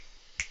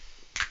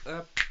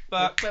But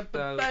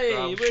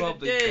I'll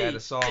probably get a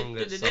song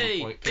at some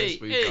point because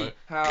we don't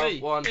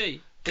have one.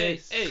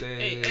 This is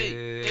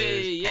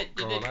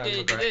Popcorn and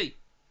Regret.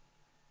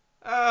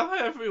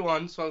 Hi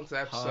everyone, welcome to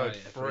episode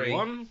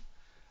 3.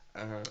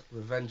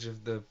 Revenge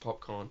of the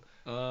Popcorn.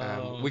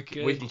 We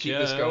can keep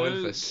this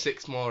going for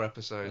 6 more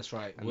episodes. That's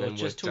right. And We'll then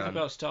just we're talk done.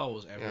 about Star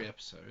Wars every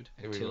episode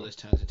Here we until will. this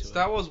turns into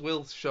Star Wars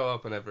will show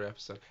up in every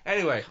episode.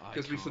 Anyway,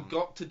 because we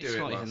forgot to do It's it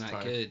not last even that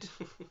time. good.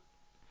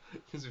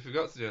 Because we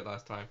forgot to do it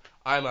last time.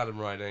 I'm Adam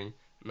Riding,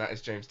 and that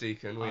is James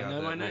Deacon. We I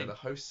know my are name. the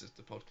hosts of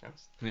the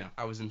podcast. Yeah.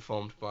 I was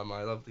informed by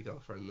my lovely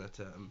girlfriend that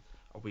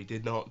we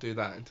did not do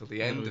that until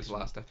the end of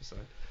last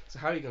episode. So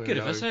how are you going to Good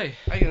know? if I say.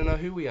 How are you going to know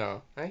who we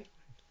are, eh?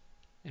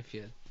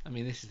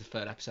 This is the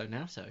third episode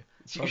now, so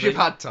You've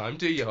had time.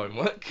 Do your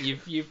homework.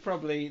 you've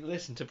probably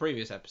listened to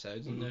previous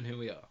episodes and known who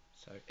we are.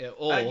 So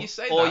you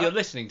say or that, you're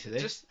listening to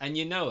this and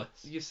you know us.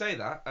 You say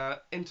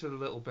that. Into a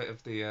little bit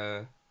of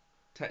the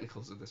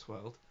technicals of this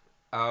world.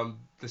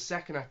 The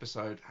second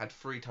episode had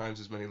 3 times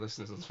as many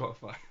listeners on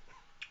Spotify.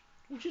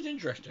 Which is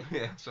interesting.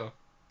 Yeah, so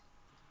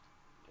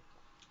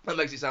that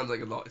makes it sound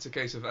like a lot. It's a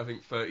case of I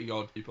think 30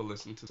 odd people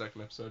listened to the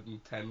second episode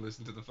and 10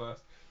 listened to the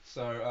first.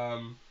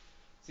 So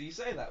you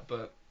say that,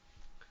 but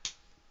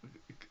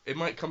it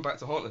might come back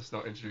to haunt us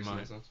not introducing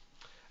ourselves.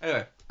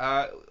 Anyway,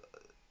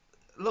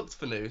 looked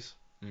for news.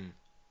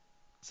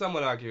 Some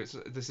would argue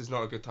this is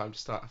not a good time to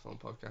start a film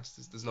podcast.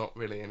 There's not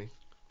really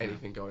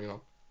anything going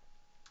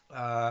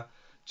on.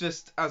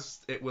 Just as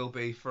it will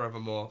be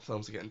forevermore,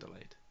 films are getting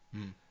delayed.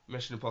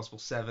 Mission Impossible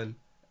 7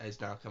 is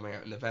now coming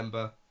out in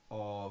November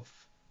of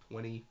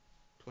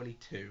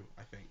 2022,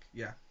 I think.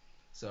 Yeah.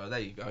 So there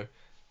you go.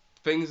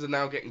 Things are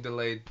now getting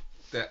delayed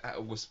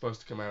that were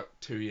supposed to come out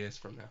 2 years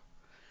from now.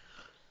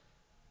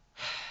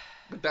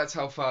 But that's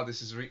how far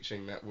this is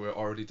reaching, that we're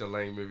already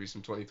delaying movies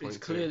from 2022. It's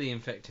clearly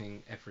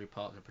infecting every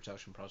part of the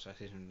production process,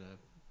 isn't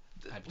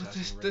the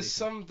advertising.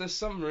 There's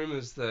some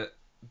rumours that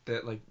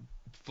like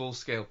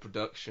full-scale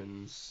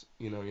productions,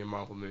 your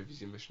Marvel movies,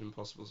 your Mission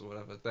Impossibles or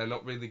whatever, they're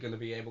not really going to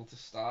be able to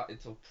start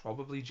until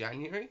probably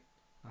January.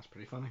 That's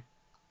pretty funny.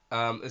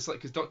 It's like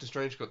because Doctor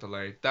Strange got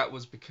delayed. That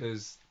was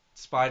because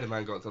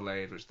Spider-Man got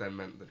delayed, which then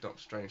meant that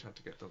Doctor Strange had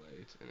to get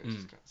delayed, and it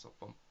just got sort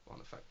of on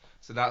effect.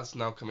 So that's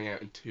now coming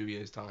out in 2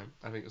 years' time.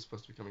 I think it was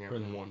supposed to be coming out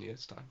in 1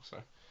 year's time. So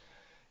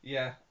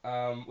yeah,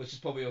 which is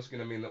probably also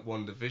going to mean that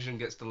WandaVision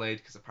gets delayed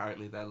because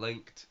apparently they're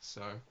linked.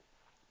 So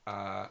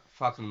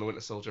Falcon and the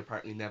Winter Soldier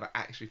apparently never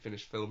actually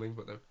finished filming,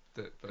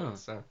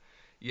 so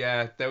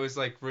yeah, there was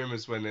like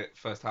rumors when it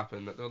first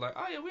happened that they were like,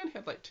 oh yeah, we only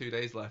had like 2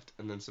 days left,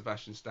 and then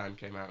Sebastian Stan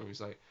came out and he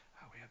was like,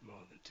 oh, we had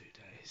more than 2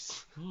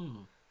 days.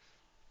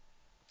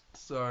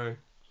 So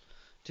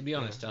to be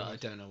honest, I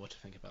don't know what to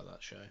think about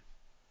that show,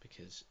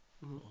 because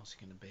what's it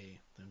going to be?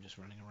 Them just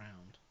running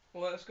around?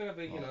 Well, it's going to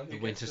be the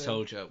Winter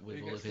Soldier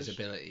with all of his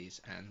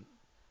abilities and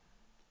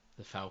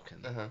the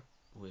Falcon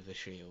with a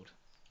shield.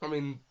 I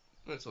mean,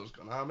 Winter Soldier's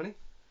got an harmony.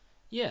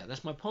 Yeah,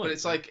 that's my point. But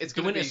it's like it's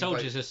the going to Winter be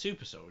Soldier's like, a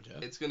super soldier.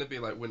 It's going to be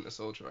like Winter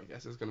Soldier, I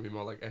guess. It's going to be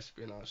more like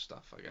espionage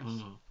stuff, I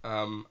guess.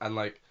 And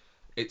like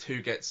it's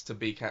who gets to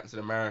be Captain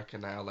America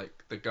now.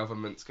 Like the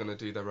government's going to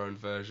do their own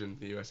version.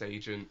 The US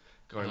agent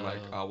going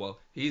like, oh well,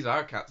 he's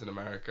our Captain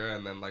America,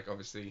 and then like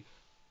obviously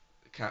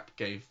Cap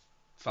gave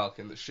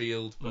Falcon the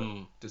shield, but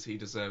does he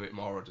deserve it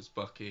more, or does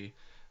Bucky?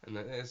 And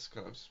then it's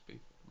going to just be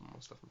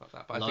more stuff about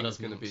that. But I think it's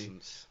going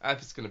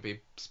to be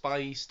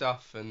spy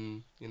stuff,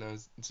 and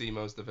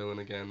Zemo's the villain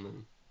again,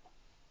 and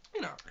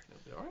I reckon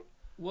it'll be alright.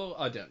 Well,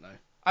 I don't know.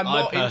 I'm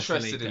more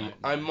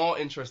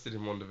interested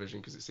in WandaVision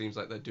because it seems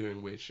like they're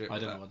doing weird shit. I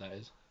don't know what that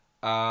is.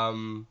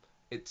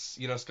 It's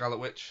Scarlet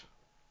Witch.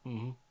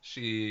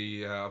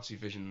 She obviously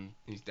Vision.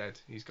 He's dead.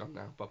 He's gone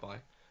now. Bye bye.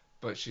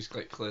 But she's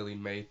like clearly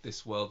made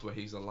this world where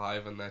he's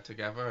alive and they're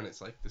together, and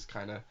it's like this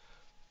kind of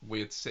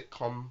weird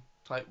sitcom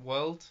type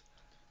world.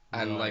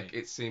 And like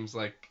it seems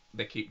like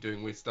they keep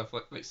doing weird stuff.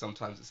 Like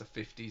sometimes it's a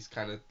 50s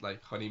kind of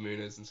like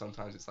Honeymooners, and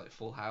sometimes it's like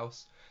Full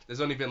House.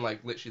 There's only been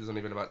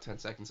about 10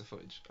 seconds of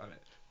footage of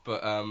it.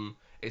 But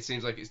it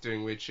seems like it's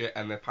doing weird shit,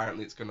 and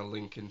apparently it's going to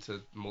link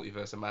into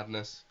Multiverse of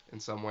Madness in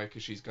some way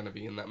because she's going to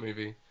be in that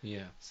movie.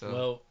 Yeah.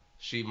 So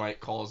she might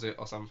cause it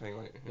or something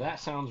like.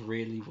 That sounds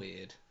really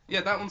weird.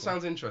 Yeah, that one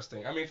sounds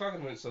interesting. I mean, Falcon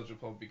and Winter Soldier will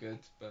probably be good,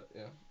 but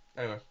yeah.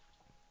 Anyway,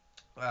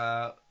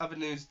 other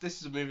news. This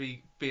is a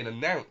movie being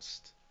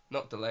announced,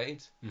 not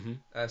delayed.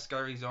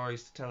 Scary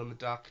Stories to Tell in the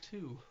Dark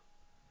 2.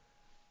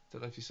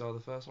 Don't know if you saw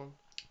the first one.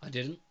 I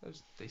didn't. It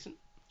was decent.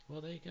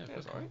 Well, there you go. Yeah, it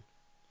was alright.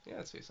 Yeah,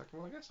 let's see a second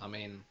one, I guess. I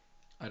mean,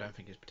 I don't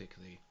think it's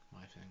particularly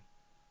my thing,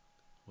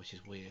 which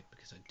is weird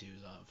because I do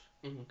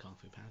love Kung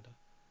Fu Panda,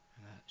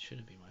 and that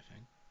shouldn't be my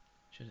thing,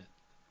 should it?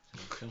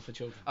 It's a film for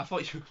children. I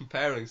thought you were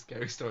comparing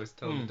Scary Stories to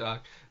Tell in the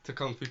Dark to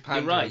Kung Fu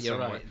Panda. You're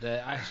right. They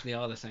actually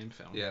are the same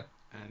film. Yeah.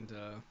 And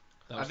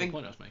that was the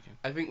point I was making.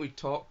 I think we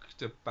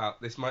talked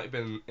about this. Might have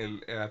been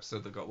in an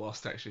episode that got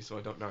lost actually, so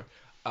I don't know.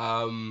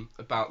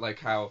 About like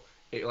how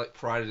it like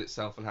prided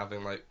itself on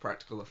having like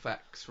practical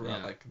effects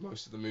throughout like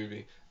most of the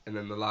movie, and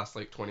then the last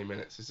like 20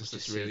 minutes is just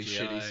this really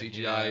shitty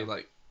CGI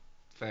like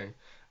thing.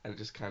 and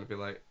just kind of be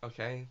like,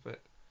 okay, but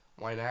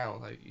why now?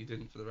 Like you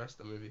didn't for the rest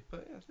of the movie.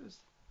 But yeah,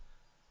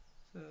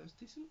 it's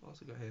decent. What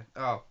else I got here?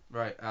 Oh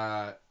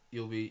right,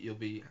 you'll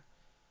be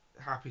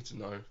happy to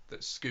know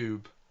that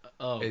Scoob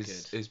Oh,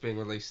 is good. is being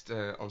released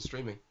on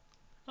streaming.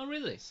 Oh,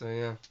 really? So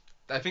yeah,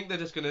 I think they're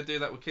just gonna do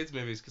that with kids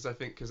movies because I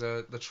think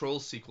the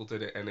Trolls sequel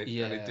did it and it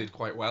Yeah. did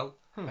quite well.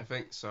 Hmm. I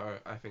think so.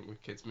 I think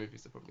with kids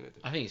movies they're probably gonna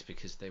do. I think it's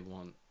because they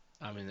want.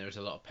 I mean, there's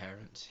a lot of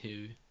parents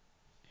who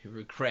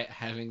regret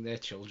having their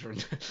children,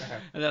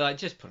 and they're like,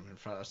 just put them in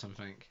front of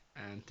something,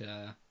 and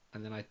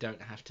then I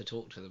don't have to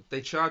talk to them.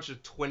 They charge you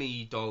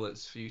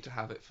 $20 for you to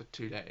have it for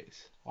 2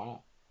 days.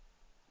 Wow.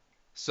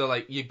 So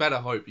like you better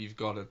hope you've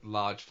got a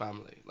large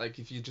family. Like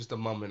if you're just a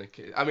mum and a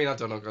kid. I mean I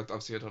don't know.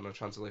 Obviously I don't know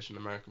translation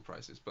American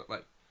prices, but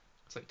like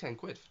it's like 10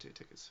 quid for 2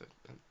 tickets for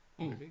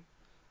a movie.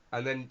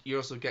 And then you're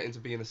also getting to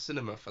be in a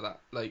cinema for that.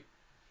 Like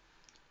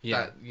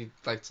Yeah. that you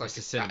like it's like It's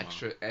a cinema.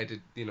 extra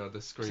edit. You know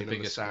the screen and the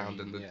bigger sound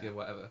screen, and the yeah. you know,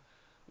 whatever.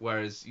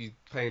 Whereas you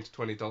paying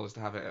 $20 to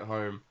have it at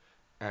home,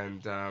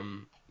 and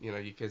you know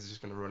your kids are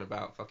just gonna run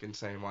about fucking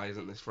saying why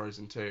isn't this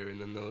Frozen 2,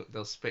 and then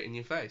they'll spit in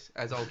your face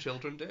as all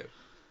children do.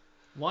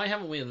 Why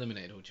haven't we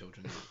eliminated all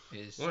children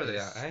yet? Is, Where are they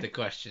is at, eh? the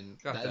question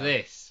God that damn.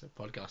 this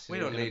podcast is We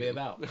going don't to need be them.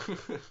 about.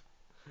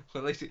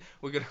 Well, at least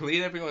we're going to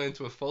lead everyone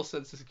into a false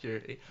sense of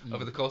security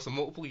over the course of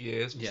multiple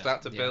years. We'll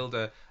start to build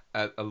a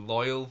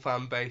loyal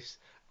fan base,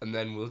 and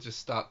then we'll just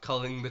start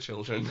culling the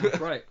children. That's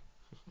right.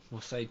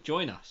 We'll say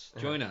join us,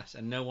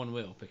 and no one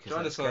will because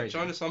Join that's us on crazy.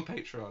 join us on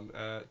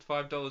Patreon.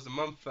 $5 a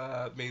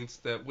month means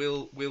that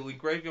we'll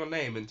engrave your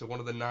name into one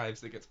of the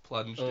knives that gets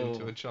plunged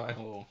into a child.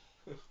 Oh.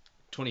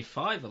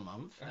 25 a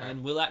month,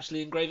 and we'll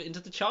actually engrave it into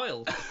the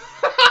child.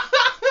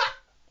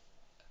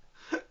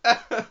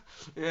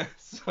 Yeah.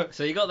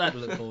 So you got that to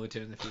look forward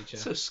to in the future.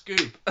 So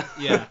Scoob.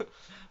 Yeah.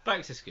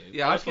 Back to Scoob.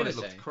 Yeah, I was thought gonna it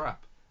looked say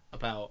crap. I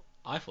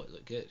thought it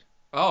looked good.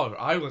 Oh,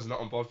 I was not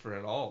on board for it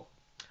at all.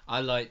 I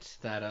liked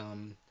that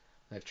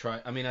they've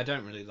tried. I mean, I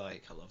don't really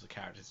like a lot of the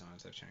character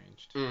designs they've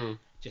changed.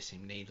 Just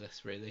seem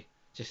needless, really.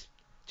 Just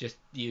use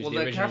the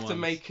original ones.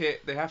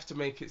 They have to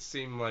make it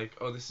seem like,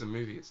 oh, this is a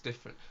movie. It's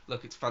different.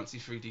 Look, it's fancy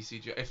 3D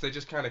CGI. If they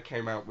just kind of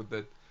came out with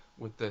the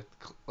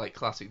like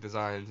classic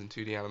designs and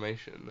 2D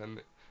animation, then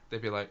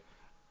they'd be like,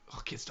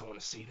 oh, kids don't want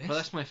to see this. Well,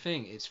 that's my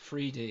thing. It's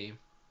 3D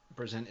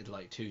presented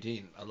like 2D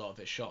in a lot of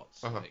its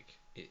shots. Like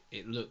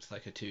it looked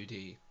like a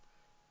 2D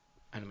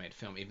animated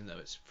film, even though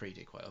it's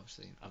 3D quite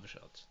obviously in other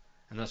shots.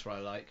 And that's what I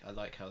like. I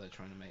like how they're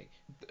trying to make.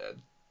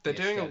 They're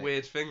doing a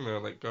weird thing though,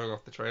 like going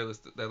off the trailers,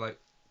 that they're like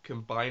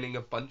combining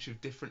a bunch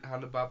of different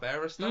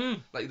Hanna-Barbera stuff.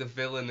 Like the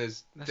villain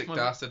is Dick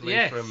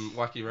Dastardly from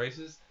Wacky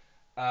Races.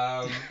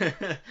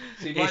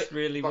 It's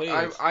really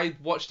weird. I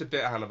watched a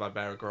bit of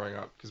Hanna-Barbera growing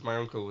up because my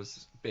uncle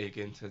was big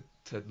into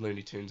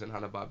Looney Tunes and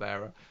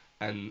Hanna-Barbera,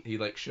 and he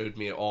like showed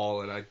me it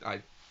all, and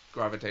I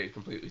gravitated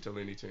completely to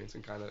Looney Tunes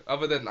and kind of,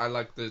 other than I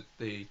like the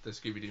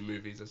Scooby-Doo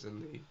movies as in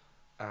the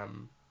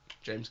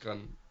James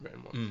Gunn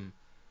written ones.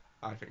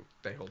 I think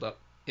they hold up.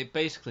 It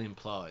basically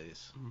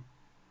implies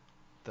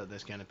that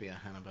there's going to be a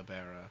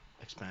Hanna-Barbera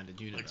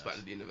expanded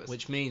universe.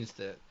 Which means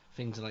that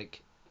things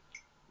like,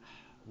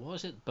 what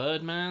was it,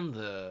 Birdman,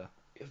 the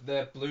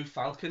Blue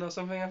Falcon or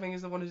something, I think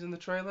is the one who's in the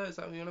trailer. Is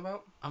that what you're on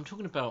about? I'm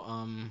talking about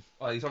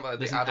Oh, you're talking about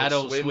there's the an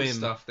Adult Swim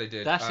stuff they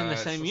did. That's in the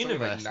same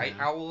universe. Like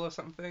Night Owl or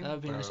something. That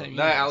would be in the same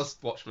Night universe. Owl's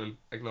Watchmen.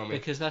 Ignore me.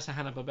 Because that's a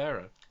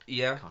Hanna-Barbera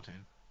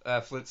cartoon.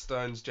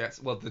 Flintstones,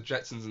 the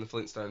Jetsons and the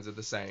Flintstones are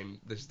the same.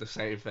 This is the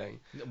same thing.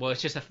 Well,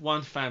 it's just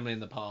one family in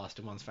the past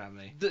and one's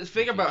family. The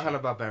thing about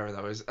Hanna-Barbera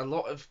though is a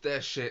lot of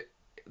their shit.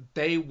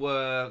 They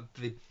were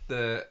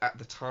the at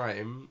the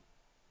time.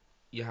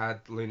 You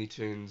had Looney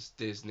Tunes,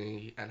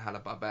 Disney, and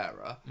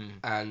Hanna-Barbera,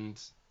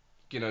 and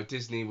you know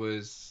Disney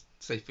was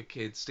safe for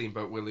kids,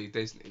 Steamboat Willie,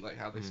 Disney, like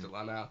how they still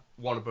are now.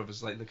 Warner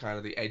Brothers like the kind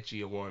of the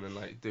edgier one and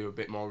like do a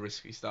bit more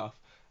risky stuff.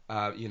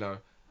 You know,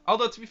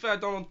 although to be fair,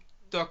 Donald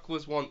Duck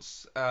was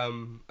once a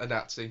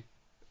Nazi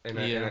in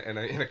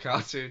a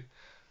cartoon,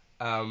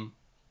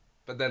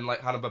 but then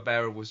like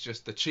Hanna-Barbera was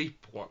just the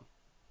cheap one.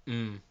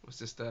 It was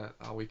just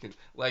we can,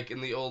 like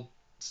in the old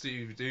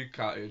Scooby-Doo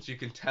cartoons, you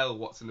can tell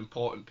what's an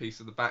important piece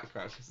of the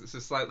background because it's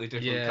a slightly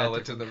different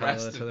colour to the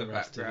rest of the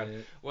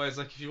background. Whereas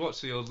like if you watch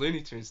the old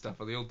Looney Tunes stuff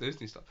or the old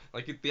Disney stuff,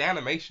 like the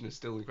animation is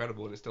still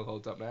incredible and it still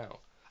holds up now.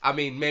 I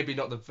mean, maybe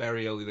not the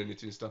very early Looney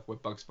Tunes stuff where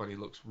Bugs Bunny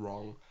looks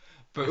wrong,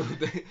 but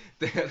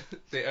the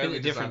early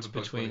difference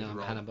between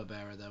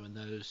Hanna-Barbera though and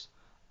those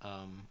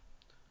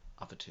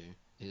other two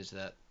is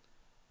that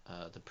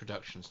the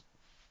production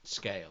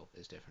scale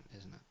is different,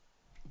 isn't it?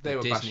 They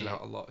were bashing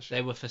out a lot of shit.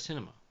 They were for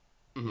cinema.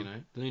 You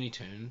know, Looney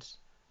Tunes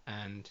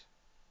and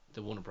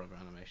the Warner Brother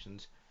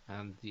animations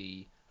and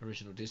the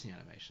original Disney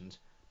animations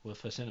were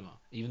for cinema.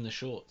 Even the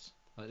shorts,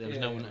 like there was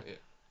no one. Yeah.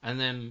 And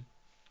then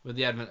with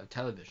the advent of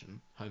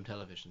television, home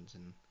televisions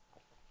in,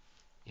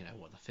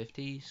 the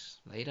 50s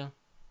later.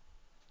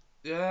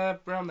 Yeah,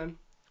 around then.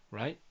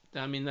 Right.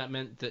 I mean, that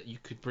meant that you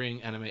could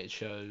bring animated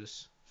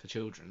shows for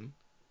children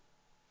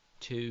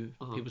to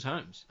people's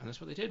homes, and that's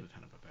what they did with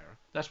Hanna-Barbera.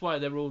 That's why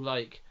they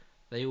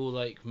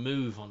all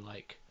move on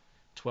like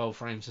 12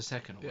 frames a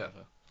second or Yeah.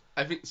 whatever.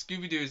 I think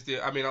Scooby Doo is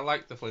the. I mean, I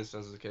liked the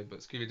Flintstones as a kid, but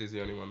Scooby Doo is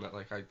the only one that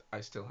like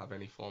I still have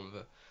any form of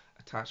a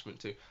attachment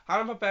to.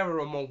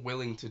 Hanna-Barbera are more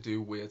willing to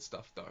do weird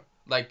stuff though.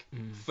 Like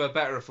for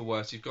better or for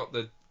worse, you've got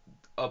the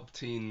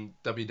up-teen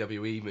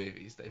WWE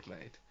movies they've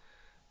made.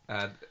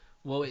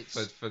 Well, it's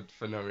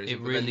for no reason. it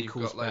But then really you've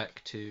calls got, like,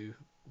 back to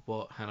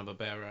what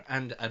Hanna-Barbera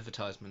and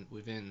advertisement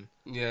within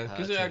yeah,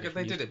 because television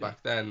they used did to it be.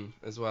 back then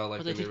as well. Like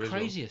But they in the did original.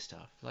 crazier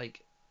stuff.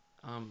 Like,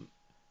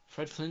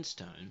 Fred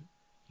Flintstone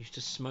used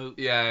to smoke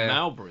Yeah.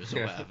 Marlboros or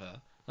Yeah.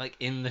 whatever, like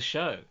in the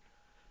show.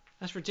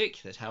 That's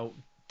ridiculous. How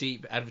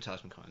deep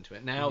advertisement got into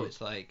it. Now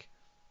it's like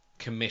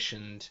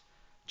commissioned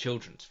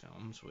children's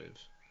films with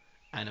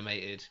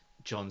animated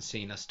John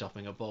Cena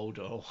stopping a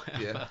boulder or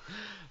whatever. Yeah.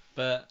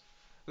 But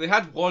They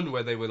had one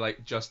where they were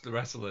like just the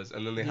wrestlers,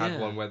 and then they had Yeah.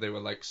 one where they were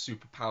like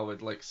super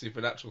powered, like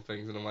supernatural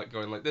things, and I'm like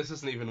going like, this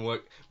doesn't even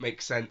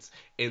make sense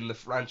in the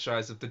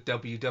franchise of the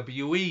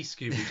WWE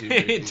Scooby Doo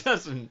it movies.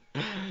 doesn't.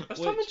 Was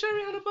Tom and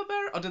Jerry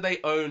Hanna-Barbera, or do they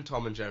own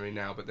Tom and Jerry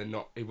now? But they're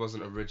not. It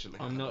wasn't originally.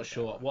 I'm not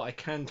sure. What I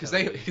can tell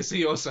Because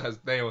you,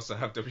 they also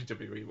have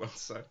WWE ones.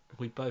 So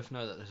we both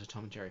know that there's a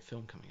Tom and Jerry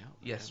film coming out.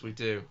 Though, yes, don't we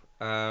do.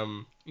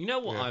 You know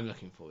what Yeah. I'm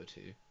looking forward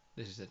to?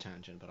 This is a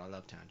tangent, but I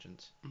love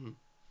tangents.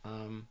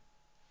 Mhm.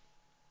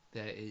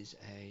 There is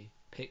a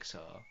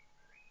Pixar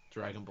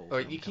Dragon Ball Oh,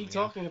 film you keep coming out,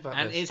 talking about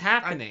and this. it's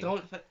happening. I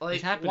don't like.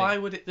 It's happening. Why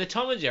would it? The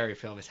Tom and Jerry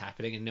film is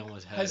happening, and no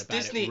one's heard Has about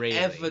Disney it. Really.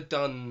 ever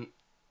done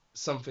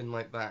something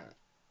like that?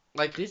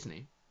 Like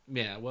Disney?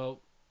 Yeah.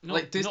 Well,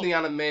 like Disney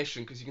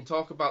animation, because you can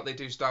talk about they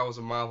do Star Wars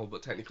and Marvel,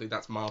 but technically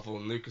that's Marvel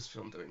and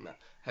Lucasfilm doing that.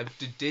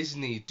 Did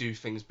Disney do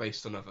things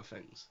based on other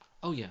things?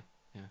 Oh yeah,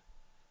 yeah.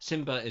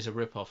 Simba is a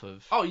rip-off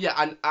of. Oh yeah,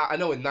 and I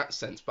know in that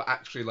sense, but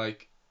actually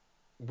like,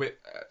 with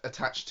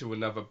attached to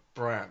another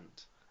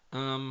brand.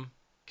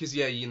 Because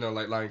yeah, you know,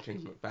 like Lion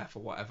King's Macbeth or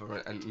whatever,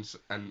 and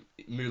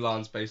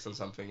Mulan's based on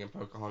something, and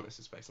Pocahontas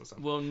is based on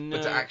something. Well, no.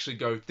 But to actually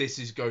go, this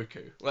is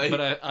Goku. Like,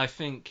 But I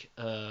think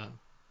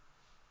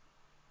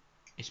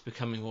it's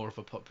becoming more of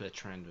a popular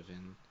trend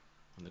within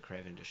the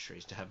creative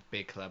industries to have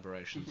big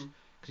collaborations.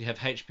 Because you have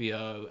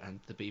HBO and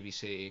the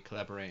BBC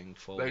collaborating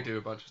for. they do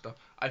a bunch of stuff.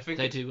 I think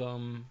They do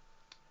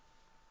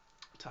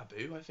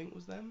Taboo. I think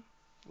was them.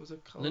 Was a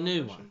the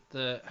new collaboration?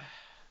 one.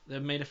 They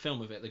made a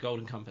film of it, The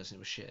Golden Compass, and it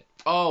was shit.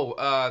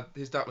 Oh,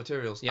 His Dark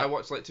Materials. Yeah. I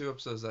watched like 2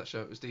 episodes of that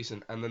show. It was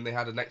decent. And then they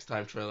had a next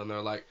time trailer, and they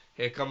were like,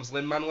 "Here comes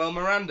Lin-Manuel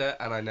Miranda,"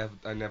 and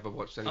I never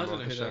watched any I more don't of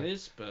know the who show. that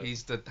is, but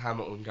He's the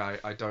Hamilton guy.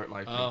 I don't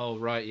like him. oh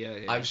right,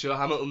 yeah. I'm sure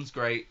Hamilton's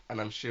great, and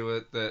I'm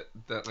sure that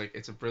like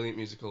it's a brilliant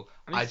musical.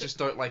 I just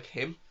don't like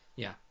him.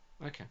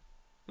 Okay,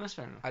 that's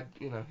fair enough.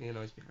 He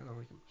annoys me. I don't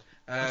like him.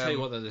 I'll tell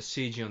you what, though, the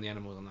CG on the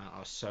animals on that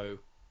are so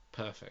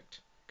perfect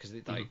because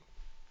like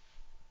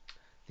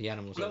the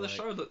animals. No, are the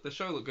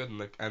show looked good,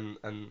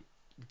 and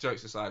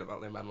jokes aside about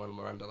Lin-Manuel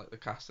Miranda, like the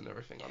cast and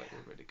everything on it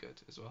were really good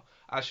as well.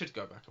 I should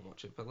go back and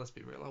watch it, but let's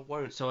be real, I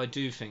won't. So I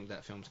do think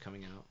that film's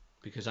coming out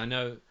because I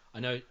know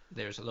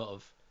there's a lot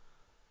of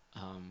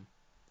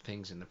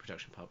things in the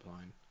production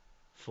pipeline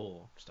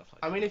for stuff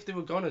like that. I mean, if they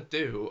were gonna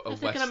do a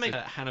if they're Western, gonna make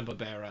a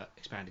Hanna-Barbera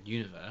expanded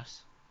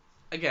universe,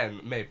 again,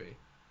 maybe.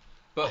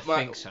 But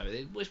I think so.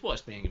 It's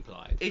what's being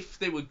implied. If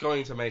they were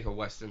going to make a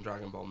Western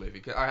Dragon Ball movie,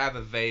 'cause I have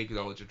a vague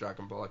knowledge of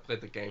Dragon Ball. I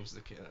played the games as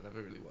a kid. I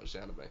never really watched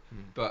the anime.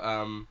 But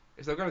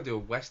if they're gonna do a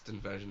Western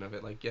version of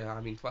it, like yeah,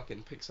 I mean,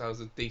 fucking Pixar's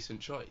a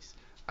decent choice.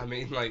 I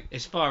mean, like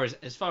As far as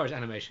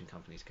animation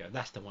companies go,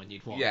 that's the one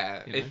you'd want.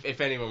 yeah, you know?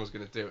 if anyone was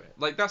gonna do it,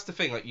 like that's the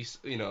thing, like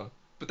you know,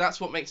 but that's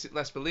what makes it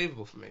less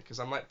believable for me, because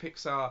I'm like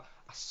Pixar are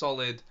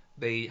solid.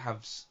 They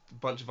have a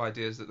bunch of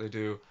ideas that they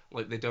do.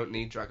 Like they don't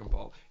need Dragon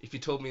Ball. If you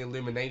told me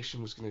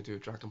Illumination was gonna do a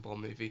Dragon Ball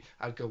movie,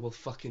 I'd go, well,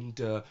 fucking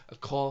duh. Of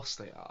course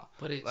they are.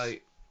 But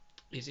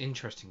it's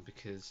interesting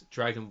because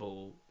Dragon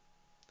Ball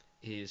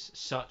is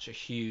such a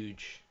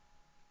huge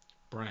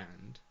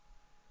brand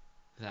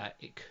that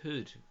it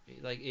could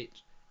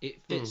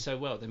it fits so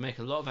well. They make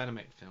a lot of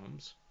animated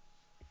films.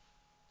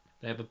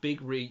 They have a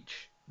big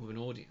reach with an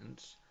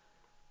audience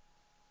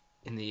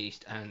in the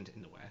East and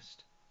in the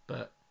West.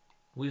 But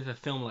with a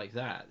film like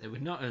that, they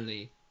would not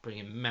only bring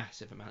in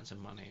massive amounts of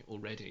money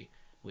already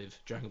with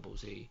Dragon Ball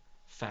Z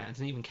fans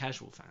and even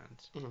casual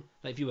fans.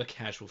 Like if you were a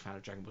casual fan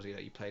of Dragon Ball Z,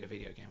 that you played a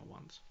video game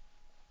once.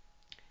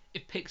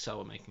 If Pixar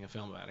were making a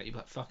film about it, you'd be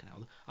like, fucking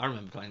hell, I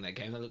remember playing that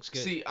game, that looks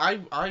good. See,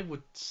 I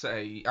would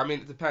say, I mean,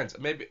 it depends.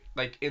 Maybe,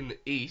 like, in the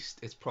East,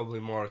 it's probably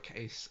more a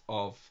case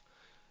of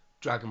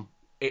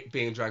it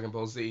being Dragon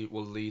Ball Z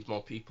will lead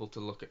more people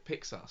to look at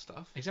Pixar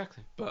stuff.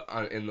 Exactly. But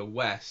in the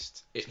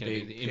West, it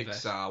being be the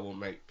Pixar will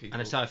make people...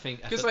 And it's how I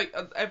think... Because, like,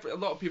 a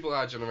lot of people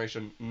our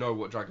generation know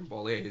what Dragon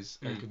Ball is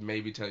and could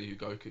maybe tell you who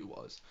Goku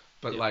was.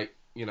 But, like,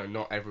 you know,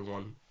 not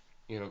everyone,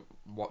 you know,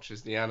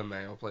 watches the anime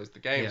or plays the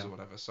games or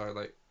whatever. So,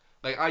 like,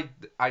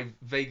 I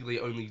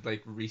vaguely only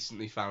like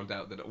recently found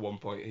out that at one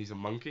point he's a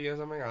monkey or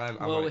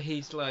something.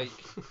 He's like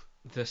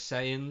the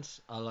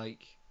Saiyans are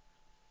like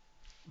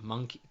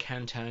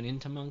can turn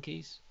into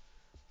monkeys,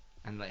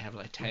 and they have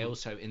like tails.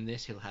 So in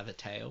this, he'll have a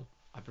tail,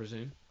 I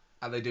presume.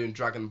 Are they doing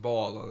Dragon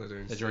Ball or are they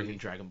doing? They're doing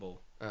Dragon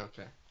Ball.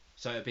 Okay.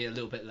 So it'd be a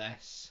little bit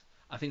less.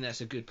 I think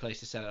that's a good place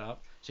to set it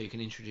up, so you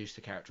can introduce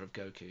the character of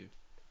Goku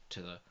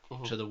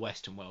to the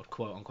Western world,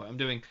 quote unquote. I'm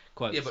doing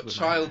quotes. Yeah, but with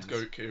child my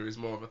hands. Goku is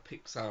more of a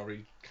Pixar-y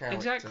character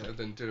Exactly.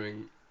 than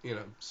doing,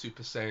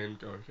 Super Saiyan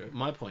Goku.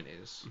 My point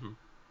is, Mhm.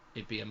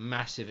 it'd be a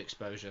massive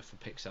exposure for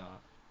Pixar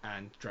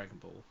and Dragon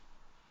Ball.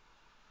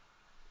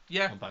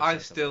 Yeah, On both I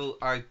sides of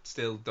the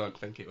still don't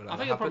think it would I ever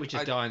think it'll happen. probably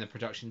just die in the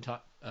production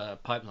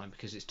pipeline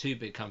because it's two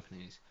big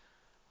companies.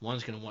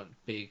 One's going to want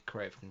big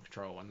creative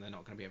control, and they're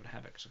not going to be able to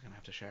have it because they're going to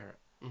have to share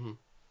it. Mhm.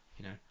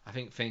 I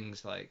think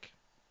things like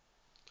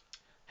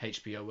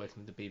HBO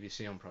working with the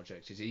BBC on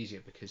projects is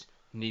easier because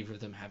neither of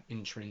them have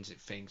intrinsic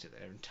things at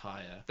their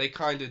entire. They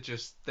kind of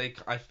just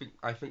I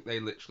think they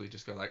literally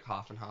just go like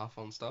half and half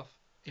on stuff.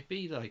 It'd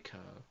be like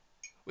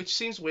Which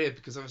seems weird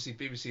because obviously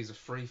BBC is a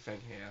free thing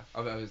here.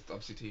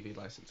 Obviously TV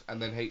license,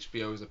 and then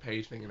HBO is a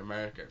paid thing in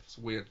America. It's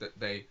weird that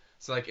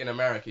so like in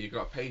America you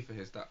got to pay for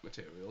his DAT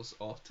materials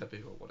or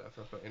Tebi or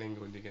whatever, but in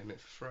England you're getting it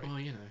for free. well,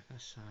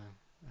 that's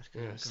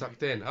Yeah, great.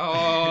 sucked in.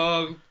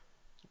 Oh,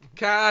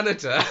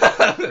 Canada.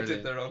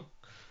 Did they wrong.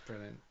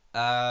 Brilliant.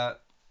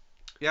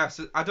 Yeah.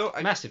 So I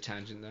don't. Massive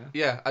tangent there.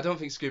 Yeah, I don't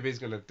think Scooby's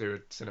gonna do a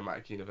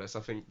cinematic universe.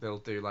 I think they'll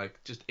do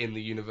like just in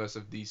the universe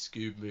of these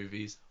Scoob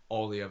movies,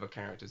 all the other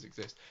characters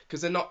exist.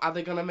 Because they're not. Are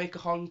they gonna make a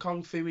Hong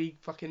Kong Phooey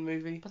fucking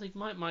movie? But they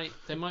might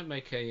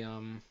make a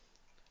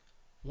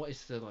what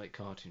is the like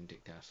cartoon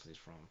Dick Dastardly's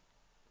from?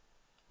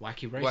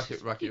 Wacky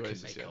Races. Wacky You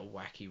Races, can make yeah. a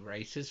Wacky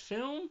Races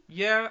film.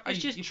 Yeah, It's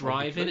just you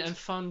probably driving could. and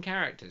fun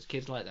characters.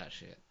 Kids like that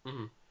shit.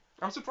 Mhm.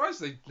 I'm surprised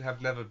they have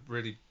never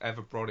really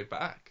ever brought it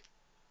back.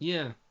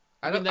 Yeah.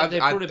 I mean, don't. they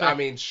brought it back. I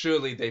mean,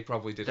 surely they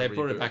probably did. They a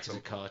brought it reboot back at as a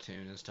some point.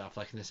 cartoon and stuff,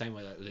 like in the same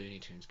way like Looney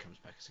Tunes comes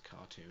back as a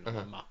cartoon. Or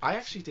Uh-huh. Muppets. I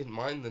actually didn't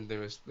mind the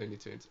newest Looney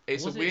Tunes.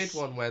 It's Was a it weird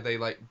one where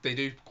they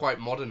do quite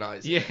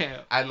modernize it.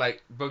 Yeah. And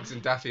like Bugs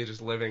and Daffy are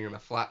just living in a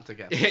flat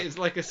together. It's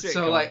like a sitcom.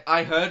 So like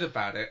I heard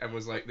about it and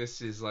was like,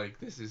 this is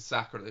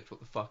sacrilege.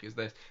 What the fuck is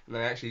this? And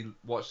then I actually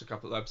watched a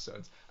couple of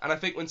episodes. And I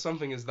think when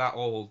something is that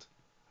old,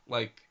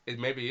 like it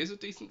maybe is a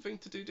decent thing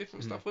to do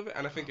different stuff with it.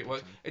 And I think it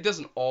works. It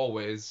doesn't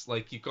always.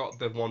 Like you got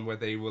the one where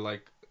they were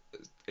like,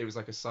 it was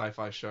like a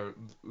sci-fi show,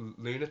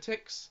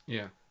 Lunatics.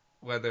 Yeah.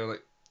 Where they were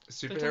like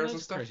superheroes and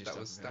stuff.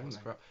 That was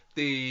crap.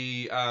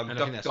 The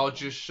Duck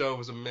Dodgers show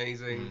was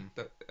amazing.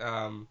 That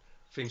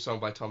theme song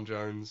by Tom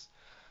Jones.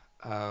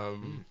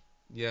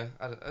 Yeah,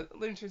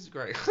 Looney Tunes is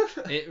great.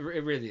 it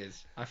really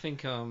is. I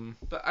think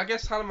But I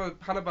guess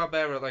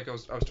Hanna-Barbera, like I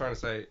was trying to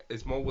say,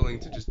 is more willing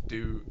to just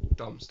do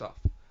dumb stuff.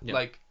 Yeah.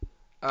 Like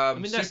I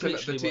mean, that's the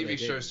literally what they TV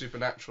show do.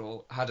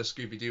 Supernatural had a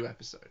Scooby-Doo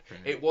episode.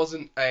 Brilliant. It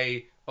wasn't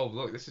a, oh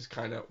look, this is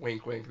kind of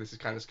wink wink, this is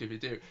kind of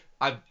Scooby-Doo.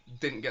 I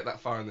didn't get that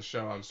far in the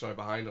show, I'm so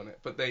behind on it.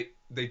 But they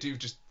do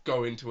just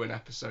go into an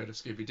episode of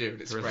Scooby-Doo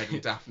and it's Fred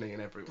and Daphne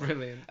and everyone.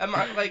 Brilliant.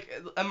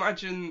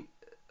 Imagine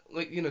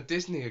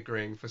Disney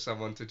agreeing for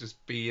someone to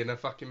just be in a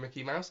fucking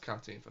Mickey Mouse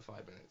cartoon for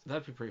 5 minutes.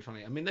 That'd be pretty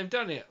funny. I mean, they've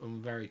done it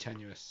on very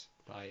tenuous.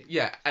 Like,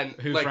 yeah, and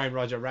Who Framed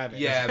Roger Rabbit?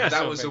 Yeah, but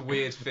that was a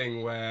weird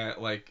thing where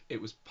like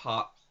it was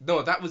part. No,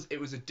 it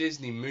was a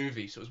Disney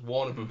movie, so it was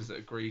Warner Brothers that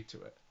agreed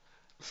to it.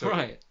 So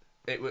right.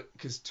 It was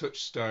because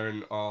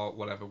Touchstone or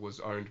whatever was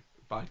owned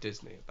by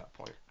Disney at that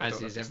point.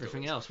 As is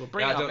everything else. We'll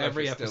bring I it don't up know if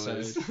every it still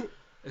episode.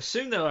 is.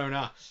 Soon they'll own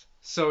us.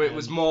 So it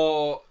was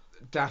more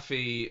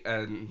Daffy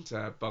and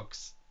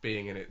Bugs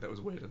being in it that was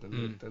weirder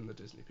than the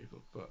Disney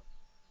people, but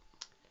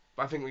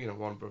I think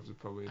Warner Brothers would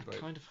probably. I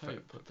kind of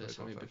hope that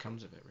something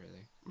becomes of it.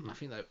 Really, I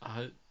think that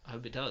I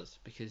hope it does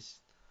because,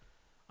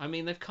 I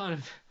mean, they've kind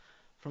of,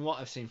 from what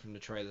I've seen from the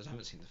trailers, I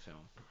haven't seen the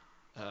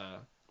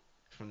film,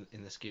 from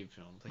in the Scoob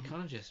film, they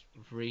kind of just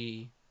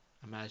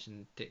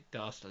reimagined Dick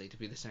Dastardly to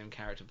be the same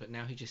character, but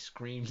now he just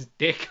screams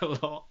Dick a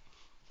lot,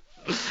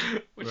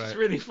 which is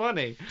really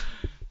funny.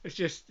 It's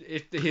just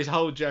his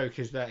whole joke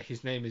is that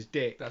his name is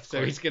Dick,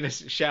 he's gonna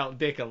shout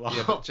Dick a lot.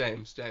 Yeah, but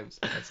James,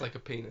 that's like a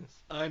penis.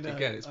 I know.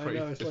 Again, it's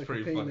like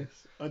pretty funny.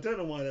 I don't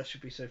know why that should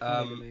be so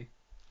funny to me.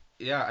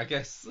 Yeah, I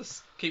guess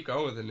let's keep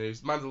going with the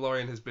news.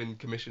 Mandalorian has been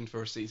commissioned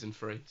for a season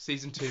 3.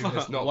 Season 2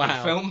 has not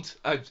been filmed.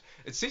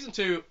 Season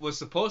 2 was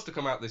supposed to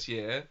come out this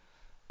year.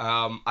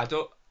 I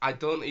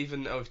don't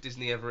even know if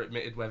Disney ever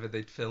admitted whether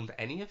they'd filmed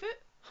any of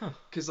it.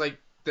 Because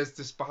there's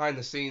this behind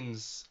the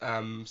scenes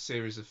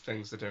series of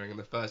things they're doing, and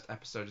the first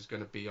episode is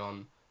going to be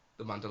on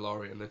the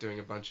Mandalorian. They're doing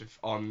a bunch of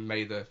on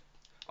May the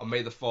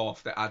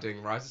 4th. They're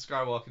adding Rise of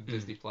Skywalker to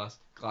Disney Plus.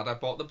 Glad I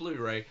bought the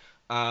Blu-ray.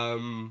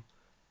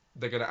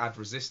 They're going to add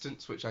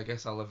Resistance, which I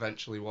guess I'll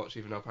eventually watch,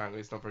 even though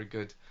apparently it's not very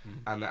good.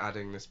 And they're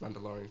adding this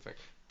Mandalorian thing.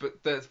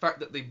 But the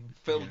fact that they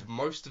filmed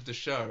most of the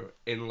show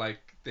in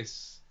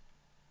this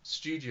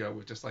studio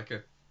with just like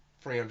a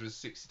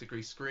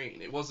 360-degree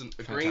screen. It wasn't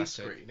a green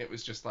screen. It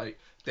was just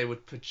they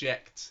would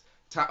project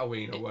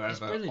Tatooine or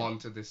wherever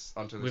onto the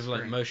with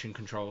screen. Motion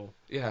control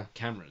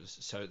cameras,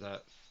 so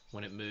that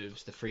when it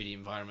moves, the 3D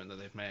environment that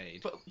they've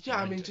made. But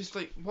I mean, just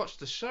watch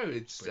the show.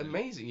 It's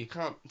amazing. You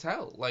can't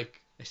tell.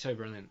 It's so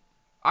brilliant.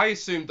 I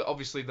assumed that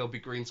obviously there'll be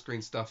green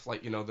screen stuff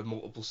the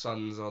multiple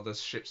suns or the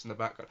ships in the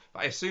background.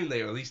 But I assume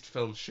they at least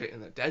filmed shit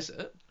in the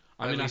desert.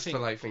 I mean, least for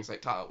like things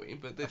like Tatooine.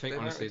 But I think they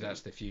honestly might do.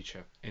 that's the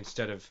future.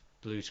 Instead of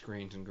blue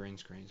screens and green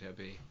screens, it'll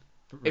be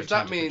If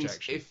that return to means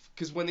projection.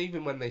 because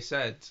when they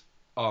said,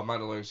 "Oh,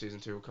 Mandalorian season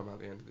 2 will come out at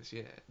the end of this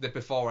year," that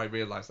before I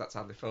realised that's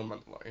how they film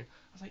Mandalorian,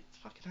 I was like,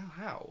 "Fucking hell,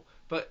 how?"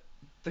 But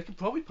they can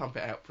probably pump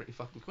it out pretty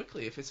fucking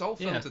quickly if it's all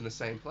filmed Yeah. in the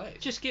same place.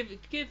 Just give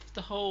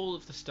the whole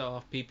of the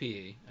staff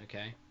PPE,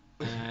 okay,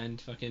 and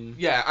fucking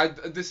Yeah,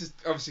 this is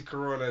obviously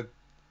Corona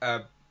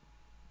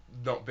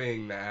not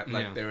being there,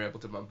 like Yeah. they were able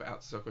to bump it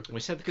out so quickly. we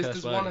said the Because curse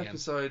there's word one again.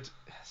 episode.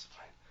 It's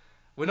fine.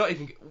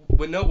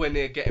 We're nowhere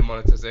near getting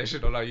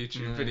monetization on our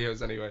YouTube No.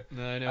 videos anyway.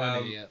 No, no,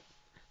 yet.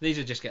 These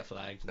will just get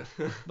flagged.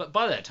 But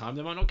by that time,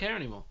 they might not care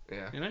anymore.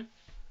 Yeah. You know?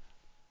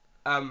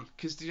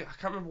 Because I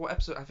can't remember what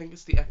episode. I think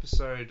it's the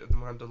episode of The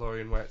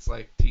Mandalorian where it's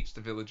like teach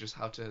the villagers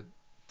how to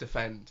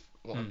defend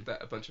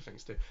a bunch of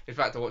things too. In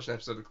fact, I watched an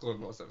episode of Clone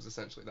Wars that was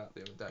essentially that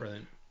the other day.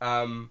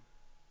 Brilliant.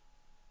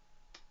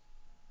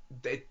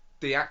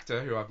 The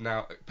actor who I've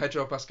now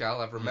Pedro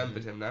Pascal, I've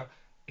remembered him now.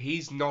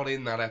 He's not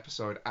in that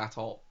episode at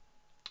all.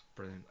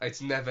 Brilliant.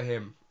 It's never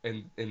him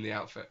in the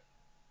outfit.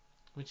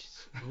 Which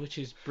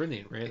is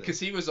brilliant, really. Because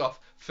he was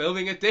off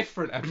filming a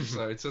different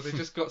episode, so they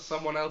just got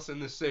someone else in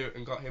the suit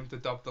and got him to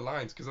dub the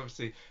lines. Because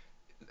obviously,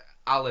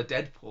 a la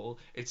Deadpool,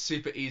 it's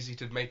super easy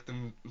to make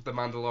the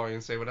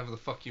Mandalorian say whatever the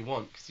fuck you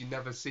want because you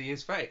never see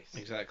his face.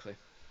 Exactly.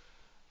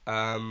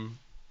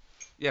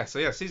 Yeah,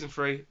 season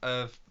 3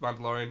 of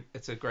Mandalorian,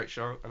 it's a great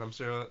show, and I'm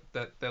sure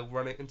that they'll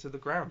run it into the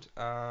ground.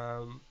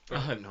 I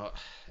hope not.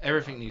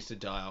 Everything needs to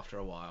die after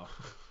a while.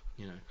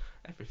 You know.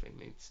 Everything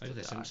needs to Look at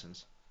die. The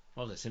Simpsons.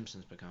 What have The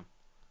Simpsons become?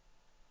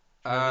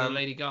 The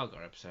Lady Gaga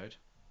episode.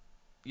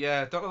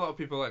 Yeah, don't a lot of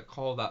people like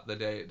call that the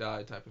day it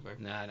died type of thing.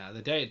 No.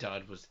 The day it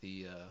died was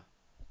the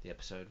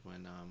episode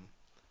when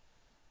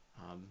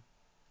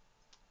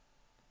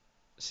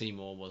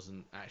Seymour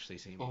wasn't actually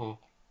Seymour.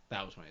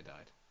 That was when it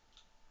died.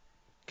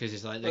 Because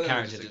it's like the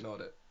character just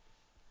ignored it.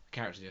 The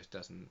character just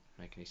doesn't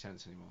make any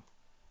sense anymore.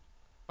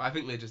 But I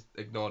think they just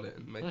ignored it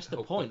and made That's the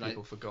hope point, that like,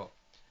 people forgot.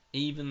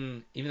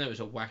 Even though it was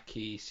a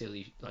wacky,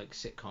 silly like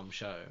sitcom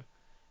show,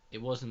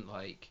 it wasn't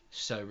like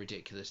so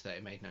ridiculous that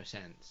it made no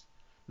sense.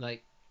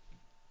 Like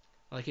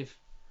if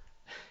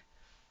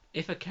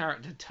a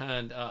character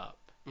turned up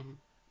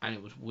and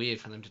it was weird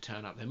for them to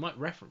turn up, they might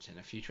reference it in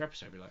a future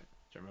episode. Be like, do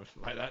you remember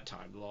like that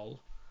time, lol?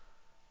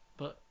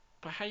 But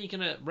how are you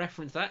gonna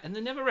reference that? And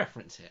they never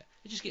reference it.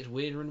 It just gets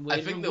weirder and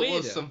weirder. I think and there weirder.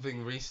 was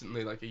something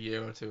recently, like a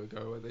year or two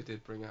ago, where they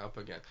did bring it up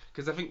again.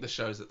 Because I think the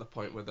show's at the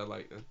point where they're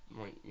like,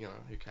 you know,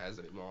 who cares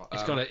anymore?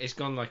 It's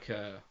gone like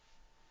a.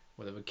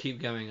 Well, they would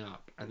keep going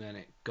up, and then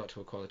it got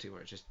to a quality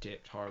where it just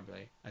dipped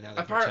horribly. And now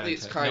apparently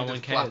it's kind no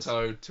of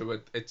plateaued to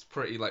it's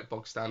pretty like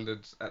bog standard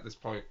at this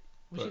point.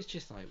 Which is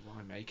just like,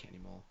 why make it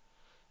anymore?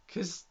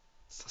 Because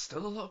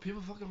still a lot of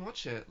people fucking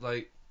watch it.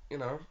 Like, you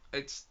know,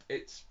 it's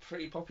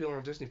pretty popular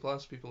on Disney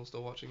Plus. People are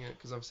still watching it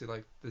because obviously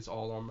like it's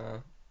all on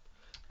there.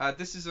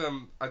 This is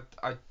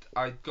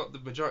I got the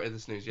majority of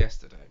this news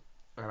yesterday,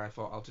 and I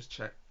thought I'll just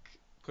check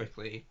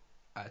quickly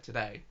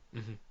today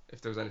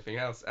if there was anything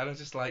else, and I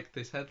just like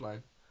this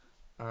headline.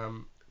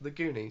 The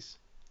Goonies.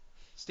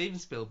 Steven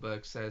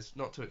Spielberg says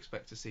not to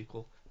expect a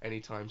sequel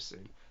anytime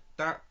soon.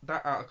 That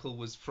article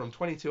was from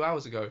 22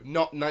 hours ago,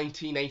 not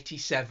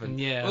 1987.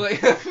 Yeah.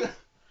 Like,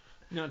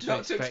 not to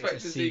expect a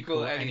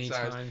sequel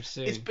anytime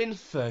soon. It's been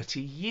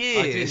 30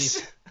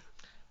 years.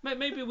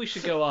 Maybe we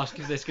should go ask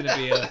if there's going to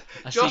be a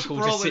Josh sequel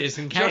Brolin, to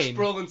Citizen Kane. Josh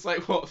Brolin's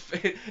like, what,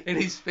 in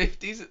his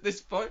 50s at this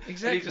point?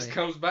 Exactly. And he just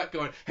comes back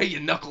going, hey, you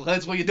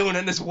knuckleheads, what are you doing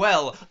in this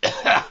well?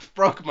 I've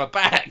broken my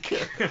back.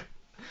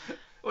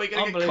 Are you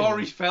going to get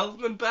Corey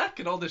Feldman back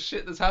and all the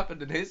shit that's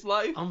happened in his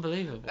life?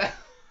 Unbelievable.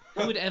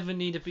 Who would ever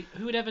need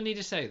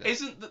to say that?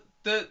 Isn't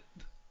the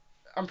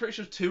I'm pretty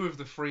sure 2 of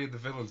the 3 of the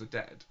villains are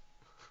dead.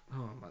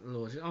 Oh my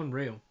lord,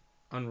 unreal.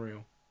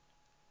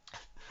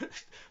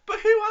 But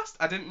who asked?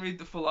 I didn't read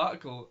the full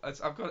article.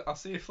 I'll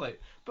see it later.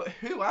 But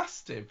who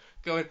asked him?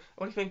 Going,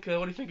 what do you think?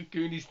 What do you think of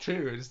Goonies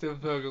 2? And Steven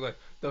Spielberg like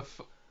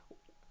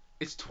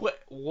it's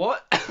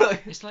what?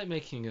 It's like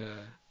making a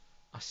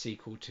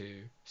sequel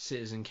to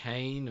Citizen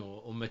Kane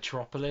or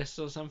Metropolis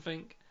or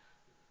something.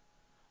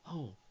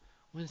 Oh,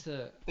 when's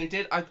the? They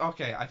did. I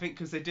think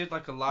because they did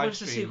like a live. When's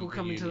the sequel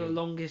coming to The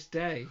Longest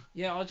Day?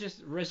 Yeah, I'll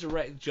just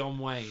resurrect John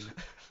Wayne.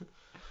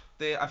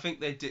 I think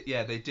they did.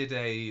 Yeah, they did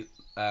a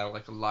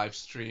like a live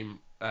stream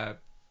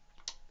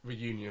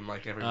reunion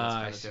like everyone's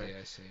kind of doing.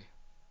 I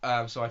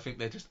see. So I think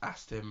they just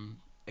asked him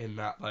in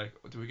that like,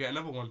 do we get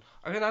another one?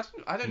 I mean,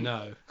 I didn't.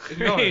 No.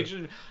 No.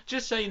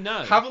 Just say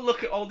no. Have a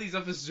look at all these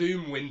other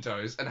Zoom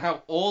windows and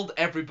how old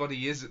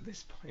everybody is at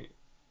this point.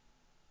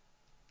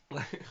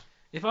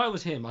 If I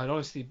was him, I'd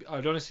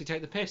honestly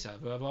take the piss out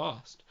of whoever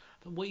asked.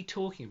 But what are you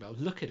talking about?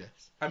 Look at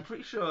us. I'm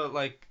pretty sure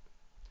like.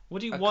 What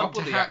do you a want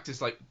couple to of the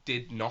actors like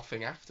did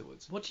nothing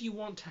afterwards. What do you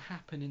want to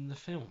happen in the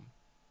film?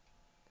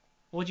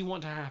 What do you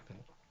want to happen?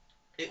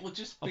 It would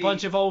just be a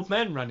bunch of old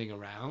men running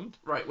around.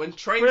 Right, when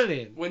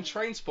Brilliant.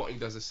 Trainspotting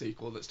does a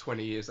sequel that's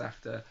 20 years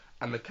after,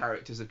 and the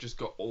characters have just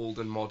got old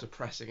and more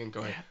depressing and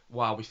going, Yeah.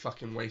 wow, we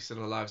fucking wasted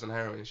our lives on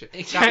heroin and shit.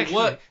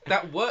 Exactly.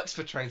 That works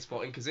for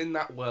Trainspotting, because in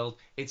that world,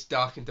 it's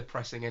dark and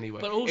depressing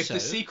anyway. But also, if the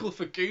sequel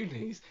for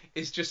Goonies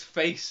is just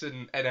Face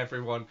and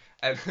everyone,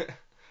 and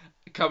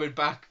coming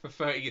back for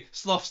 30 years.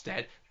 Sloth's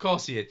dead. Of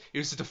course he is. He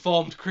was a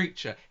deformed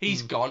creature.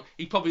 He's gone.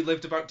 He probably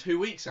lived about 2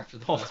 weeks after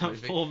the first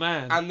movie. poor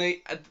man. And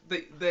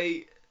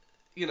they,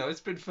 you know,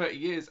 it's been 30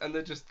 years, and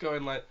they're just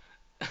going like,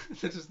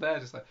 they're just there,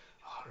 just like,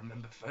 oh, I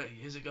remember 30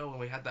 years ago when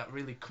we had that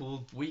really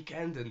cool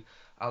weekend, and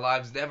our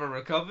lives never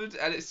recovered.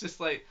 And it's just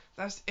like,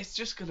 it's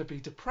just gonna be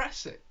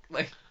depressing.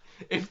 Like,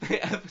 if they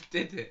ever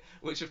did it,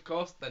 which of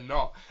course they're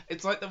not.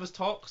 It's like there was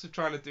talks of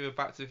trying to do a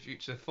Back to the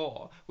Future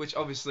 4, which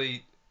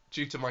obviously,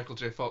 due to Michael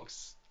J.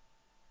 Fox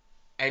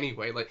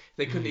anyway, like,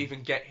 they couldn't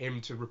even get him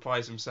to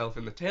reprise himself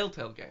in the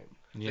Telltale game.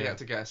 They had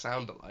to get a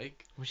sound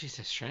alike. Which is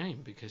a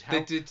shame, because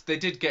how... They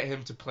did get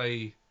him to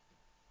play,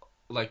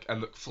 like, a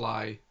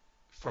McFly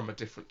from a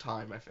different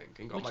time, I think,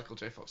 and got Michael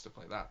J. Fox to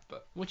play that,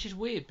 but... Which is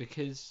weird,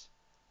 because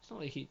it's not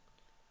like he...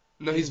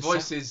 No, his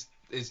voice is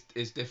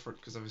different,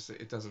 because obviously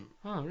it doesn't...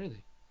 Oh,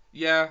 really?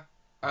 Yeah.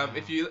 Wow.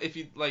 If you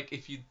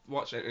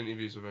watch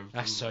interviews with him from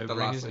That's the sobering,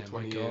 last isn't like, it?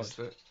 20 My years,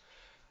 God. that,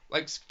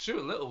 like,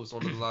 Stuart Little was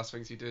one of the last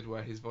things he did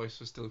where his voice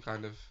was still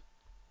kind of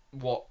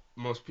what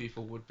most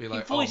people would be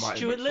like, He voiced Marty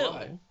Stuart McFly.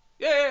 Little?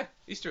 Yeah,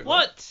 he's Stuart Little.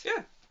 What?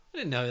 Yeah. I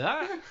didn't know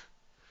that.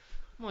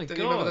 My Did God.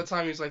 you remember the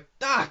time he was like,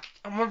 Doc,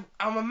 I'm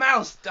a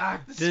mouse,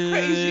 Doc, this is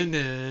crazy. And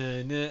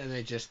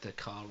they just, the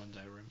car runs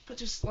over him. But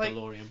just like,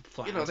 DeLorean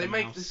flattens you know, they a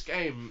make mouse. this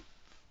game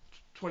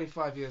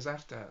 25 years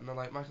after, and they're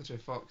like, Michael J.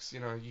 Fox,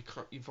 you know,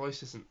 your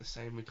voice isn't the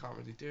same, we can't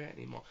really do it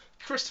anymore.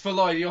 Christopher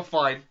Lloyd, you're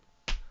fine.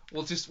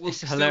 We'll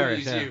still hilarious,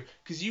 use yeah. you,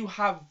 because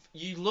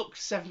you looked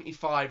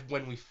 75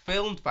 when we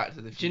filmed Back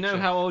to the Future. Do you know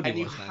how old he and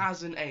was he then?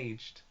 hasn't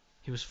aged.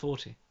 He was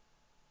 40.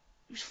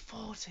 He was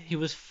 40. He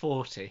was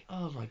 40.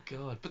 Oh my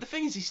God! But the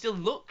thing is, he still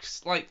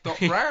looks like Doc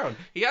Brown.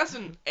 He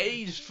hasn't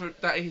aged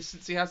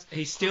since he has.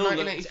 He still from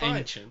looks 1985.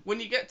 ancient. When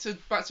you get to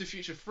Back to the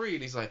Future 3,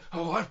 and he's like,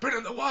 "Oh, I've been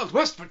in the Wild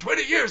West for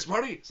 20 years,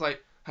 Marty." It's like,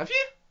 have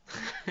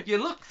you? You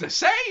look the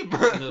same.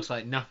 It looks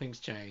like nothing's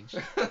changed.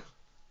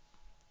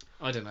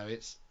 I don't know.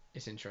 It's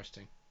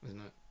interesting, isn't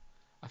it?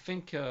 I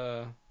think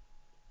yeah.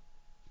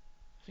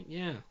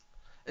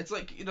 It's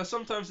like, you know,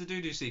 sometimes they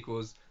do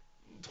sequels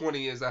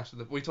 20 years after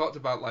we talked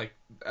about, like,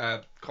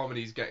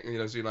 comedies getting, you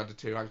know, Zoolander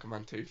 2,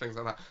 Anchorman 2, things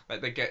like that.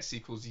 Like, they get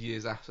sequels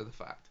years after the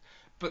fact.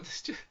 But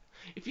there's just,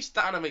 if you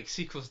start to make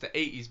sequels to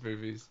 80s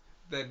movies,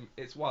 then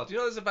it's wild. Do you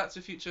know there's a Back to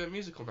the Future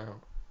musical now?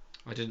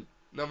 I didn't.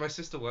 No, my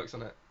sister works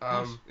on it.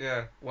 Nice.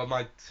 Yeah. Well,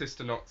 my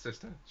sister, not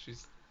sister.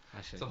 She's...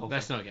 Actually, a whole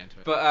let's thing. not get into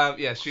it. But,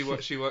 yeah, she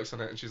works on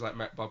it, and she's, like,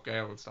 met Bob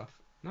Gale and stuff.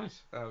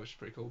 Nice. Which is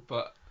pretty cool.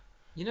 But...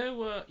 You know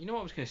what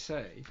I was going to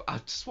say? I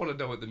just want to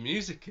know what the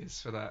music is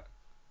for that.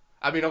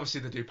 I mean, obviously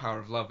they do Power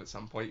of Love at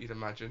some point, you'd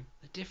imagine.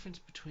 The difference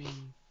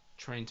between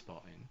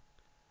Trainspotting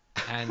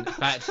and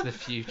Back to the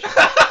Future.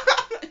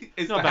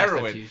 It's Not the Back to the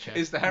heroine. Future.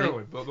 It's the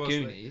heroine, but mostly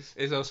Goonies.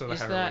 it's also the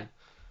Is heroine. that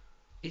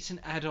it's an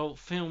adult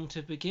film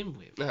to begin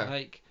with. Yeah.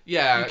 Like,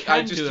 Yeah, you can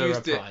I just do a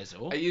used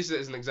reprisal. I used it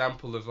as an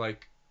example of,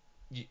 like,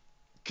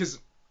 because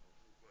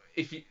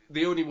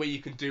the only way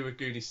you can do a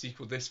Goonies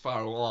sequel this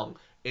far along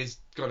is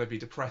gonna be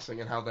depressing,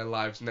 and how their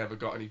lives never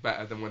got any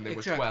better than when they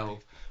were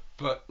 12.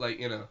 But, like,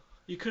 you know,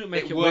 You couldn't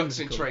make it it works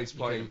in whimsical.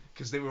 Trainspotting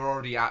because they were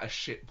already at a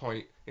shit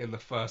point in the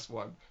first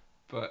one.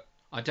 But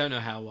I don't know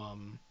how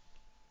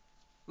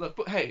look,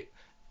 but hey,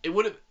 it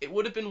would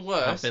have been how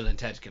worse. Bill and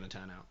Ted's gonna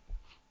turn out.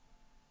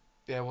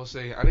 Yeah, we'll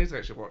see. I need to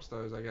actually watch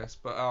those, I guess.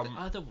 But The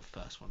other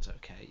first one's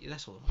okay.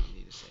 That's all I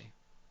need to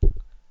see.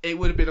 it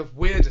would have been a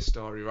weirder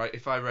story, right?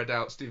 If I read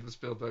out Steven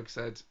Spielberg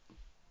said,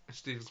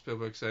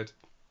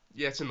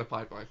 "Yeah, it's in the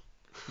pipeline."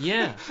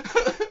 Yeah.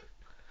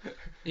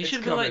 You It's should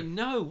have been like, coming.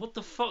 no, what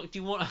the fuck do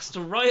you want us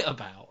to write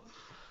about?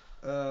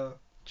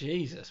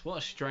 Jesus, what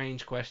a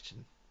strange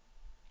question.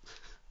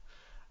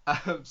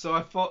 So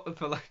I thought,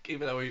 for, like,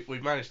 even though we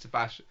managed to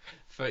bash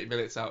 30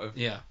 minutes out of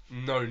Yeah.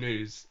 no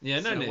news. Yeah,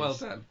 no so news. Well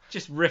done.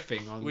 Just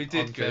riffing on We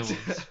did on good.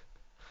 films.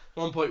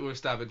 One point we were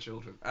stabbing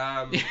children.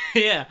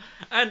 Yeah,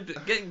 and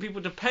getting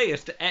people to pay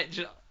us to etch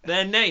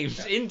their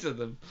names into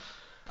them.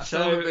 I still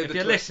So haven't made if the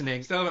you're Twi-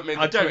 listening, Still haven't made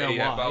the I don't Twitter know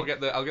yet, why.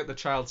 but I'll get the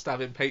child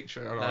stabbing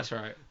Patreon. That's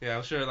right. Yeah,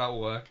 I'm sure that'll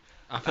work.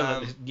 I feel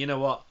like you know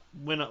what?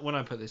 When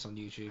I put this on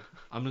YouTube,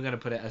 I'm going to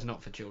put it as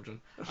not for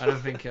children. I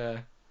don't think.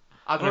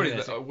 I've I already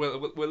think that's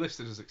we're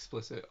listed as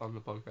explicit on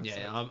the podcast.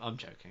 Yeah, so. I'm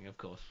joking, of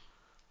course.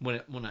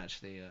 Won't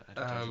actually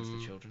advertise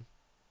for children.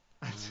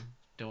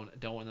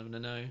 Don't want them to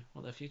know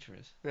what their future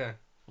is. Yeah.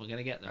 We're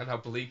gonna get them. And how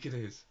bleak it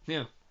is.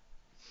 Yeah.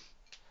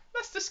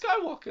 Master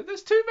Skywalker,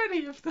 there's too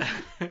many of them.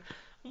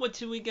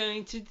 What are we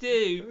going to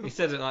do? He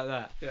said it like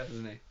that, Yeah.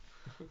 doesn't he?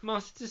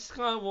 Master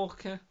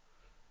Skywalker.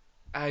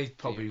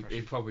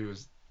 He probably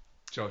was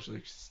George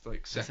Lucas'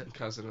 like second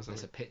cousin or There's a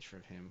something. picture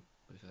of him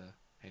with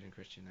Hayden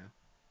Christian now.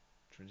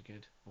 It's really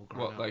good. All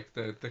grown What, up. like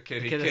the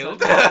kid The he kid that's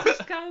killed? like,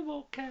 Master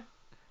Skywalker.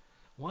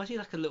 Why is he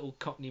like a little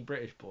Cockney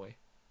British boy?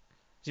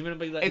 he gonna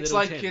be like It's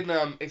little like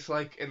tin? it's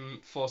like in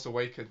Force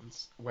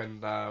Awakens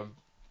when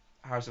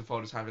Harrison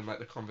Ford is having like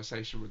the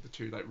conversation with the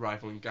two like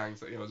rivaling gangs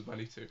that he owes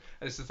money to, and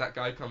it's just that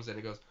guy comes in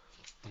and goes,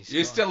 He's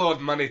 "You Scottish. still owed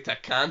money to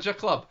Kanja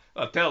Club?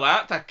 Well, tell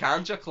that to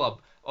Kanja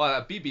Club. Or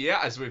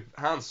BB-8 is with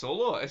Han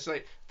Solo." It's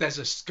like, there's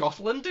a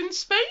Scotland in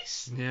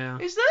space? Yeah,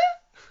 Is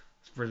there?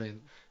 it's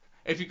brilliant.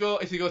 If you go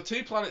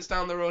 2 planets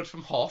down the road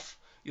from Hoth,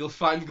 you'll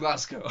find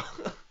Glasgow.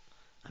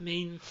 I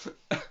mean,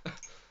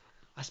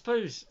 I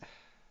suppose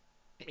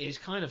it is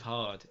kind of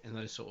hard in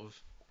those sort of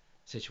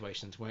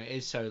situations where it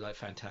is so like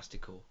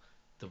fantastical,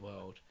 the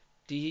world.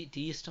 Do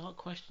you start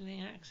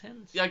questioning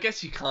accents? Yeah, I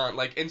guess you can't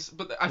like.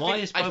 But I Why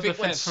think is I Boba think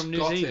when Fett from New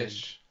Scottish,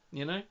 Zealand?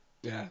 You know?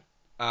 Yeah.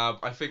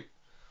 I think,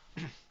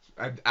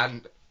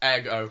 and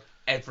ergo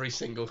every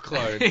single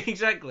clone.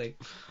 Exactly.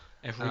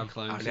 Every Our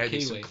clone's a name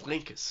is some Kiwi.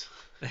 clinkers.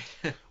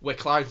 We're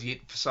clones, yet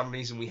for some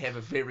reason we have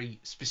a very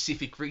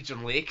specific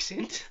regional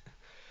accent.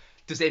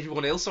 Does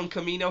everyone else on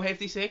Camino have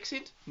this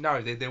accent?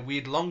 No, they're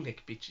weird long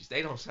neck bitches.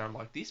 They don't sound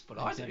like this, but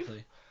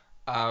Exactly.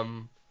 I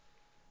do.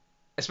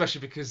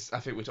 Especially because I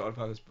think we're talking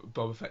about this.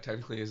 Boba Fett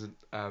technically isn't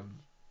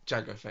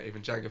Jango Fett.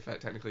 Even Jango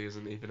Fett technically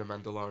isn't even a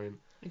Mandalorian.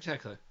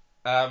 Exactly.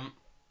 Um,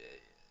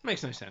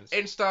 Makes no sense.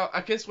 in Star,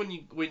 I guess when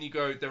you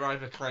go, they're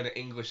either kind of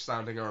English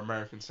sounding or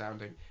American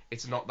sounding.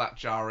 It's not that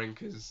jarring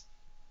because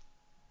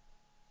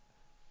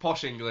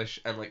posh English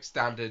and like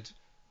standard,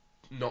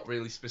 not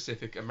really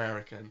specific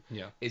American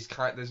Yeah. is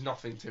kind. There's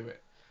nothing to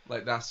it.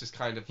 Like that's just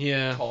kind of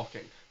Yeah.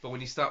 talking. But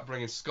when you start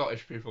bringing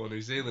Scottish people or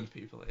New Zealand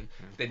people in,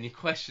 Yeah. then you're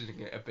questioning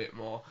it a bit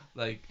more.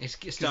 Like It's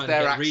because starting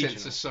their to get accents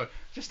regional. are so.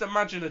 Just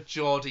imagine a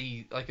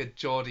Geordie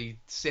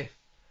Sith.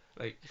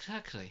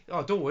 Exactly.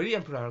 Oh, don't worry,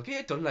 Emperor. I'll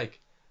get it done. Like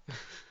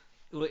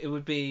It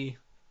would be.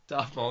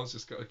 Darth Maul's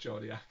just got a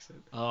Geordie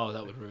accent. Oh,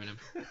 that would ruin him.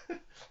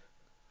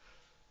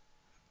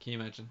 Can you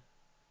imagine?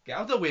 Get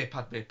out of the way,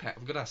 Padme Pet.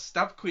 I'm gonna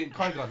stab Queen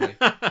Qui-Gon. Like,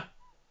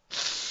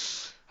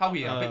 how are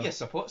you? I bet you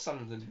support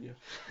something, didn't you?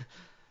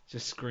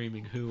 Just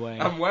screaming "Hooray!"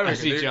 I'm wearing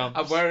as he a new. jumps.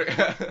 I'm wearing.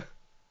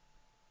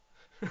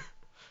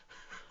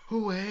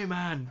 Hooray,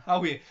 man! How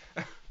are you?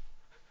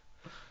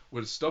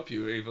 We'll stop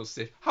you, evil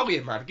Sith. How are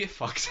you, man? Get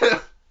fucked.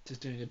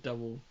 Just doing a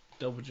double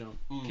jump.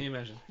 Mm. Can you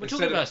imagine? We're Instead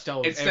talking of- about Star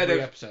Wars instead every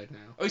of- episode now.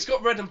 Oh, he's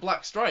got red and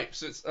black stripes.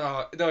 So it's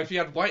no. If he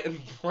had white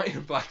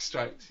and black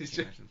stripes, he's Can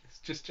you just imagine?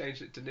 just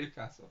changed it to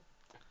Newcastle.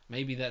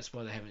 Maybe that's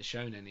why they haven't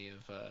shown any of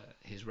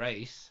his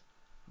race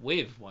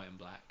with white and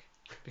black,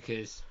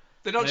 because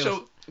They don't They show. all-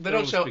 They they're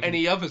don't all show speaking-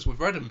 any others with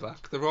red and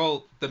black. They're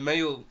all the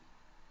male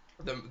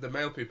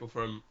people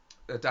from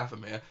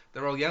Dathomir.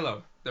 They're all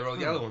yellow. They're all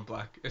Hmm. yellow and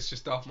black. It's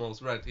just Darth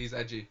Maul's red. He's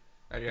edgy.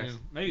 I guess. yeah,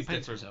 maybe He's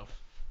paints different.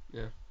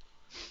 himself.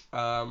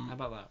 How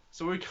about that?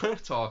 So we're going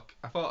to talk.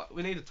 I thought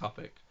we need a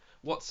topic.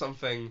 What's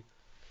something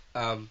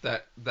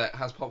that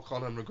has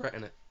popcorn and regret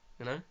in it?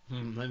 You know.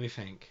 Let me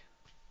think.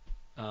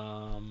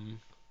 A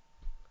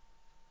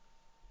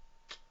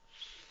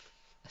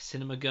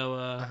cinema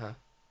goer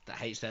that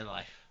hates their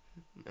life.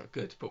 No,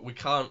 good, but we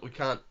can't.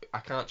 I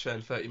can't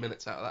churn 30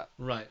 minutes out of that.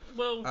 Right.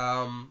 Well,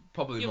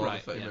 Probably You're more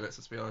right, than 30 yeah. minutes.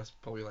 Let's be honest.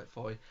 Probably like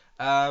 40.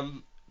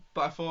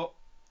 But I thought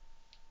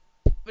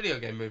video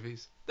game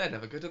movies. They're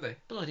never good, are they?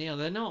 bloody hell,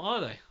 they're not,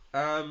 are they?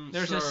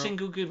 There isn't a So,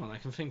 single good one I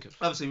can think of.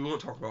 Obviously, we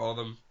won't talk about all of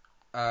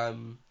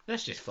them.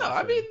 Let's just No, fly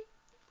I through mean, them.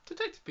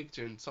 Detective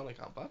Pikachu and Sonic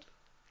aren't bad.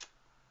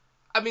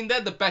 I mean,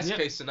 they're the best Yeah.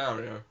 case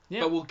scenario,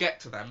 Yeah. but we'll get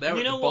to them. They're You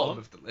at the know bottom what?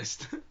 of the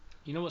list.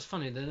 You know what's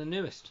funny? They're the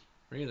newest,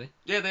 really.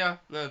 Yeah, they are.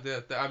 No,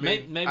 I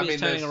mean, Maybe I mean,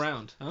 it's turning there's,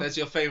 around. Huh? There's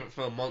your favourite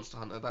film, Monster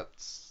Hunter.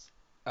 That's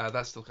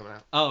still coming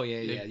out. Oh yeah,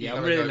 You- yeah, you yeah. I'm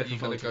gotta really go, looking you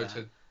gotta forward to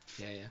go that.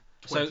 to. Yeah, yeah.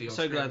 20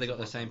 So odd glad they screens got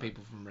the of same Monster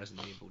people from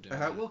Resident Evil doing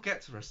that. We'll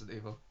get to Resident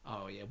Evil,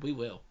 Oh yeah, we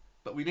will.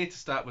 but we need to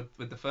start with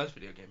the first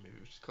video game movie,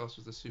 which of course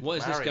was the Super What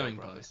is this Mario going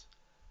by? Brothers.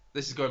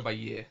 This is going by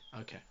year.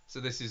 Okay. So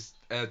this is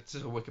just a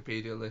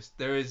Wikipedia list.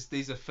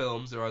 These are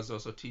films. There is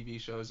also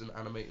TV shows and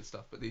animated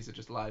stuff, but these are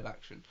just live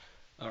action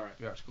All right.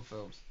 theatrical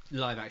films.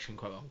 Live action,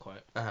 quote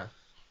unquote.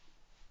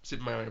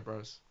 Super Mario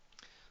Bros.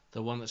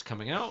 The one that's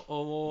coming out,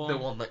 or The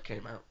one that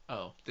came out.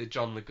 Oh, The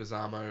John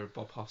Leguizamo,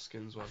 Bob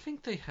Hoskins I one.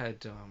 think they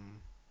had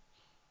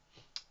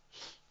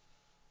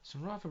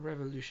some rather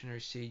revolutionary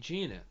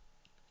CG in it,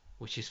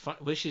 which is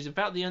which is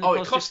about the only. Oh, it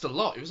positive- cost a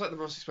lot. It was like the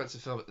most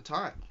expensive film at the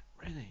time.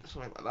 Really?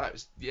 Something like that. It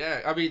was,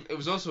 yeah, I mean, it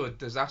was also a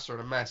disaster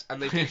and a mess.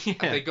 And they did, Yeah.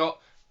 and they got.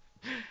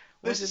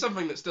 What This is did-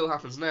 something that still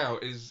happens now.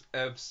 Is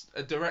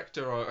a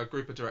director or a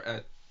group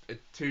of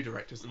two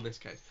directors in this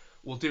case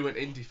will do an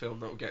indie film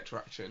that will get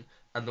traction,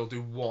 and they'll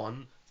do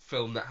one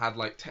film that had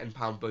like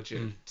 £10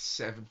 budget,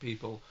 7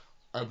 people,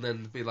 and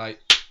then be like,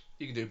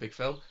 you can do a big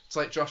film. It's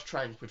like Josh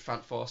Trank with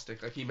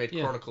Fantastic. Like he made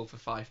Yeah. Chronicle for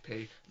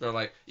 5p. They're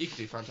like, you can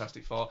do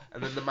Fantastic Four,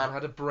 and then the man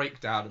had a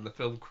breakdown, and the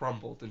film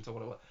crumbled into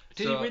what it was.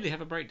 Did So- he really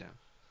have a breakdown?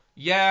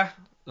 Yeah,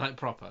 Like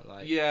proper,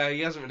 like. yeah, he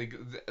hasn't really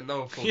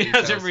no full He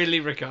details. hasn't really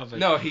recovered.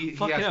 No, he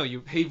Fucking has- hell,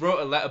 you. he wrote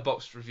a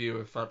letterboxd review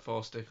of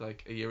Fantastic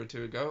like a year or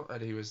two ago,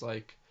 and he was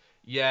like,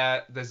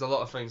 "Yeah, there's a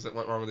lot of things that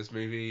went wrong with this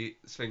movie.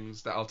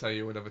 Things that I'll tell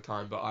you another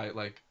time. But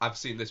I've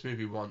seen this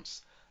movie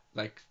once,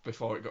 like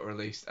before it got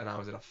released, and I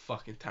was in a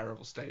fucking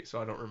terrible state,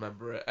 so I don't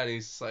remember it. And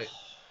he's like,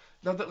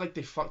 no, that like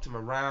they fucked him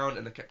around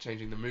and they kept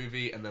changing the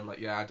movie, and then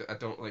like I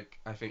don't like,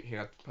 I think he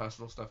had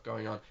personal stuff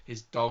going on.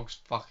 His dogs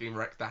fucking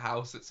wrecked the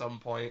house at some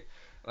point.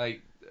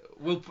 Like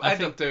we'll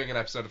end up doing an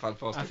episode of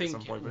Fantastic at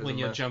some point. But when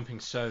you're jumping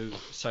so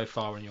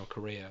far in your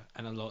career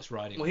and a lot's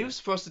riding. Well, he was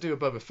supposed to do a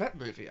Boba Fett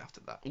movie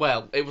after that.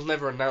 Well, it was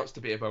never announced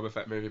to be a Boba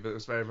Fett movie, but it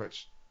was very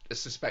much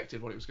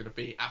suspected what it was going to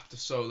be after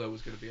Solo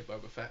was going to be a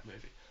Boba Fett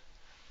movie.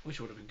 Which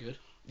would have been good.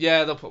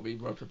 Yeah, they'll probably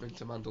rope him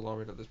into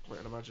Mandalorian at this point,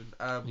 I'd imagine.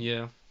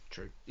 Yeah,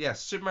 true. Yeah,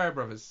 Super Mario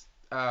Brothers.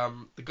 The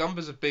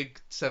Goombas are big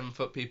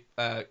 7-foot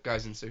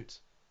guys in suits,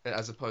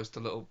 as opposed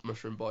to little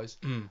mushroom boys.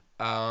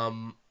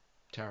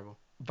 Terrible.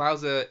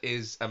 Bowser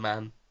is a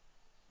man.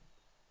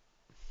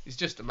 He's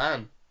just a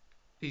man.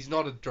 He's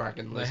not a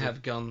dragon. They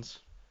have guns.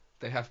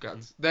 They have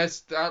guns.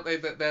 Aren't they?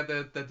 They're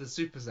the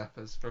Super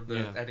Zappers from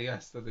the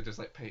NES that they're just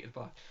like painted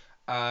black.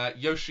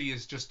 Yoshi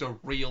is just a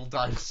real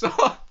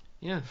dinosaur.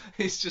 Yeah.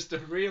 He's just a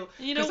real.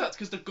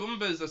 Because the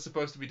Goombas are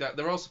supposed to be.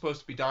 They're all supposed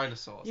to be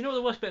dinosaurs. You know what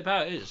the worst bit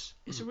about it is?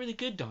 It's a really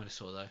good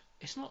dinosaur though.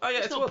 It's not. Oh yeah,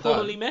 it's not well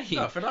poorly done. made.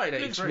 No, for 1983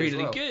 it looks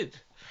really well. good.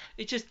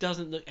 It just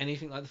doesn't look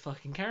anything like the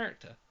fucking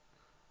character.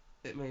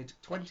 It made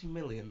 20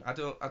 million. I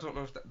don't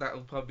know if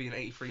that'll probably be an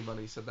 83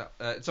 money. So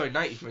that sorry,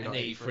 93. An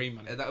 83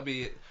 money. That'll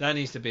be. That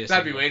needs to be.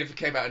 That'd be weird if it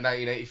came out in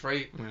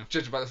 1983. Yeah.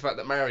 Judging by the fact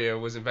that Mario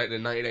was invented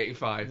in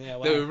 1985. Yeah,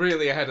 wow. They were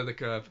really ahead of the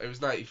curve. It was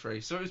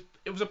 93, so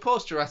it was a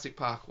post Jurassic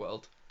Park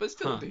world, but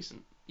still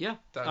decent. Yeah.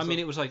 Dinosaur. I mean,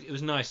 it was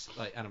nice,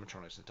 like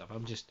animatronics and stuff.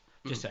 I'm just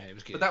saying it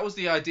was good. But that was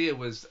the idea.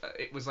 Was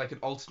it was like an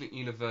alternate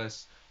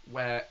universe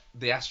where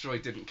the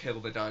asteroid didn't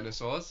kill the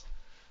dinosaurs,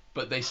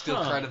 but they still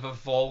kind of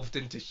evolved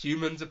into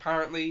humans,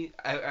 apparently,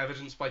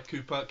 evidenced by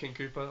King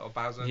Koopa or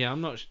Bowser. Yeah,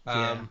 I'm not.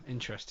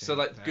 Interesting. So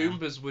like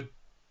Goombas were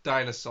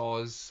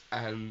dinosaurs,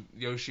 and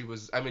Yoshi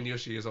was. I mean,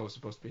 Yoshi is always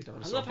supposed to be a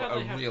dinosaur, but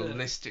a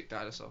realistic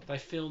dinosaur. They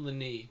feel the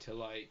need to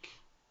like.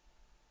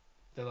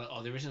 They're like,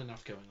 oh, there isn't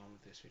enough going on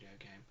with this video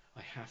game.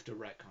 I have to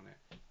wreck on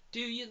it.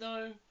 Do you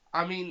though?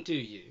 I mean, do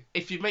you?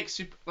 If you make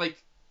Super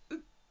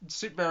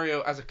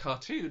Mario as a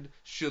cartoon,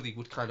 surely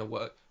would kind of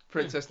work.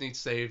 Princess needs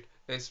saved.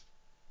 It's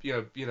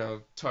you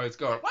know Toad's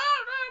going wah,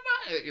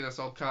 wah, wah, it's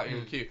all cartoon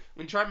and cute.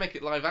 When you try and make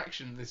it live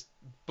action, this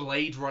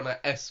Blade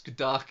Runner-esque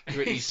dark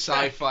gritty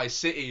sci-fi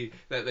city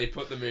that they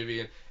put the movie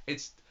in,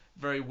 it's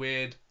very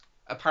weird.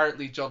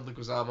 Apparently, John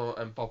Leguizamo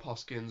and Bob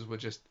Hoskins were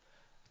just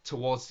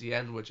towards the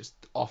end were just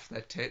off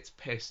their tits,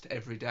 pissed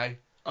every day.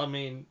 I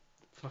mean,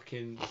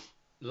 fucking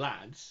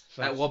lads.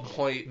 At one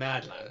point,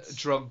 mad lads.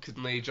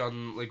 Drunkenly,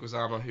 John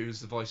Leguizamo, who's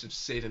the voice of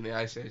Sid in the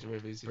Ice Age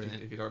movies,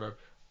 if you don't know.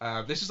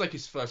 This is like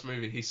his first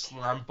movie. He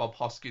slammed Bob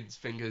Hoskins'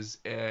 fingers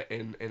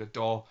in a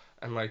door,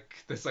 and like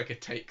there's like a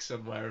take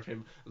somewhere of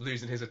him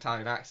losing his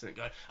Italian accent,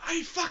 going, "Are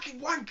you fucking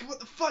wanker? What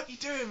the fuck you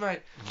doing,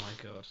 mate?" Oh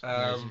my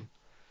god.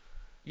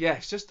 Yeah,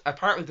 it's just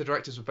apparently the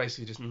directors were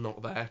basically just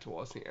not there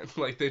towards the end.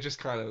 Like they just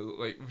kind of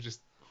like were just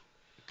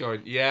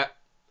going, yeah,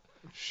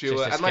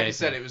 sure. And like I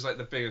said, it was like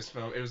the biggest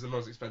film. It was the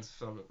most expensive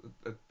film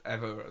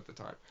ever at the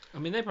time. I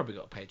mean, they probably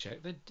got a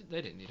paycheck. They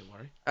didn't need to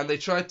worry. And they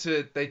tried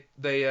to they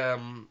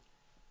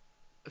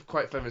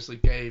quite famously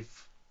gave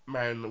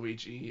Mario and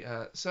Luigi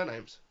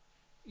surnames.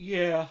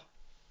 Yeah.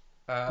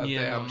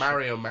 They are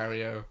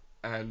Mario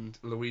and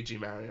Luigi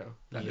Mario.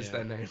 That is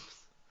their names.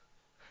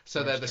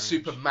 So they're the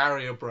Super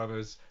Mario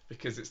Brothers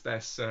because it's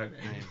their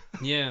surname.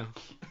 Yeah.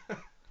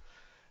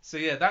 So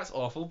yeah, that's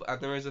awful. And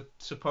there is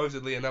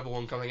supposedly another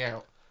one coming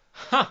out.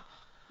 Huh.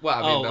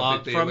 Well, I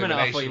mean, for a minute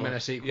I thought you meant a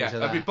sequel to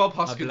that. I mean, Bob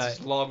Hoskins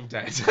is long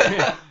dead.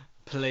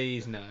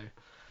 Please no.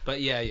 But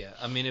yeah.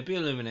 I mean, it'd be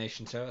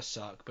Illumination, so it'll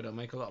suck, but it'll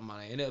make a lot of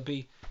money, and it'll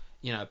be,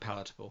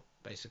 palatable,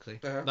 basically.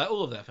 Uh-huh. Like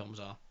all of their films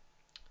are.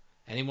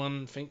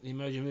 Anyone think the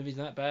Emoji Movie's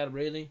that bad,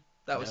 really?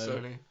 That was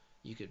Sony.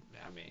 You could,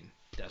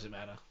 doesn't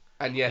matter.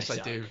 And yes, I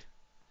do.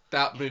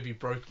 That movie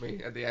broke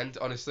me at the end,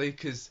 honestly,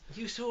 because...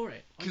 You saw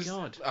it? Oh my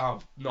god.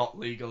 Oh, not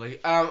legally.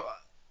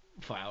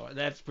 Wow,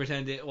 let's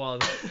pretend it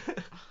was.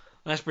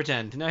 Let's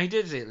pretend. No, he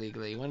did see it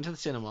legally. He went to the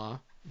cinema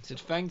and said,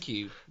 "Thank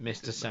you,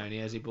 Mr.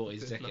 Sony," as he bought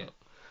his ticket.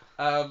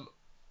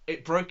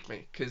 It broke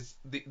me, because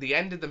the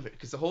end of the...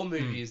 Because the whole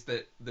movie is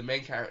that the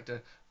main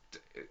character...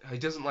 He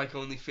doesn't like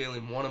only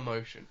feeling one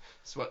emotion.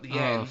 So at the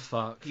end... Oh,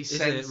 fuck. He is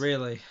sends, it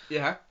really?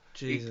 Yeah.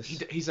 Jesus.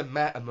 He's a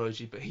meta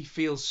emoji, but he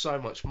feels so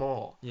much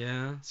more.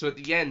 Yeah. So at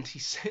the end,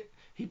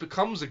 he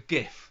becomes a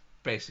GIF,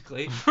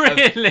 basically.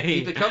 Really?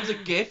 He becomes a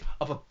GIF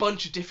of a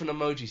bunch of different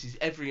emojis. He's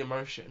every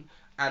emotion.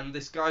 And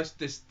this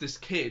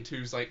kid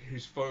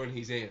whose phone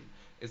he's in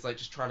is like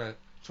just trying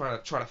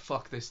to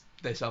fuck this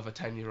other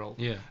 10-year-old.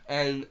 Yeah.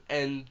 And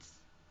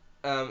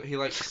he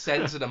like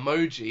sends an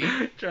emoji.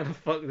 Trying to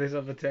fuck this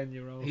other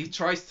 10-year-old. He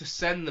tries to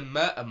send the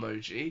mert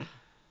emoji,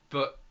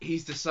 but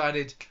he's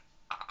decided,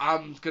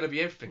 I'm gonna be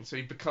everything. So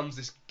he becomes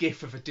this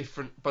GIF of a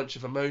different bunch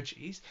of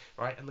emojis,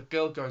 right? And the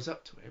girl goes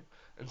up to him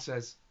and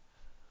says,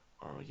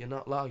 "Oh, you're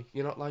not like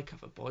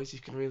other boys. You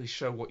can really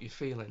show what you're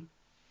feeling."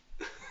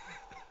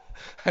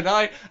 and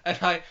I,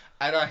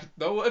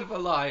 no word of a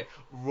lie,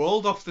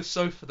 rolled off the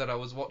sofa that I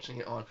was watching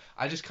it on.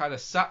 I just kind of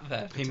sat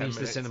there for He 10 means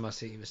the minutes. cinema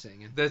seat you were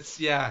sitting in. That's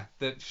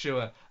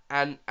sure.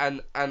 And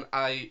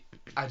I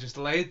just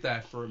laid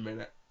there for a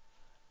minute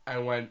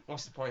and went,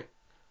 what's the point?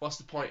 What's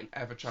the point in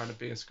ever trying to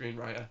be a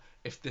screenwriter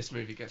if this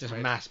movie gets Just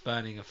made? mass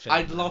burning of film.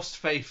 I'd lost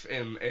faith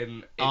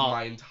in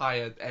my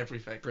entire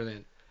everything.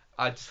 Brilliant.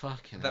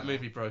 Fucking That hell.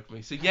 movie broke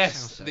me. So That yes,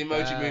 sounds so the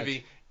Emoji bad.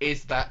 Movie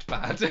is that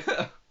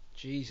bad.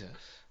 Jesus.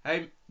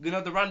 Hey,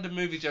 the random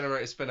movie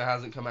generator spinner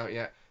hasn't come out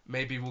yet.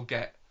 Maybe we'll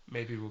get.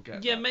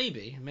 Yeah, that.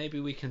 maybe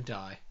we can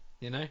die.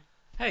 You know.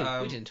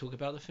 Hey, we didn't talk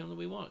about the film that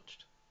we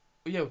watched.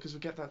 Yeah, because we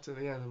get that to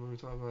the end when we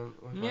talk about.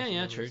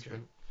 Yeah, true.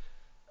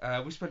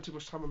 We spent too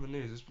much time on the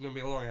news. It's going to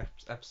be a long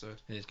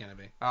episode. It is gonna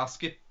be. I'll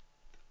skip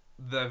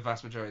the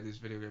vast majority of these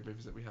video game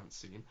movies that we haven't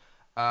seen.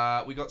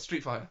 We got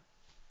Street Fighter,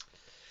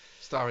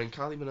 starring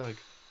Kylie Minogue.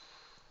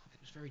 It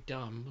was very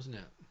dumb, wasn't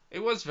it? It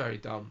was very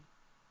dumb.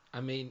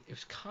 I mean, it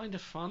was kind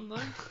of fun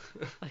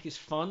though. Like it's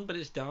fun, but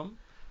it's dumb.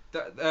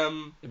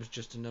 It was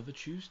just another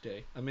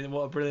Tuesday. I mean,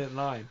 what a brilliant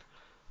line.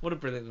 What a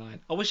brilliant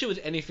line. I wish it was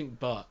anything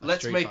but a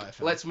Street Fighter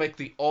film. Let's make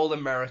the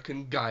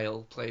all-American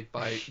Guile played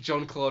by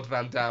Jean-Claude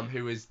Van Damme,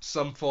 who is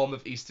some form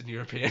of Eastern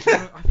European.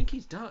 I think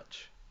he's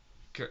Dutch.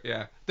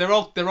 Yeah, they're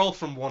all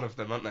from one of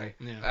them, aren't they?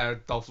 Yeah.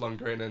 Dolph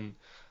Lundgren and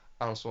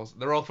Arnold Schwarzenegger.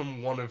 They're all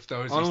from one of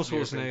those. Arnold Eastern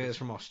European Schwarzenegger is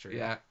from Austria.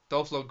 Yeah,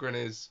 Dolph Lundgren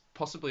is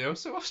possibly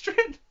also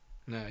Austrian.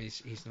 No,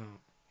 he's not.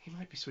 He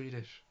might be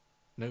Swedish.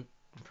 Nope,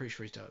 I'm pretty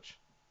sure he's Dutch.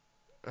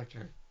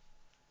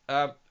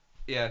 Okay.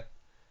 Yeah.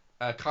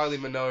 Kylie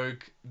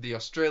Minogue, the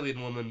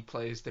Australian woman,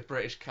 plays the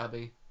British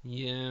cabbie.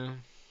 Yeah.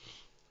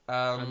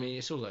 I mean,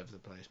 it's all over the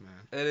place, man.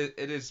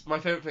 It is. My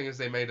favorite thing is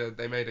they made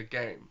a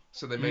game.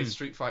 So they made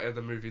Street Fighter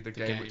the movie, the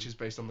game, which is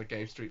based on the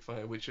game Street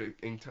Fighter, which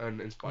in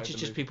turn inspired. Which is the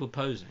just movie. people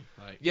posing.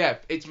 Like. Yeah,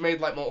 it's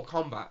made like Mortal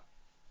Kombat.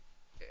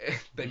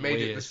 They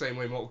made it Weird. the same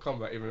way Mortal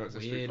Kombat, even though it's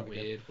a Street Fighter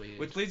game. Weird.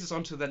 Which leads us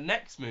on to the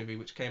next movie,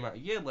 which came out a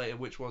year later,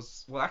 which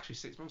was actually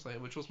 6 months later,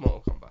 which was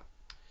Mortal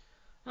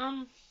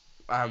Kombat.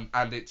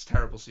 And its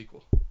terrible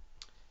sequel.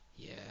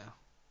 Yeah.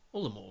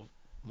 All the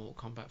Mortal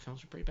Kombat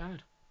films were pretty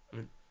bad.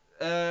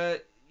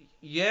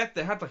 Yeah,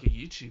 they had like a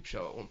YouTube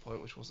show at one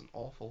point, which wasn't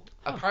awful.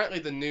 Huh. Apparently,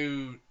 the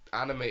new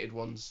animated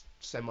one's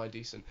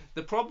semi-decent.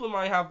 The problem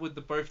I have with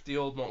both the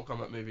old Mortal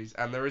Kombat movies,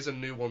 and there is a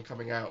new one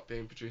coming out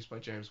being produced by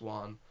James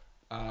Wan.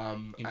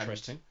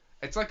 Interesting.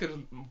 It's like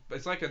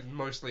a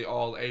mostly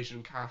all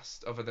Asian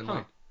cast, other than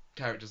like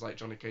characters like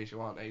Johnny Cage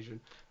who aren't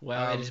Asian.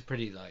 Well, it is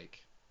pretty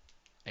like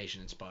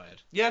Asian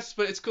inspired. Yes,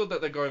 but it's cool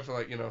that they're going for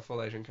like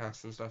full Asian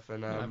cast and stuff.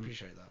 And I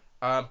appreciate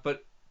that.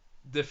 But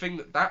the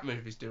thing that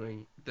movie's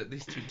doing that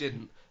these two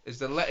didn't is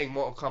they're letting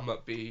Mortal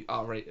Kombat be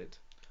R-rated.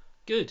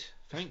 Good.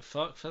 Thank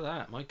fuck for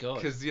that. My God.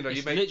 Because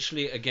it's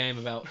literally a game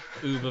about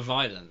uber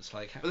violence.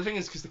 Like. But the thing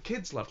is, because the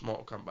kids love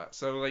Mortal Kombat,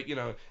 so like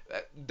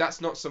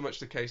that's not so much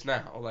the case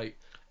now. Like.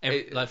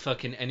 Like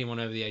fucking anyone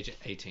over the age of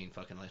 18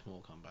 fucking likes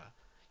Mortal Kombat.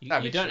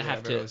 You don't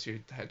have to.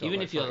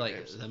 Even if you're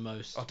like the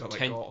most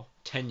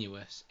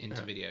tenuous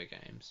into video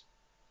games,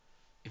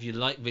 if you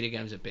like video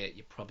games a bit,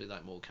 you probably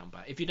like Mortal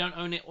Kombat. If you don't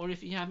own it, or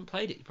if you haven't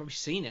played it, you've probably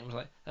seen it and was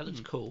like, that looks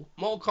cool.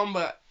 Mortal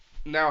Kombat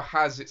now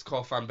has its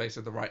core fan base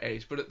of the right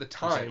age, but at the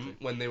time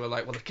Exactly. when they were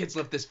like, well, the kids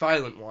love this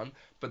violent one,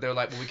 but they were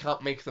like, well, we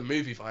can't make the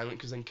movie violent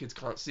because then kids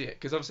can't see it.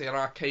 Because obviously an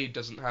arcade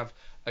doesn't have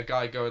a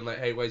guy going like,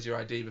 hey, where's your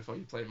ID before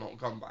you play Mortal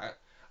Kombat.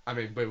 I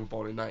mean, we were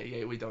born in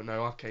 '98. We don't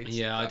know arcades.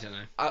 Yeah, I don't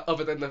know.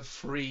 Other than the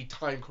free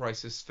Time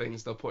Crisis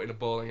things they'll put in a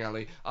bowling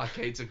alley,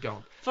 arcades are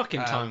gone. Fucking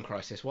Time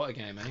Crisis, what a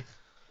game, eh? Do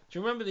you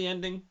remember the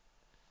ending?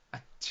 Do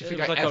you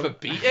think I ever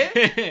beat it?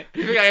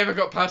 Do you think I ever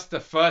got past the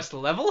first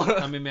level?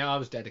 I mean, I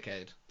was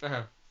dedicated.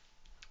 Uh-huh.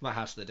 Like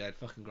House of the Dead,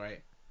 fucking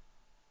great.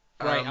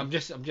 Great, I'm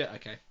just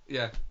okay.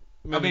 Yeah.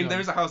 Moving on. There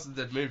is a House of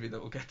the Dead movie that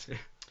we'll get to.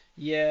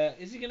 Yeah,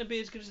 is it going to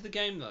be as good as the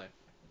game though?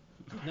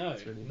 No,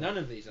 really none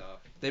of these are.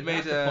 They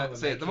made the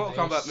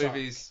Mortal Kombat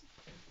movies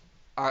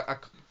are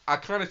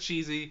kind of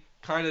cheesy,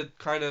 kind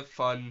of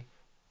fun,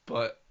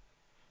 but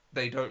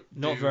they don't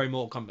very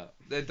Mortal Kombat.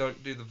 They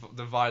don't do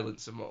the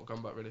violence of Mortal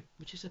Kombat really,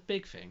 which is a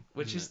big thing.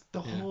 Which is the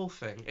whole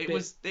thing. It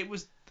was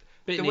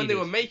when they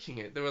were making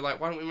it, they were like,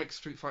 why don't we make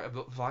Street Fighter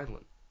but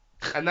violent?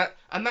 and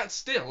that's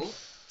still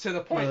to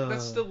the point.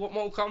 That's still what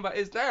Mortal Kombat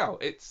is now.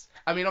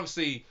 I mean,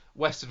 obviously,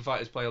 Western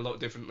fighters play a lot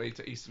differently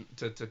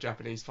to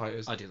Japanese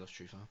fighters. I do love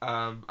Street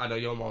Fighter. I know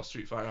you're more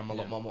Street Fighter. I'm a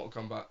lot more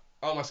Mortal Kombat.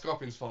 Oh, my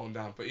Scorpion's fallen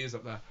down, but he is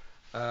up there.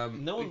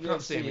 No one you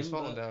can't see him. He's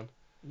fallen down.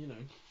 You know.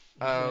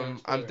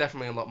 I'm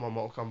definitely a lot more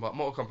Mortal Kombat.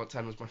 Mortal Kombat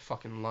 10 was my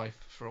fucking life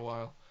for a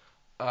while.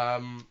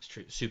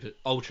 Super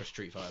Ultra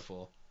Street Fighter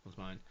 4 was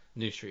mine.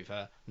 New Street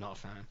Fighter, not a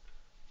fan.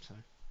 So.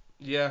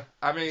 Yeah,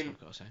 I mean. That's what I've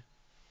got to say.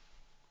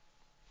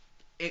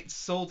 It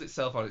sold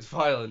itself on its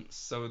violence,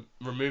 so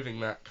removing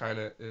that kind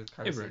of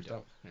ruined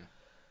it.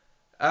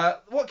 Yeah.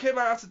 What came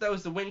out after that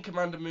was the Wing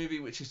Commander movie,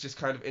 which is just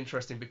kind of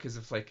interesting because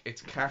of like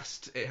its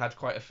cast. It had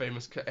quite a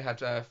famous. It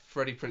had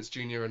Freddie Prinze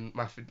Jr. and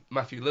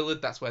Matthew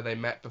Lillard. That's where they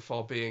met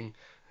before being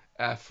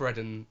Fred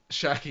and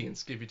Shaggy and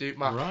Scooby-Doo.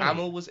 Mark Right.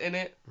 Hamill was in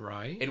it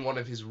Right. in one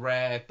of his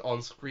rare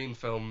on-screen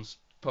films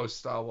post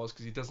Star Wars,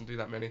 because he doesn't do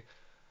that many.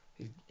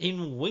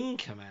 In Wing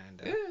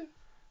Commander. Yeah.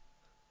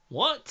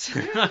 What?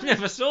 Yeah. I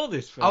never saw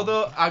this film.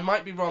 Although I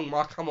might be wrong,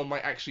 Mark Hamill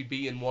might actually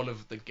be in one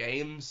of the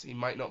games. He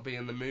might not be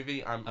in the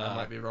movie. I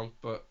might be wrong,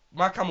 but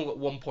Mark Hamill at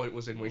one point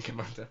was in Wing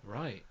Commander.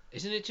 Right.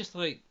 Isn't it just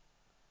like...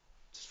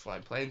 Just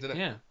flying planes, isn't it?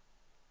 Yeah.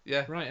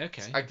 Yeah. Right,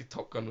 okay.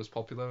 Top Gun was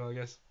popular, I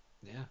guess.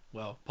 Yeah.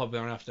 Well,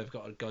 popular enough they've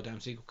got a goddamn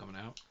sequel coming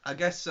out. I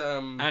guess.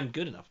 And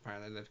good enough,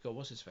 apparently. They've got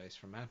what's-his-face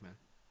from Mad Men.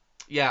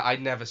 Yeah,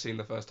 I'd never seen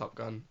the first Top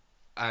Gun,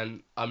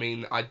 and I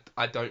mean,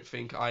 I don't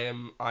think I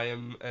am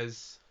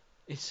as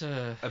It's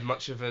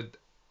much of a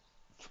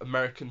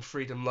American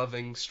freedom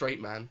loving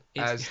straight man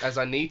It's- as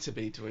I need to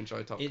be to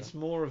enjoy Top Gun. It's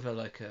more of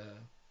a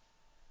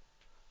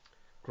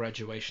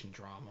graduation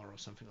drama or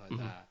something like Mhm.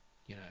 that,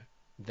 you know,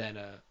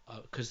 than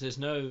because there's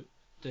no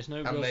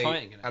real and they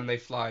fighting in it. and they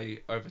fly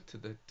over to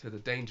the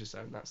danger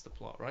zone. That's the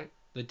plot, right?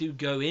 They do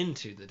go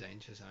into the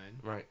danger zone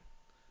Right.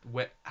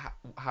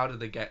 How do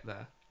they get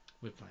there?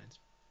 with planes.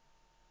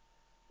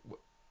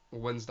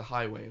 When's the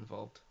highway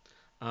involved?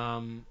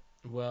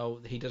 Well,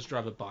 he does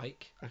drive a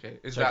bike. Okay,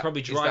 So he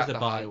probably drives the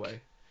bike.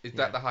 highway? Is Yeah.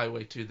 that the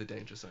highway to the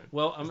danger zone?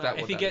 Well, Is that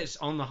if what he that gets is?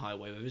 on the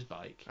highway with his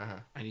bike Uh-huh.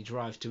 and he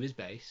drives to his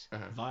base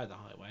Uh-huh. via the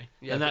highway,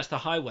 Yeah, and but- that's the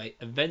highway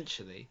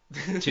eventually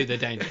to the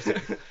danger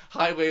zone.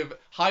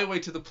 highway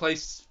to the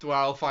place where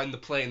I'll find the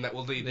plane that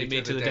will lead They me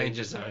meet to the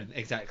danger zone.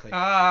 Exactly.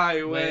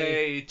 Highway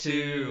Way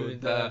to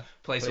the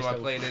place where my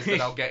plane is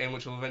that I'll get in,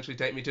 which will eventually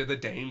take me to the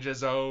danger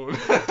zone.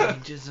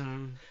 Danger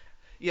zone.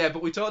 Yeah,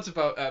 but we talked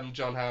about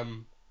John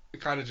Hamm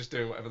kind of just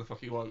doing whatever the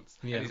fuck he wants,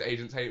 Yeah. and his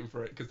agents hate him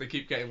for it because they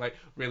keep getting like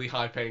really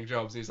high paying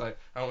jobs, and he's like,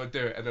 I want to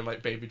do it, and then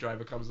like Baby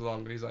Driver comes along,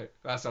 and he's like,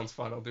 that sounds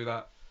fun, I'll do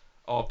that,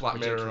 or Black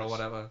Mirror or Ridiculous.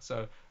 whatever.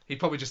 So he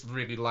probably just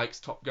really likes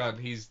Top Gun.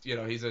 He's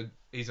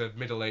a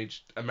middle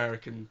aged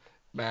American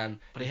man.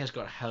 But he has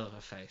got a hell of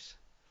a face.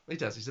 He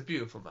does. He's a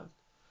beautiful man.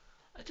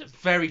 I don't-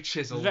 Very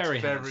chiseled. Very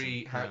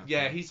Very handsome.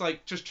 yeah. Yeah. He's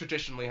like just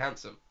traditionally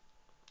handsome.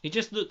 He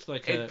just looks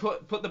like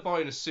Put the boy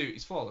in a suit.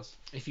 He's flawless.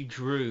 if you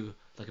drew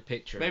like a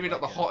picture. Maybe of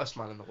not the like hottest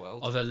man in the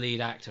world. of a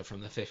lead actor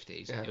from the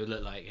 50s, Yeah. it would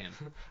look like him.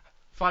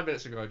 5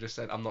 minutes ago, I just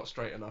said I'm not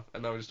straight enough,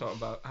 and now we're just talking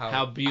about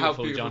How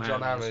beautiful John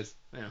John Hamm Hamm is.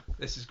 Yeah.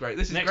 This is great.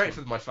 This is Next great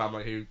one. for my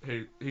family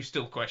who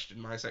still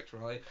question my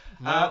sexuality.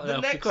 Well, the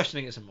we're next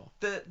questioning it some more.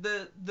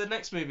 the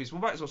next movies, we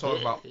might as well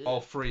talk about all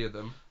three of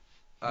them.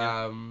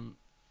 Yeah.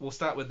 We'll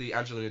start with the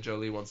Angelina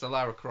Jolie ones, the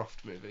Lara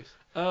Croft movies.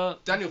 Uh,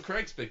 Daniel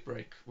Craig's big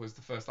break was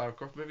the first Lara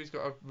Croft movie. He's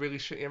got a really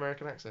shitty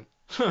American accent.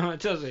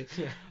 does he?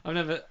 Yeah. I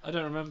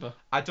don't remember.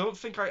 I don't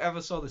think I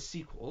ever saw the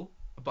sequel,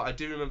 but I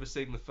do remember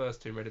seeing the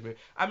first Tomb Raider movie.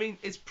 I mean,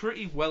 it's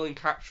pretty well in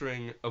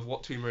capturing of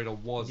what Tomb Raider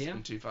was Yeah.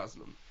 in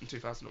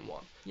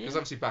 2001. Yeah. Because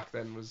obviously back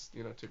then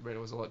Tomb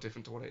Raider was a lot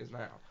different to what it is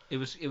now. It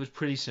was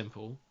pretty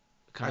simple.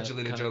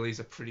 Angelina Jolie's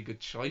a pretty good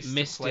choice to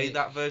missed play it.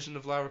 that version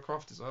of Lara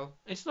Croft as well.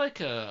 It's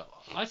like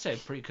I'd say a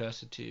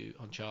precursor to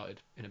Uncharted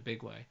in a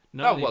big way.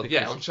 Oh well, yeah,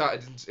 because-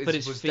 Uncharted but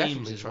its was themes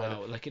definitely as trying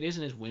well. Like it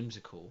isn't as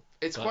whimsical.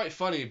 It's but- quite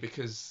funny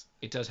because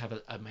It does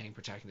have a main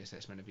protagonist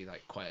that's meant to be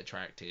like quite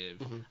attractive.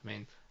 Mhm. I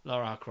mean,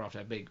 Lara Croft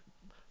had big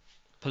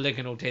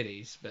polygonal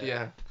titties, but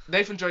yeah,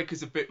 Nathan Drake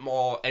is a bit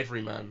more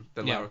everyman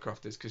than Yeah. Lara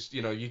Croft is, because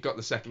you've got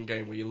the second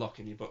game where you're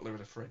locking your butler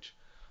in a fridge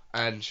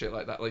and shit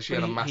like that. Like she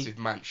But had a he- massive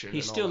mansion.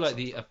 he's and all still that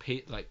like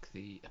sort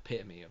the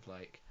epitome of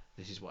like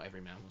this is what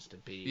every man wants to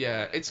be.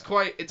 Yeah, or it's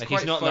whatever. quite Like, quite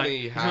he's not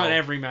funny like, how he's not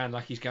every man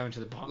like he's going to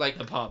the pub, Like-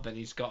 the pub and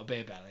he's got a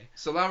beer belly.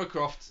 so Lara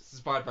Croft is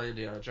inspired by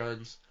Indiana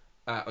Jones.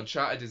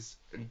 Uncharted is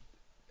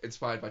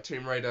inspired by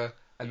Tomb Raider,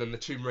 and then the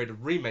Tomb Raider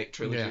remake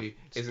trilogy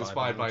is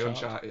inspired by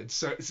Uncharted.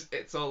 So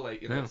it's all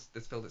like Yeah.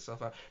 it's filled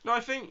itself out. No, I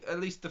think at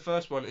least the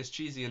first one is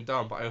cheesy and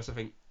dumb, but I also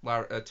think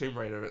Tomb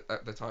Raider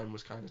at the time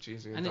was kind of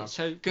cheesy and And dumb. it's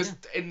so Because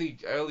in the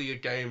earlier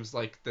games,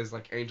 like there's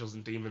like angels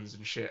and demons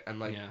and shit, and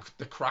like Yeah.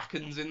 the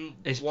Krakens in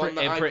it's one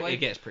that I it played.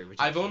 gets pretty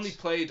ridiculous. I've only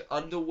played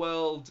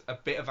Underworld, a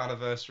bit of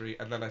Anniversary,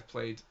 and then I've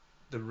played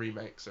the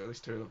remake, so at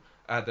least two of them,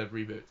 the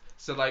reboot.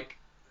 So like,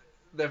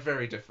 they're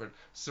very different.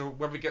 So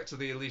when we get to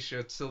the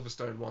Alicia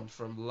Silverstone one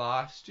from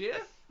last year,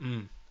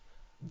 Mm.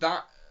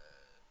 that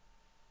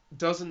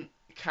doesn't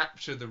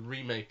capture the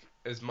remake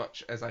as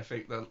much as I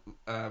think the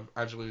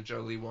Angelina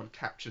Jolie one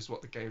captures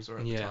what the games were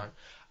at the Yeah. time.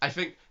 I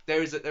think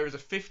there is a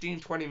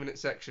 15-20 minute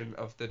section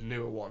of the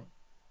newer one,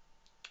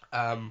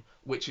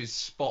 which is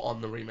spot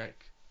on the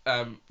remake.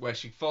 Where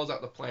she falls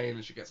out the plane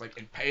and she gets like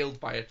impaled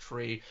by a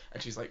tree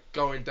and she's like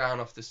going down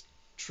off this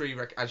tree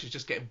wreck and she's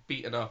just getting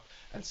beaten up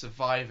and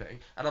surviving,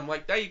 and I'm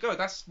like, there you go,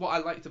 that's what I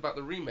liked about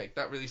the remake,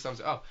 that really sums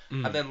it up.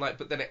 Mm. And then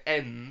but then it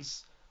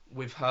ends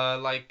with her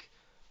like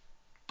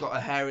got her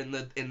hair in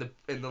the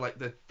like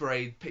the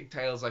braid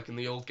pigtails like in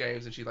the old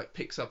games, and she like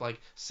picks up like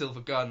silver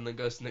gun and then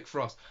goes to Nick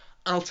Frost.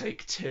 I'll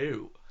take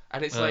two.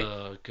 And it's like,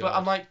 Oh, God. but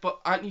I'm like, but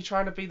aren't you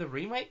trying to be the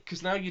remake?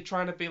 Because now you're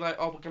trying to be like,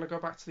 oh, we're gonna go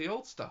back to the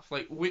old stuff.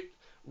 Like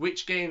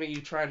which game are you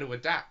trying to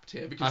adapt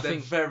here? Because I they're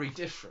think- very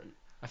different.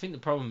 I think the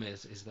problem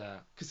is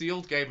that Because the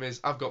old game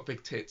is, I've got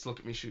big tits, look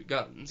at me shoot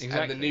guns.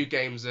 Exactly. And the new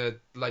games are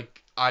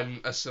like,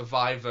 I'm a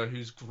survivor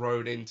who's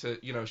grown into,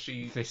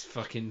 this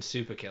fucking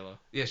super killer.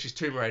 yeah, she's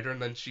Tomb Raider,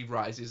 and then she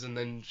rises, and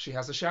then she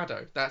has a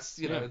shadow. That's,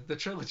 Yeah. the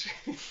trilogy.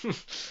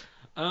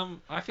 I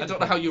I think don't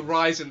know how you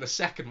rise in the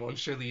second one.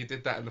 Surely you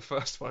did that in the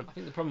first one. I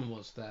think the problem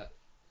was that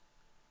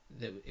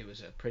it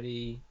was a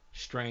pretty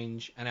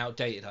strange and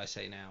outdated, I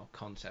say now,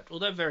 concept.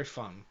 Although very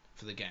fun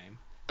for the game,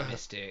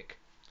 mystic,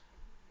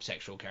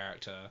 sexual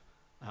character,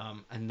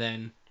 and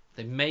then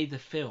they made the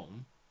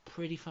film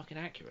pretty fucking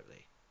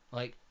accurately.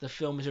 Like the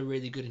film is a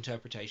really good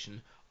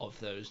interpretation of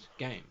those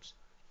games,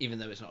 even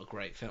though it's not a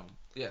great film.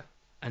 Yeah.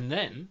 And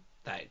then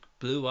that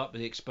blew up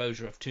the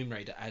exposure of Tomb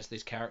Raider as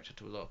this character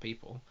to a lot of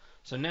people.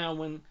 So now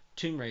when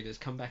Tomb Raider's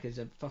come back as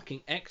a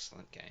fucking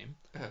excellent game,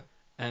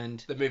 and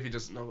The movie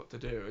doesn't know what to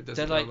do. It they're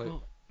doesn't know, like, like,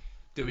 well,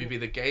 do we be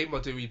the game, or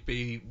do we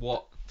be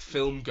what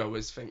film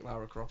goers think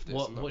Lara Croft is?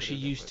 what she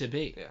used to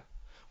be. Yeah.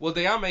 Well,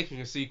 they are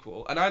making a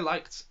sequel, and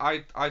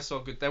I saw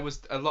good. There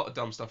was a lot of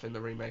dumb stuff in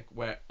the remake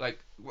where, like,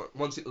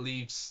 once it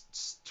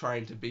leaves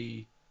trying to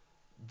be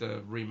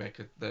the remake,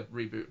 the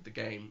reboot of the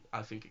game,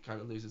 I think it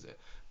kind of loses it.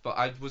 But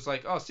I was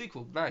like, oh,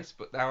 sequel, nice.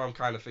 But now I'm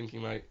kind of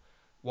thinking, like,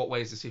 what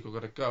way is the sequel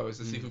gonna go? Is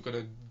the sequel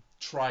gonna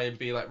try and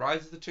be like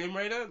Rise of the Tomb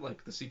Raider,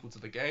 like the sequel to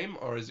the game,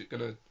 or is it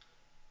gonna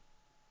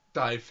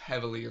dive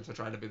heavily into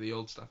trying to be the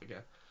old stuff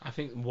again? I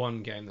think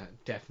one game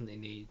that definitely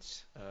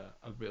needs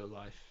a real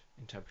life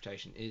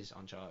interpretation is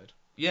Uncharted.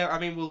 Yeah, I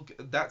mean,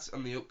 that's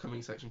on the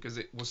upcoming section because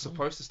it was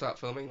supposed to start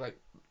filming like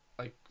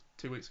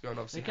 2 weeks ago, and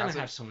obviously They're gonna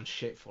hasn't. have someone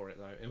shit for it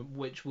though,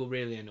 which will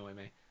really annoy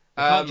me.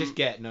 They can't just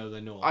get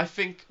Nolan North. I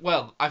think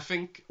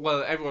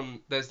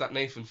everyone, there's that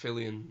Nathan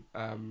Fillion.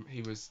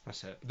 He was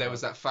That's it. there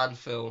was that fan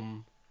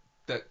film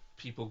that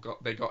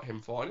they got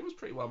him for, and it was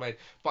pretty well made.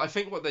 But I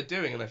think what they're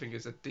doing, and I think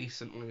it's a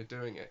decent way of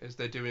doing it, is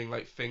they're doing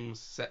like things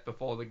set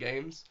before the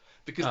games,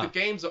 because the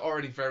games are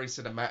already very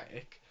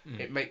cinematic.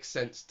 It makes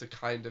sense to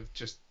kind of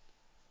just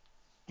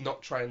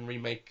not try and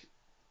remake,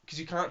 because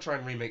you can't try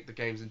and remake the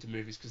games into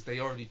movies because they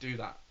already do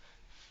that.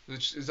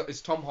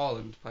 It's Tom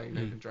Holland playing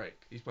Nathan Drake.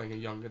 He's playing a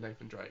younger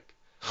Nathan Drake.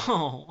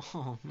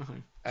 Oh no.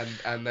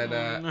 And then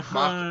no.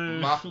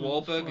 Mark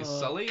Wahlberg is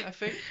Sully, I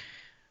think.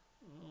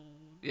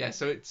 Yeah,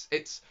 so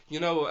it's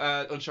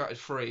Uncharted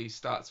 3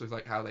 starts with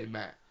like how they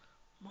met.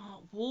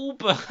 Mark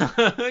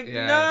Wahlberg.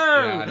 Yeah,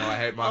 No. yeah, I know. I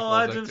hate Mark Oh,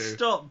 Wahlberg Adam, too.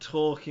 stop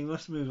talking.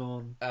 Let's move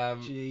on.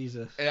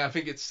 Jesus. Yeah, I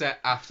think it's set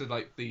after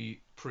like the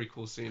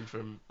prequel scene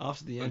from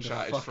After the end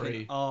Uncharted of fucking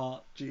 3.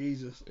 art.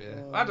 Jesus. Yeah,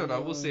 Oh, I don't know.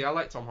 We'll no. see. I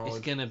like Tom Holland.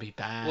 It's gonna be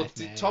bad. Well,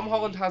 mate. Tom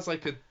Holland has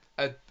like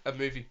a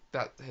movie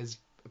that is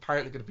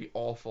apparently going to be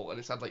awful, and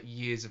it's had like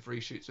years of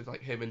reshoots with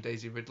like him and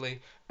Daisy Ridley,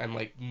 and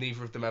like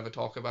neither of them ever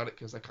talk about it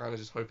because they're kind of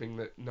just hoping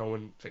that no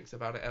one thinks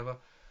about it ever.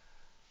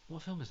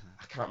 What film is that?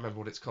 I can't remember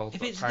what it's called. If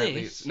but it's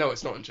apparently this- no,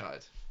 it's not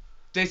Uncharted.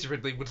 Daisy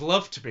Ridley would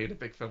love to be in a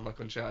big film like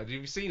Uncharted.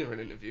 You've seen her in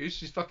interviews.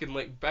 She's fucking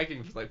like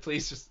begging for like,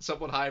 please just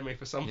someone hire me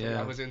for something. Yeah.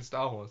 I was in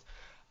Star Wars.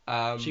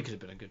 She could have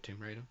been a good Tomb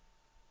Raider.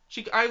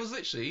 I was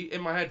literally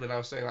in my head when I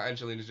was saying that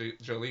Angelina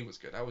Jolie was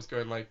good. I was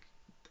going like,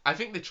 I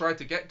think they tried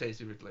to get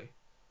Daisy Ridley.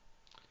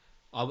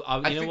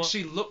 I think what?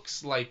 she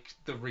looks like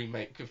the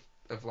remake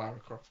of Lara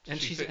Croft. And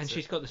She fits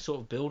she's it. got the sort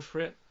of build for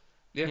it.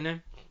 Yeah. You know,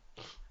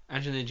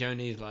 Angelina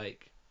Jolie's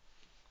like.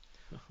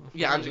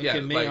 Yeah, Look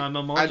at me, I'm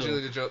a model.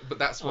 Angelina Jolie, but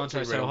that's what Aren't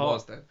Tomb I so Raider hot?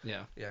 was then.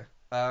 Yeah.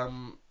 Yeah.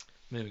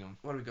 Moving on.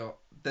 What do we got?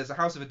 There's a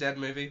House of the Dead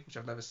movie which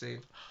I've never seen.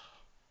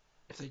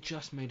 If they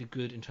just made a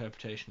good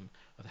interpretation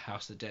of the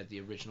House of the Dead, the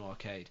original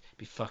arcade, it'd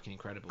be fucking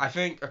incredible. I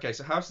think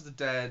so House of the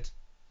Dead,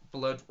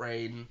 Blood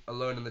Rain,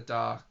 Alone in the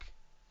Dark,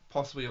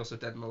 possibly also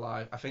Dead and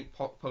Alive. I think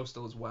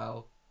Postal as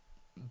well.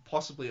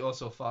 Possibly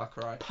also Far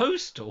Cry.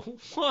 Postal?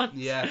 What?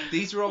 Yeah,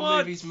 these are all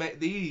What?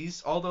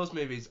 movies. All those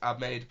movies are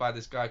made by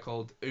this guy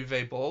called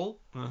Uwe Boll,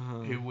 Uh-huh.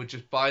 who would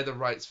just buy the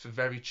rights for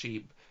very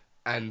cheap,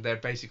 and they're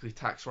basically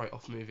tax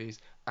write-off movies,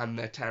 and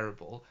they're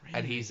terrible,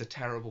 and Really? he's a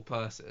terrible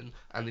person,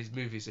 and these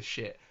movies are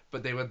shit.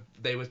 But they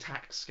were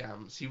tax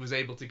scams. He was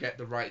able to get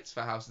the rights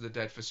for House of the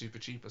Dead for super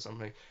cheap or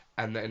something,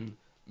 and then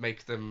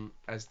make them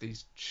as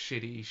these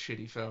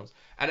shitty films.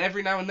 And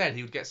every now and then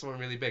he would get someone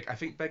really big. I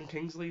think Ben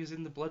Kingsley is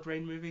in the Blood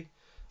Rain movie,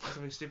 or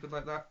something stupid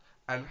like that.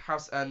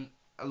 And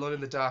Alone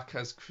in the Dark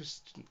has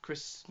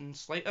Kristen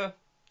Slater.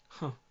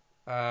 Huh.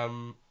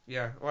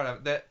 Yeah,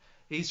 whatever.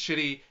 He's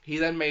shitty. He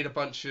then made a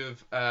bunch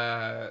of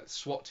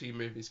SWAT team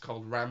movies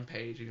called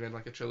Rampage. He made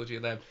like a trilogy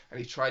of them, and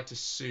he tried to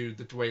sue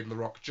the Dwayne The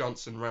Rock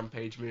Johnson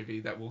Rampage movie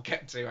that we'll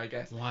get to, I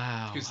guess.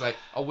 Wow. Because like,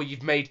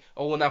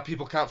 now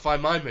people can't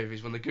find my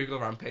movies when they Google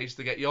Rampage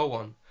to get your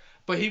one.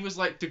 But he was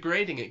like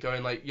degrading it,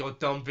 going like, your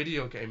dumb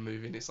video game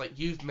movie, and it's like,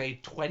 you've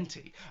made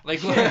 20. Like,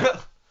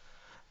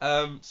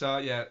 so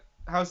yeah,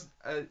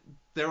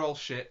 they're all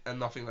shit and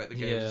nothing like the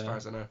games as far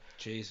as I know.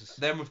 Jesus.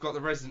 Then we've got the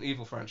Resident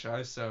Evil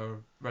franchise, so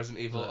Resident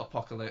Evil Look,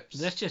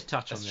 Apocalypse, Let's just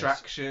touch on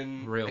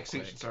Extraction, real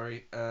Extinction,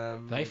 quick.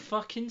 sorry. They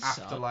fucking suck.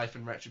 Afterlife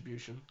and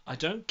Retribution. I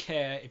don't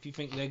care if you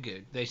think they're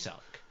good. They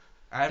suck.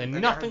 They're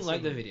nothing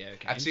like the video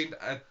games. I've seen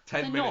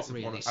 10 They're minutes not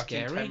of one. really I've seen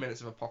scary. 10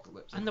 minutes of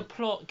Apocalypse. And the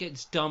plot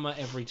gets dumber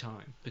every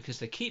time because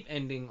they keep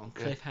ending on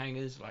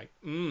cliffhangers like,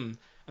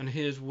 and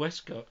here's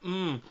Wesker,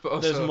 But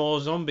also, there's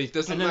more zombies.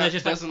 And then they're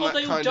just like, oh,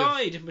 they all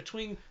died in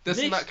between.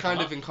 Doesn't this that kind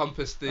part. of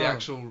encompass the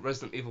actual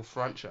Resident Evil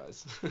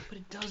franchise? But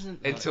it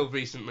doesn't. Until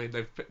recently,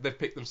 they've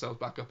picked themselves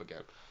back up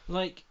again.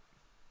 Like,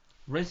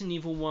 Resident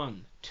Evil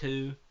 1,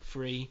 2,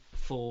 3,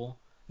 4.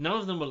 None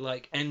of them were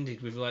like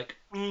ended with like,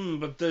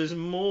 but there's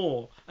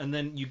more. And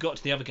then you got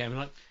to the other game and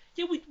like,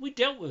 yeah, we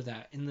dealt with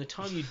that in the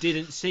time you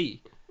didn't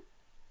see.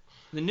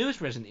 The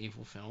newest Resident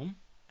Evil film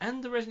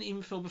and the Resident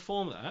Evil film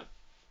before that,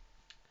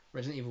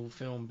 Resident Evil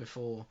film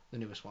before the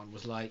newest one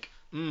was like,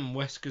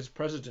 Wesker's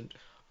president.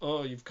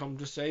 Oh, you've come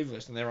to save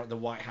us. And they're at the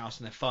White House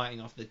and they're fighting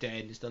off the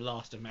dead and it's the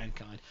last of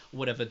mankind.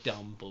 Whatever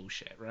dumb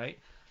bullshit, right?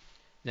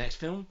 Next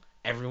film,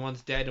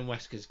 everyone's dead and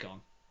Wesker's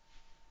gone.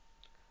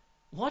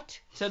 What?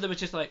 So they were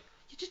just like,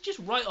 you just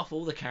write off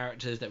all the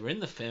characters that were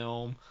in the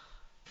film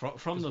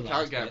from the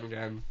last can't get them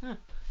again.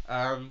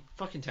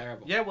 Fucking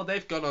terrible. Yeah, well,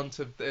 they've gone on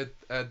to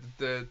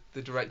the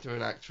director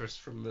and actress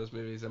from those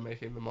movies are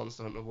making the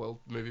Monster Hunter World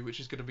movie, which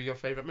is going to be your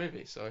favourite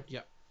movie. So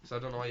yeah. So I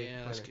don't know why.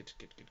 Yeah, that's good.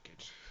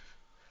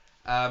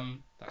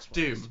 That's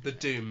Doom, the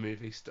Doom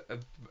movie.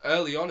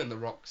 Early on in The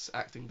Rock's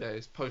acting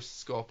days,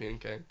 post Scorpion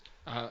King.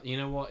 You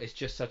know what? It's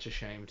just such a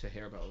shame to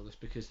hear about all this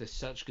because there's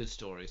such good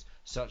stories,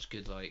 such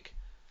good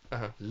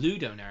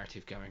Ludo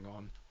narrative going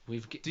on.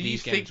 Do you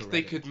think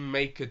they could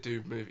make a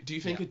Doom movie? Do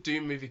you think a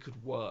Doom movie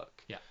could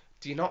work? Yeah.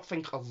 Do you not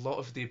think a lot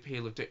of the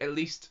appeal of Doom, at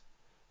least,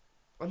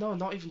 well, no,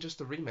 not even just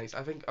the remakes.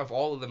 I think of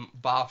all of them,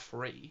 bar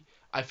 3,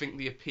 I think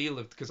the appeal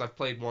of, because I've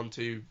played 1,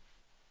 2,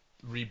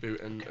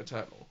 Reboot, and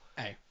Eternal.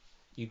 Hey,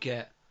 you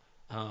get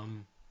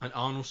an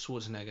Arnold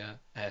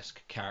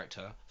Schwarzenegger-esque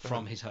character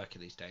from his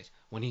Hercules days.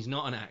 When he's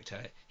not an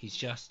actor, he's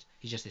just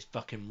this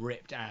fucking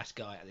ripped ass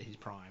guy at his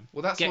prime.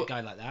 Well, that's a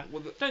guy like that.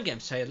 Well, don't get him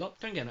to say a lot.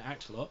 Don't get him to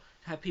act a lot.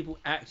 Have people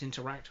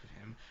interact with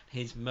him,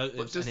 his motives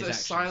and his actions. But does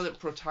the silent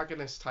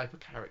protagonist type of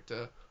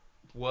character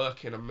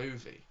work in a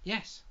movie?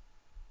 Yes.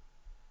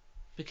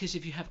 Because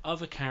if you have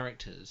other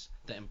characters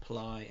that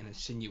imply and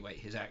insinuate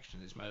his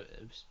actions, his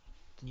motives,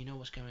 then you know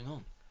what's going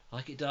on.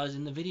 Like it does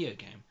in the video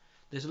game.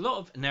 There's a lot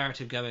of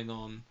narrative going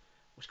on,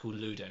 what's called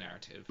Ludo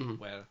narrative,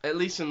 where... At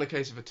least in the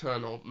case of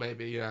Eternal,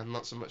 maybe, yeah,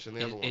 not so much in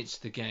the other ones. It's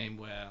the game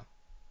where...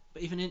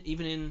 But even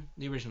in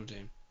the original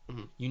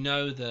Doom, you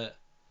know that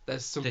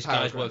there's some this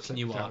guy's working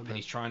you up and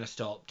he's trying to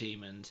stop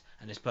demons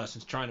and this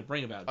person's trying to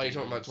bring about demons.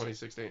 You're talking about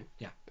 2016?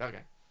 Yeah. Okay.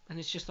 And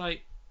it's just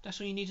like,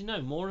 that's all you need to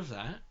know. More of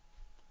that.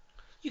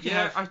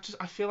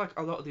 I feel like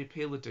a lot of the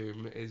appeal of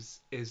Doom is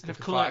the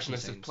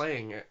catharsis of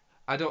playing it.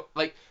 I don't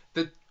like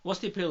the. What's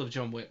the appeal of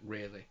John Wick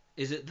really?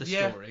 Is it the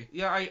story?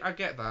 Yeah, I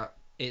get that.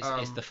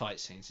 It's the fight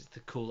scenes. It's the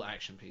cool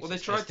action pieces. Well, they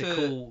tried the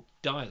cool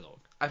dialogue.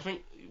 I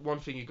think one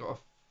thing you got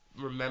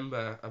to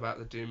remember about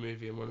the Doom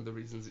movie, and one of the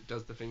reasons it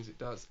does the things it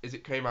does, is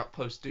it came out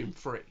post Doom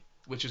 3,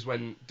 which is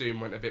when Doom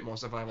went a bit more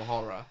survival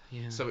horror.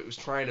 Yeah. So it was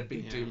trying to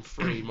be Doom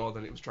 3 more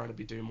than it was trying to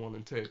be Doom 1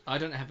 and 2. I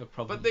don't have a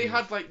problem. But they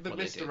had like the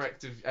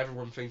misdirect of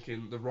everyone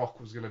thinking The Rock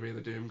was going to be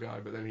the Doom guy,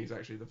 but then he's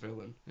actually the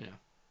villain. Yeah.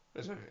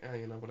 So,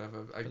 you know,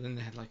 whatever. But then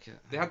they had like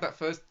they had that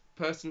first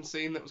person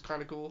scene that was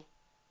kind of cool.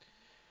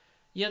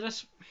 Yeah,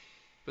 that's.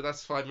 But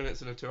that's 5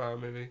 minutes in a 2-hour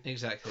movie.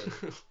 Exactly.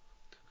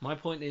 My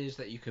point is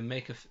that you can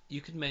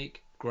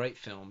make great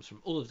films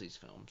from all of these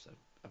films that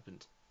have been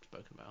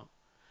spoken about.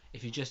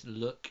 If you just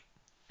look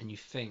and you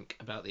think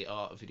about the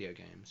art of video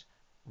games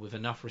with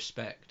enough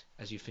respect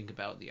as you think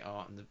about the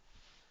art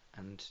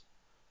and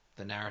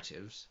the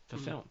narratives for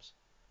films.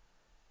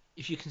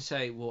 If you can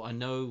say, well, I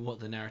know what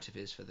the narrative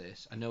is for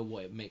this, I know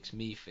what it makes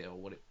me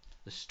feel,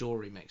 the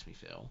story makes me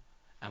feel,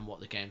 and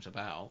what the game's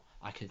about,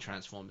 I can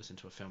transform this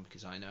into a film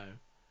because I know.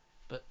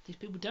 But these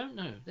people don't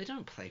know. They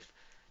don't play.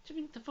 Do you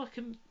mean the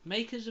fucking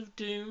makers of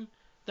Doom?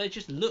 They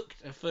just looked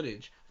at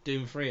footage of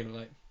Doom 3 and were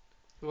like,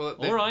 well,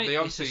 alright,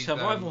 it's a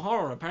survival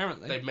horror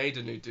apparently. They made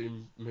a new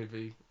Doom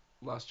movie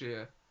last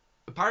year.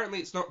 Apparently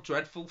it's not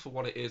dreadful for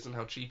what it is and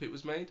how cheap it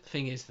was made. The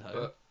thing is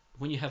though,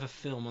 when you have a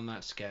film on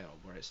that scale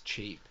where it's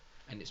cheap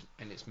and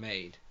it's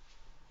made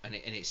and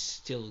it's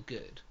still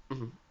good,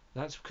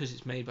 that's because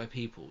it's made by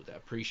people that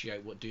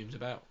appreciate what Doom's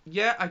about.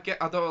 Yeah,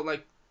 I don't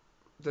like.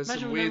 There's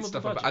some weird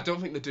stuff about it. I don't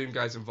think the Doom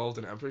guy's involved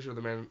in it. I'm pretty sure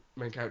the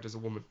main character's a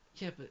woman.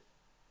 Yeah, but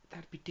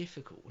that'd be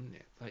difficult, wouldn't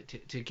it?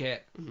 Like to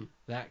get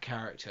that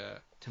character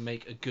to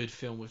make a good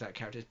film with that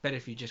character. It's better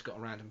if you just got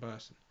a random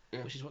person,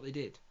 which is what they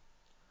did.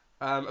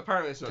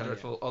 Apparently it's not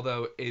dreadful,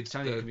 although it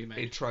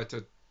tried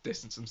to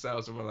distance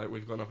themselves and were like,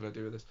 we've got nothing to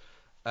do with this.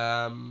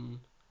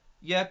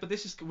 Yeah, but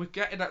we're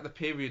getting at the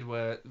period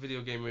where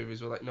video game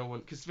movies were like no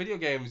one, because video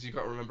games, you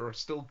got to remember, are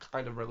still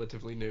kind of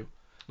relatively new.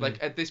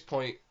 Like at this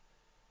point,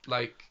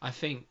 like I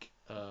think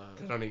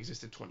they've only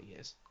existed 20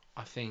 years.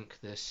 I think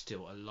there's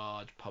still a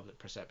large public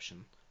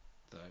perception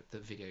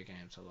that video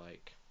games are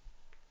like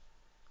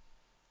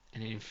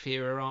an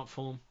inferior art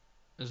form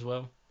as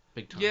well,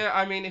 big time. Yeah,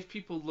 I mean, if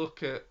people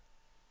look at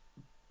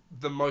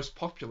the most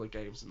popular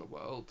games in the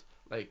world,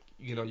 like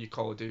your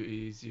Call of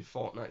Duties, your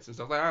Fortnites and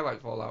stuff. Like I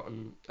like Fallout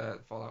and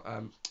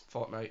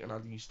Fortnite, and I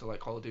used to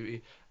like Call of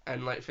Duty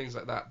and like things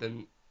like that.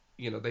 Then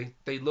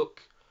they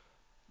look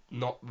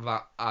not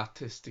that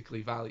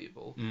artistically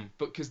valuable,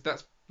 but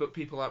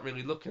people aren't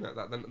really looking at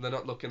that. They're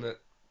not looking at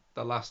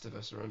The Last of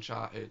Us or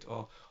Uncharted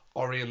or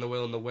Ori and the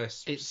Will and the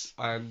Wisps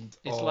or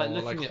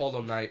like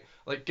Hollow Knight,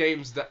 like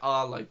games that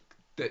are like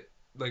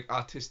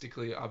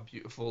artistically are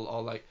beautiful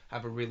or like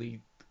have a really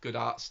good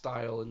art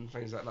style and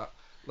things like that.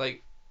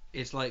 Like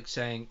it's like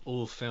saying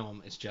all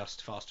film is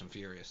just Fast and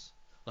Furious.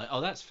 Like,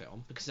 oh, that's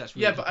film because that's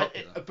really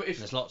popular. But if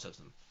there's lots of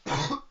them.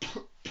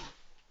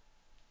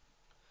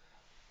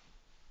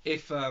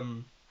 If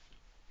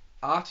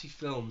arty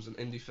films and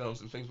indie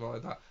films and things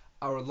like that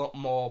are a lot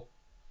more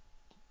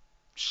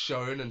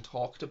shown and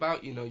talked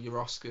about, your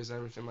Oscars and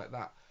everything like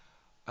that,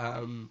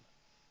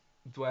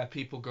 where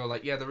people go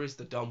like, yeah, there is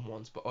the dumb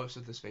ones, but also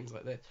there's things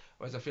like this.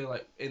 Whereas I feel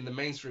like in the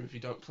mainstream, if you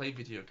don't play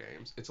video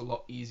games, it's a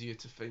lot easier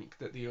to think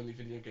that the only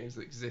video games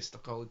that exist are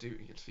Call of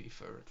Duty and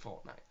FIFA and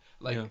Fortnite.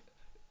 Like,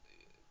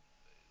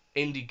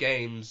 indie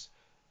games,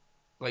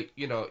 like,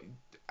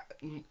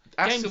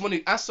 ask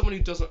someone who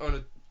doesn't own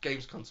a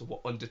games console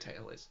what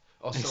Undertale is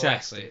or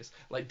Celeste is.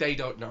 Like, they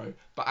don't know,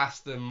 but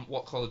ask them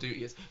what Call of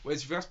Duty is.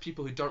 Whereas if you ask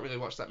people who don't really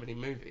watch that many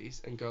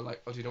movies and go like,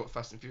 oh, do you know what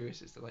Fast and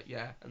Furious is? They're like,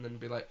 yeah. And then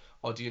be like,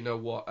 oh, do you know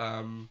what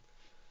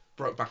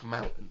Brokeback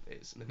Mountain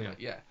is? And they're like,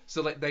 yeah.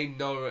 So like they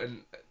know and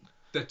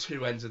the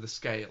two ends of the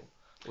scale.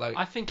 Like,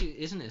 I think it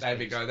isn't as there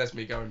we go. There's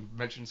me going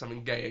mention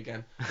something gay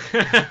again.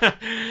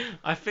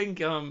 I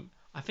think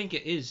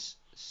it is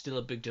still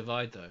a big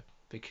divide though,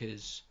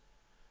 because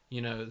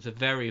the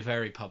very,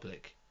 very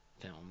public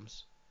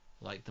films,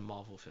 like the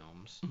Marvel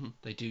films,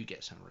 they do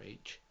get some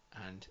reach,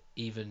 and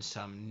even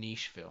some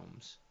niche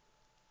films,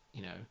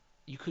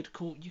 you could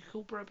call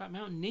Brokeback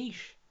Mountain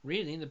niche,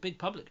 really, in the big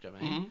public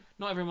domain.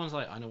 Not everyone's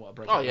like, I know what a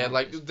Brokeback Mountain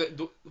like is.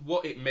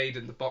 What it made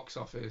in the box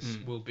office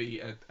will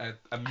be a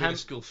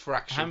minuscule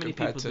fraction. How many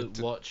compared people that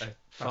to watch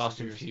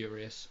Fast and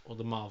Furious or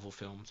the Marvel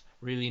films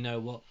really know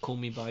what Call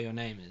Me by Your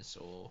Name is,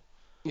 or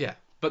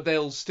but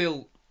they'll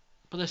still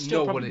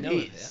know what it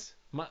is.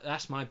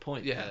 That's my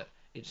point. Yeah. That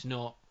it's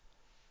not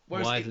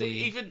Whereas widely.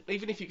 Even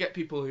if you get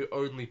people who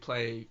only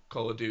play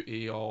Call of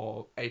Duty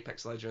or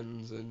Apex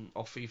Legends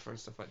or FIFA and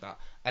stuff like that,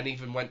 and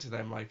even went to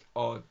them like,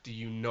 oh, do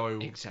you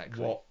know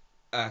what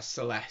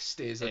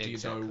Celeste is, or do you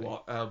know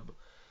what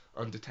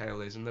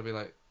Undertale is? And they'll be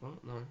like, well,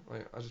 no,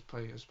 like I just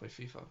play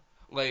FIFA.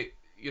 Like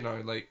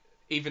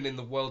even in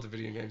the world of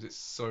video games, it's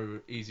so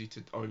easy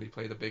to only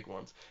play the big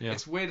ones. Yeah.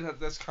 It's weird that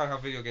that's kind of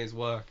how video games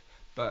work,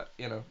 but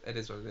it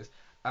is what it is.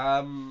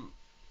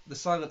 The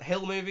Silent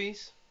Hill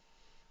movies.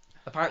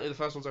 Apparently the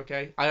first one's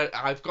okay.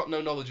 I've got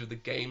no knowledge of the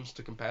games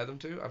to compare them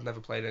to. I've never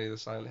played any of the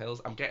Silent Hills.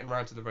 I'm getting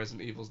around to the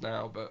Resident Evils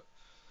now, but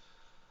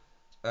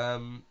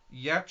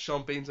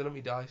Sean Bean's in them.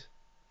 He dies.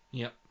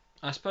 Yep.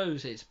 I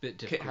suppose it's a bit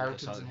difficult Kit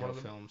Harington's with Silent in Hill one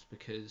of them. films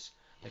because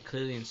they're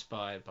clearly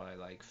inspired by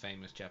like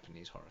famous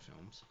Japanese horror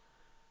films,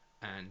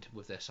 and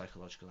with their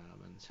psychological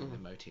elements and their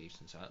motifs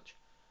and such,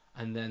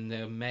 and then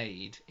they're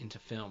made into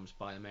films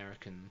by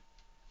American.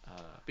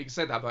 But you can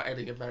say that about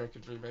any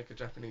American remake of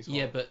Japanese horror.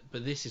 Yeah, but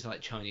this is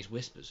like Chinese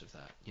whispers of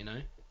that,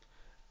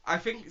 I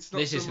think it's not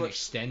this so is much an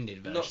extended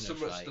version. Not so of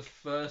much like... the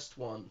first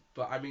one,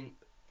 but I mean,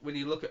 when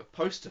you look at a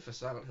poster for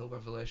Silent Hill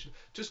Revelation,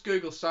 just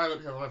Google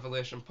Silent Hill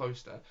Revelation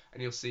poster,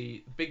 and you'll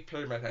see big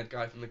pyramid head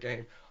guy from the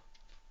game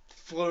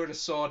throwing a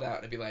sword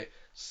out and be like,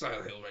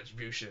 Silent Hill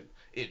Retribution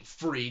in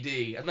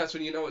 3D, and that's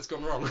when you know it's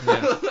gone wrong.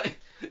 Yeah.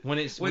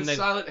 when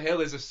Silent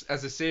Hill as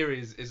a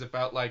series is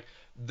about like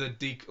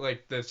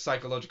the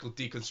psychological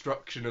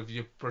deconstruction of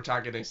your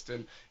protagonist,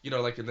 and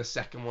like in the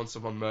second one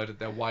someone murdered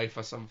their wife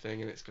or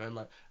something, and it's going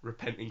like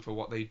repenting for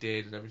what they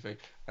did and everything,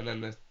 and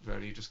then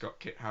you just got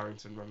Kit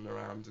Harington running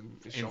around and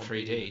in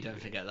 3D. Don't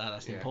forget that.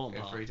 That's the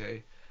important part. In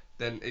 3D.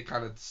 Then it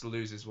kind of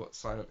loses what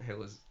Silent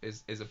Hill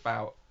is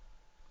about.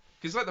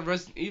 Because like the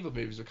Resident Evil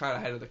movies were kind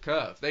of ahead of the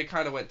curve. They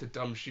kind of went to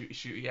dumb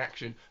shooty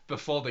action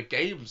before the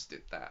games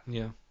did that.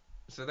 Yeah.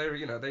 So they were,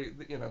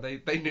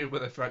 they knew where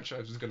the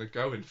franchise was going to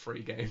go in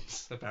 3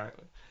 games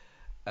apparently.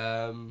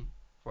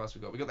 What else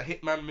we got? We got the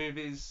Hitman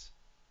movies,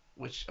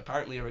 which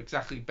apparently are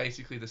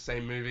basically the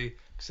same movie,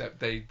 except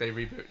they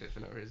rebooted it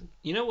for no reason.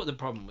 You know what the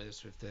problem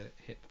is with the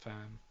Hit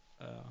fan?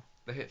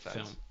 The Hit fans.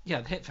 Film.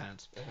 Yeah, the Hit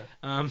fans.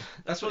 Uh-huh.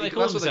 That's what they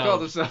call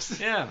themselves.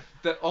 Yeah.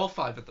 They're all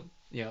 5 of them.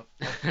 Yeah.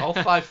 All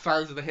 5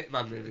 fans of the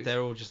Hitman movies.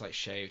 They're all just like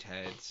shaved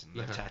heads and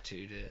they've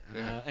tattooed it.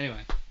 Anyway.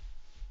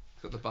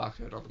 Got the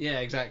barcode on them. Yeah,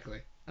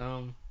 exactly.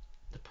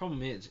 The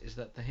problem is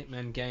that the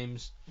Hitman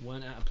games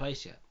weren't out of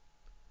place yet.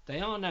 They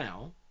are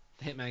now.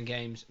 The Hitman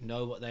games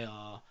know what they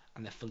are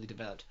and they're fully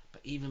developed.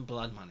 But even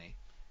Blood Money.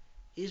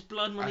 Is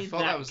Blood Money that good? I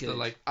thought that was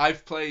good?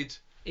 I've played...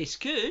 It's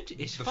good.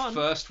 It's fun.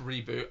 The first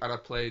reboot, and I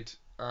played...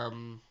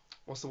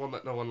 what's the one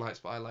that no one likes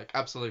but I like?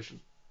 Absolution.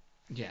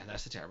 Yeah,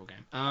 that's a terrible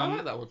game. I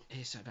like that one.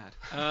 It's so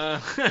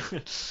bad.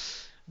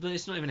 But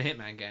it's not even a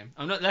Hitman game.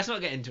 Let's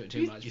not get into it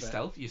too much. You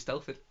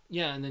stealth it.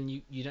 Yeah, and then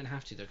you don't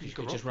have to though, because you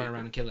could just run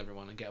around and kill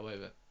everyone and get away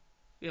with it.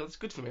 Yeah, that's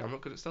good for me. I'm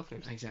not good at stealth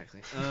games.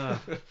 Exactly.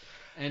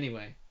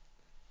 Anyway,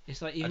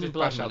 it's like I even in did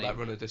Blood bash out Money. that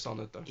run of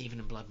Dishonored though. Even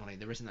in Blood Money,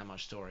 there isn't that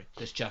much story.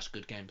 There's just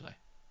good gameplay.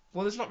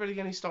 Well, there's not really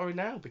any story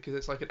now because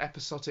it's like an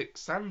episodic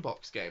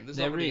sandbox game. There's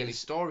not There really any is.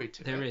 story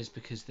to it. There is,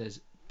 because there's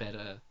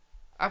better.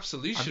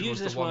 Absolution I've was used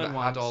the this one word that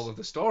once. had all of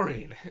the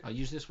story in it. I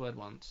used this word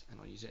once, and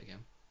I'll use it again.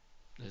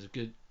 There's a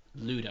good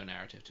Ludo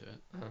narrative to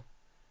it. Uh-huh.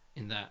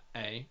 In that,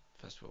 A,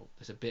 first of all,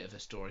 there's a bit of a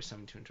story,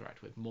 something to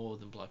interact with, more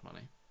than Blood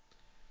Money.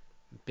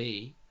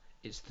 B,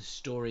 it's the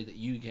story that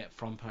you get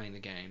from playing the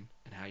game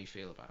and how you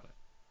feel about it.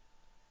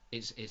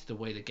 It's the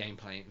way the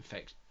gameplay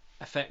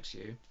affects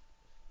you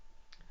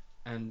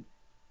and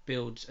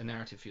builds a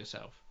narrative for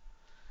yourself.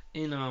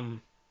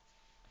 In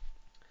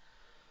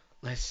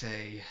let's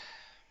say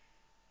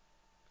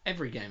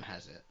every game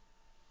has it.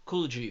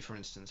 Call of Duty, for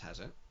instance, has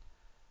it,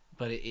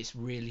 but it's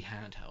really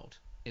handheld.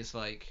 It's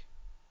like,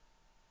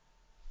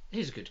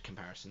 here's a good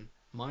comparison: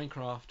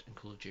 Minecraft and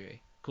Call of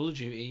Duty. Call of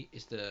Duty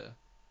is the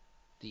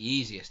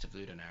easiest of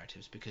Ludo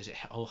narratives because it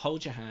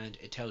holds your hand.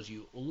 It tells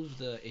you all of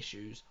the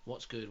issues,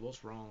 what's good,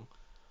 what's wrong,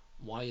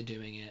 why you're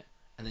doing it,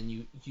 and then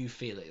you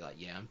feel it, like,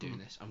 yeah, I'm doing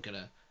this. I'm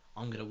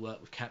gonna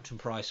work with Captain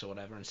Price or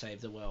whatever and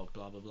save the world.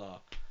 Blah blah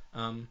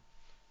blah.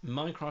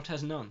 Minecraft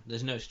has none.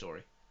 There's no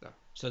story. No.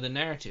 So the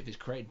narrative is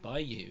created by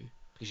you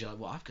because you're like,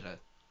 well, I've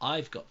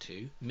got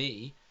to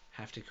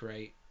have to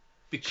create.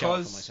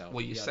 Because for myself,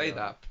 well, you yada, say yada.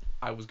 that,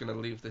 I was gonna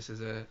leave this as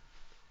a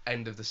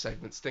end of the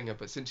segment stinger,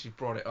 but since you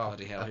brought it up,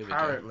 Bloody hell, here we go.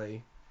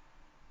 apparently,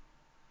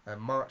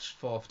 March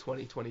 4th,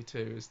 2022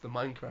 is the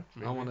Minecraft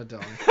movie. I want to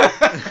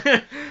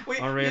die.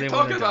 Wait, I really you're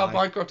talking wanna about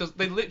die. Minecraft.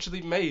 They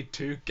literally made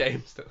 2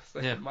 games that was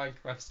like a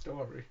Minecraft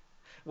story,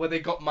 where they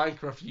got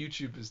Minecraft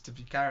YouTubers to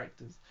be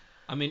characters.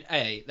 I mean,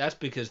 that's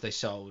because they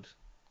sold.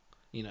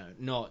 You know,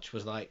 Notch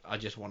was like, I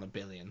just want $1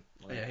 billion.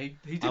 Like, Yeah, he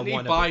didn't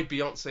even buy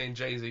Beyonce and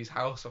Jay-Z's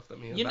house off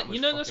them. You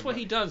know that's what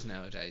he does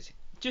nowadays.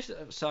 Just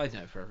a side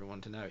note for everyone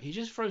to know. He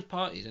just throws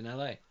parties in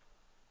LA.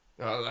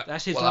 Oh,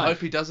 That's his life. life. I hope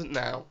he doesn't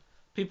now.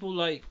 People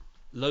like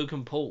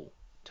Logan Paul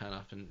turn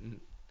up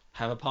and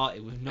have a party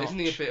with Notch. Isn't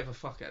he a bit of a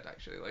fuckhead,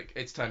 actually? Like,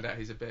 it's turned out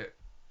he's a bit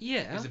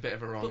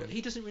of a wrong. But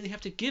he doesn't really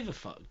have to give a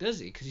fuck, does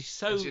he? Because he's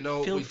so you know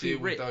what we filthy do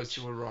rich. with those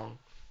who are wrong?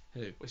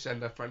 Who? We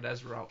send our friend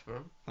Ezra out for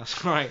him.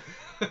 That's right.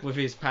 With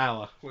his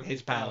power. With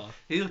his power.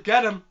 He'll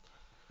get him.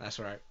 That's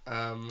right.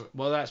 Um,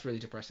 Well, that's really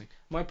depressing.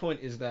 My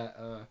point is that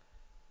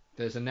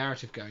there's a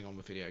narrative going on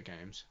with video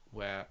games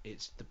where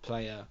it's the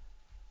player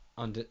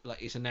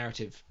it's a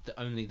narrative that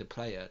only the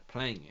player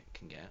playing it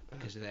can get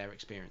because they're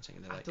experiencing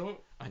it. They're like,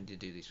 I need to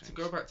do these things. To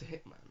go back to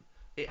Hitman,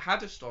 it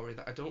had a story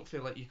that I don't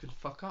feel like you can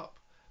fuck up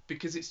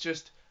because it's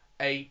just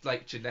a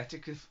like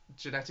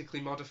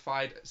genetically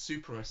modified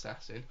super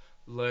assassin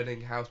learning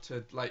how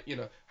to, like, you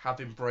know, have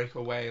him break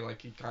away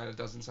like he kind of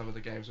does in some of the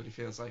games when he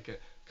feels like it.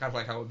 Kind of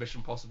like how in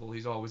Mission Impossible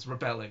he's always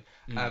rebelling,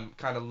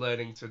 kind of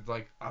learning to,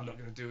 like, I'm not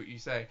going to do what you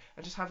say,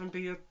 and just have him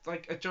be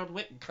a John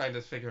Wick kind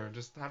of figure and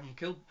just have him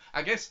kill.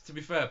 I guess, to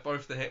be fair,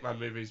 both the Hitman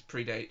movies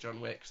predate John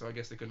Wick, so I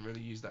guess they couldn't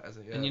really use that as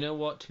a... and you know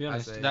what, to be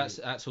honest, that's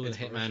all the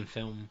inspiration. Hitman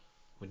film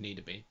would need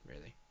to be,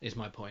 really, is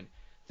my point.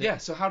 Yeah,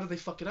 so how do they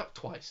fuck it up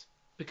twice?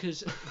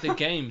 Because the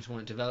games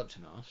weren't developed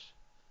enough.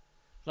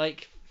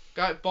 Like...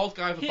 Bald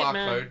guy with a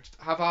barcode,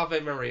 have Ave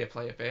Maria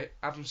play a bit,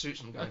 have him shoot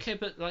some guys. Okay,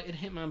 but like in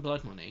Hitman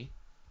Blood Money,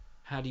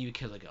 how do you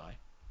kill a guy?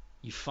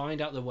 You find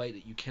out the way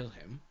that you kill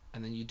him,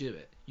 and then you do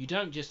it. You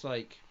don't just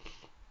like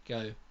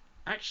go,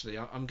 actually,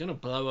 I'm going to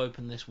blow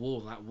open this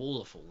wall, and that wall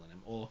will fall on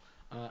him, or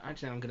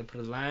actually, I'm going to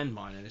put a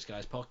landmine in this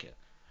guy's pocket.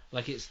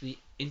 Like, it's the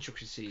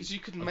intricacies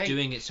of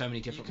doing it so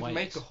many different ways. You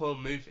could make a whole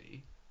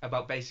movie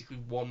about basically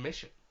one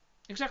mission.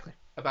 Exactly.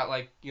 About,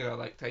 like, you know,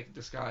 like taking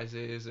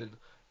disguises and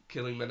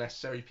killing the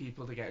necessary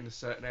people to get into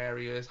certain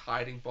areas,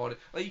 hiding body.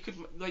 Like, you could,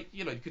 like,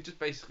 you know, you could just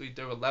basically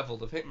do a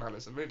level of Hitman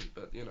as a movie.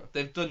 But, you know,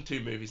 they've done 2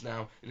 movies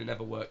now and it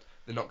never worked.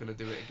 They're not going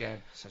to do it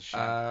again. Such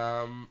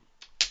a shame.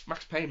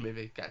 Max Payne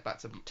movie. Get back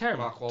to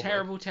terrible, Mark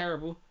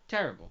Wahlberg.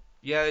 terrible.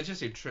 Yeah, they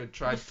just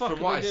tried.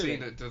 From what I've seen,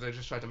 they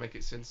just tried to make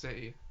it Sin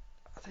City.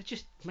 They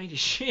just made it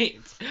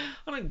shit.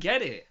 I don't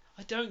get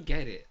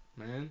it.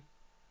 Man.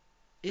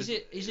 Is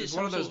it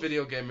one of those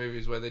video game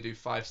movies where they do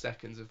 5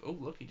 seconds of, oh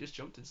look, he just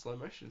jumped in slow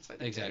motion. It's like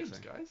the games,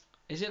 guys.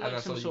 Is it like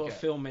some sort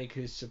of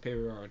filmmaker's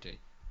superiority?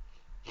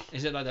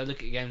 Is it like they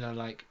look at games and they're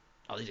like,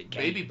 oh, these are games?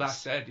 Maybe back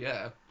then,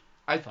 yeah.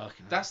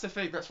 That's the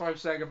thing. That's what I'm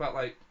saying about,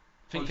 like,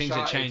 I think things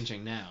are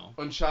changing now.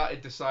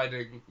 Uncharted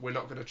deciding we're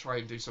not going to try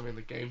and do something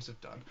the games have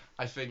done.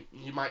 I think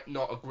you might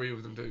not agree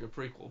with them doing a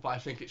prequel, but I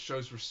think it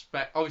shows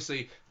respect.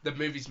 Obviously, the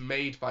movie's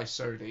made by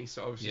Sony,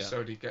 so obviously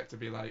Sony get to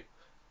be like,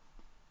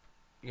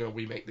 you know,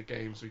 we make the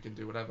games, we can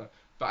do whatever.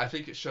 But I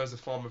think it shows a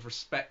form of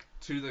respect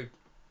to the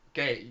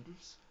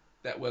games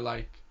that we're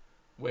like,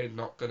 we're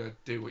not going to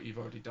do what you've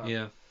already done.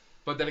 Yeah.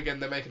 But then again,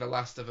 they're making a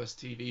Last of Us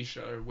TV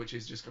show, which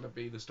is just going to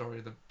be the story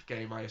of the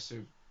game, I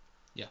assume.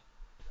 Yeah.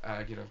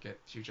 You know, get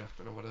Hugh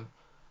Jackman or whatever.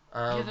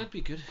 Yeah, that'd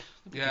be good.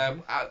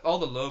 All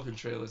the Logan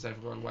trailers,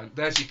 everyone went,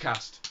 there's your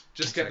cast.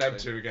 Just get them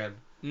 2 again.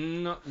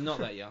 Not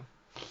that young.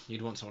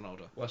 You'd want someone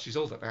older. Well, she's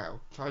older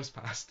now. Time's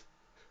passed.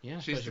 Yeah,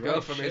 She's Persia the girl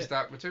Road, from shit. His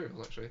Dark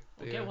Materials, actually.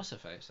 Well, what's her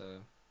face?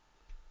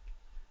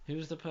 Who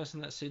was the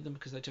person that sued them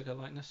because they took her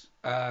likeness?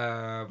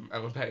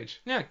 Ellen Page.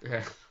 Yeah,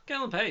 Yeah. get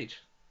Ellen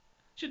Page.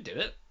 Should do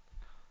it.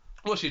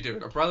 What's she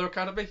doing? Umbrella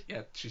Academy?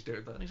 Yeah, she's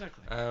doing that.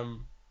 Exactly.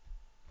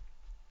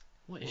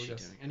 What is she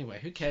doing? Anyway,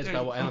 who cares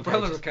about what Ellen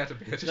Umbrella Page is?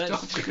 Academy. I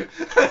just told you.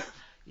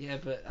 Yeah,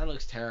 but that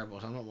looks terrible,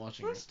 so I'm not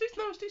watching it.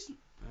 No, it's decent.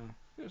 Oh.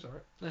 It was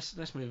alright.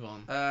 Let's move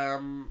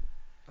on.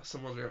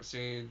 Some ones we haven't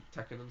seen,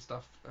 Tekken and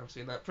stuff. I haven't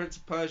seen that. Prince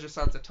of Persia: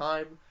 Sands of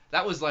Time.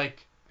 That was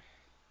like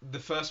the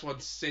first one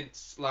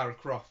since Lara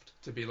Croft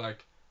to be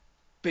like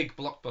big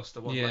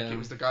blockbuster one. Yeah. Like it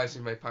was the guys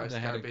who made Pirates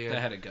of the Caribbean. They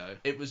had a go.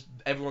 It was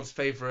everyone's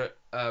favorite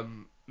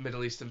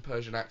Middle Eastern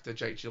Persian actor,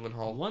 Jake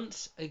Gyllenhaal.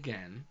 Once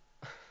again,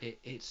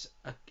 it's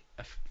a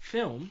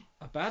film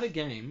about a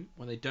game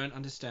where they don't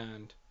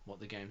understand what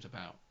the game's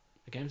about.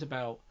 The game's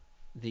about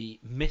the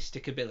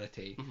mystic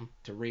ability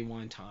to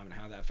rewind time and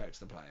how that affects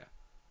the player.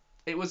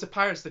 It was a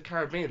Pirates of the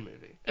Caribbean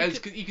movie.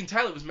 You can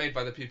tell it was made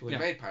by the people who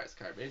made Pirates of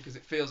the Caribbean because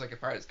it feels like a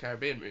Pirates of the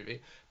Caribbean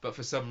movie, but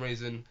for some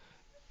reason,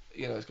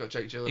 it's got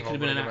Jake Gyllenhaal. It could have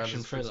been an running action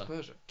around as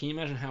thriller. Can you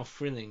imagine how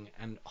thrilling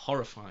and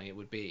horrifying it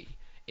would be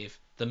if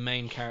the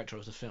main character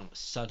of the film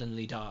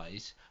suddenly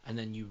dies and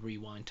then you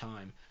rewind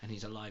time and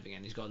he's alive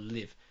again? He's got to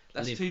live.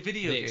 That's live too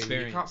video the game.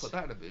 experience. You can't put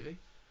that in a movie.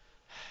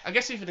 I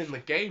guess even in the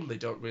game they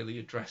don't really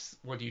address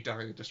when you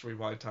die and just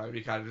rewind time.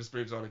 He kind of just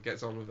moves on and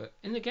gets on with it.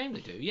 In the game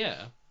they do,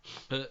 yeah,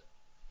 but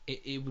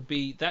it would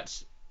be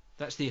that's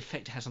the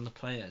effect it has on the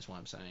player. Is what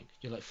I'm saying.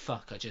 You're like,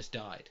 fuck, I just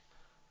died.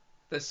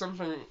 There's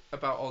something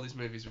about all these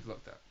movies we've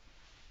looked at.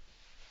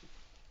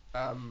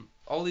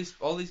 All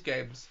these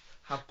games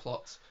have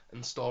plots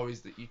and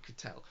stories that you could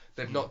tell.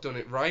 They've not done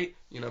it right.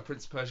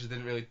 Prince of Persia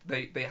didn't really.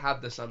 They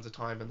had the Sands of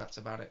Time and that's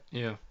about it.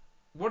 Yeah.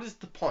 What is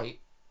the point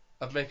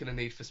of making a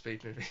Need for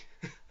Speed movie?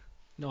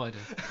 No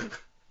idea.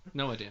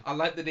 No idea. I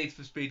like the Need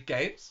for Speed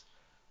games.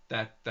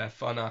 They're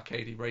fun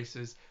arcadey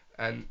races,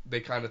 and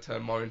they kind of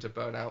turn more into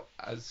Burnout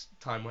as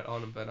time went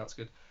on, and Burnout's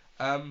good.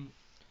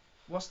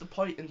 What's the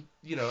point in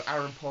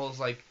Aaron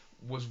Paul's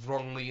was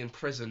wrongly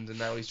imprisoned, and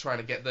now he's trying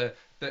to get the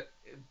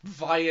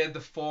via the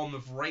form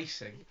of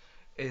racing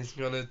is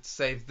gonna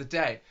save the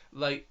day.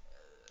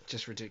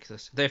 Just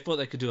ridiculous. They thought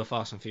they could do a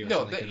Fast and Furious.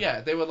 No,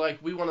 they were like,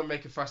 we want to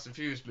make a Fast and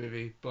Furious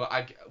movie,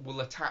 but we'll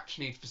attach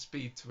Need for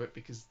Speed to it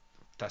because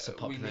that's a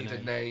popular we need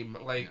a name.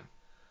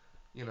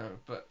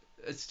 But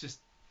it's just.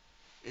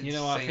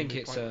 I think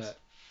it's pointless.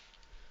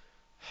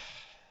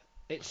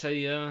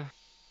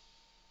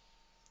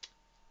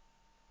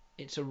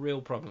 it's a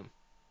real problem.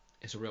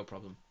 It's a real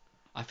problem.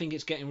 I think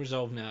it's getting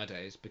resolved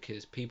nowadays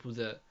because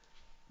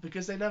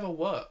they never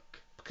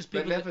work. Because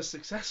they're never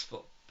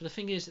successful. But the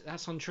thing is,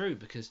 that's untrue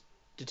because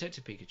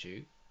Detective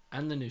Pikachu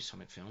and the new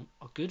Sonic film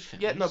are good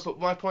films. Yeah, no, but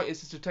my point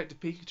is Detective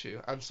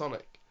Pikachu and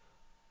Sonic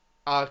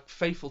are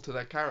faithful to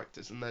their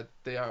characters and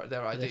their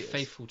ideas. They're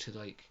faithful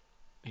to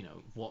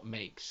what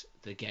makes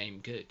the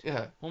game good.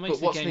 Yeah. What makes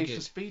what's the game Need good?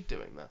 for Speed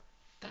doing that?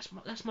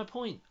 That's my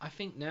point. I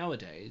think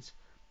nowadays,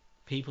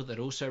 people that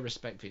also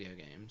respect video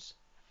games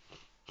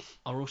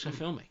are also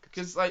filmmakers.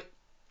 Because if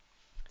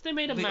they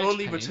made the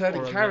only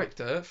returning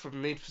character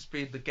from Need for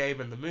Speed, the game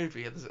and the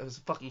movie, is a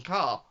fucking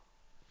car.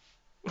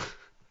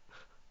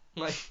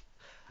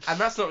 And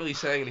that's not really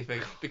saying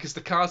anything because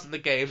the cars in the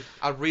game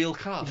are real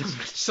cars.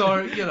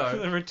 So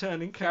the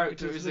returning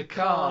character is a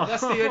car.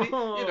 That's the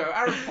only.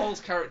 Aaron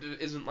Paul's character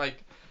isn't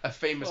a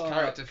famous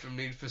character from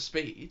Need for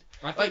Speed.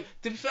 To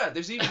be fair,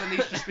 there's even a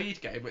Need for Speed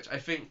game which I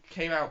think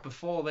came out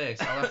before this.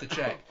 I'll have to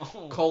check.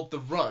 Called The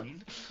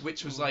Run,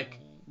 which was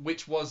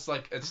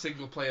a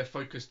single player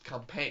focused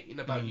campaign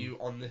about you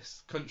on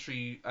this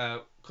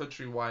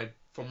countrywide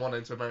from one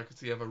end to America to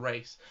the other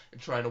race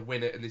and trying to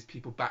win it, and these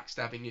people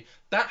backstabbing you.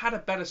 That had a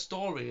better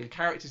story and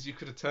characters you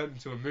could have turned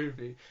into a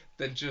movie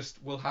than just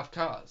we'll have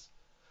cars.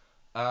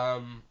 We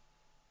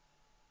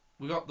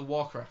got the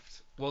World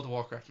of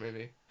Warcraft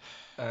movie,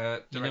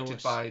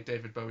 directed by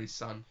David Bowie's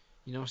son.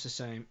 You know what's a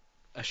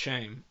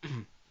shame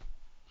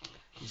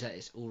is that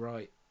it's all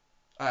right.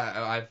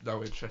 I have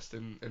no interest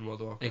in World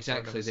of Warcraft.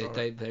 Exactly,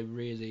 they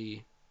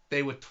really.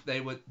 They were.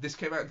 This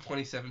came out in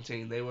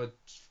 2017. They were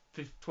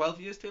 12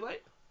 years too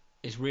late.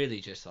 It's really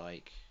just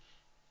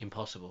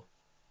impossible,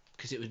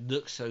 because it would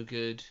look so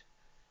good.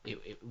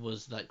 It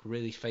was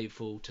really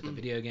faithful to the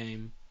video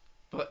game,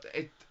 but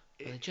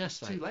it's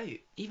just too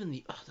late. Even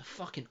the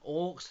fucking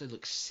orcs, they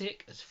look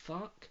sick as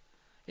fuck.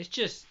 It's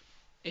just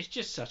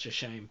such a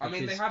shame. I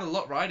mean, they had a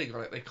lot riding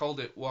on it. They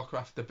called it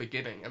Warcraft: The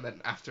Beginning, and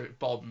then after it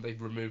bombed, they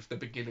removed the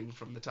beginning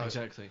from the title.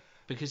 Exactly,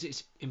 because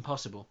it's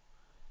impossible.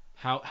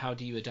 How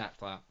do you adapt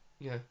that?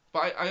 Yeah,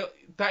 but I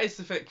that is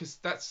the thing, because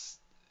that's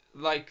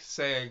like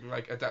saying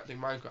adapting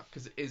Minecraft,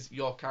 because it is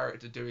your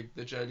character doing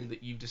the journey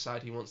that you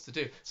decide he wants to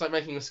do. It's like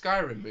making a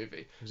Skyrim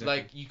movie.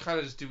 Exactly. You kind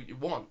of just do what you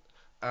want.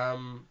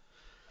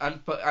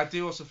 But I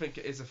do also think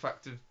it is a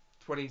fact of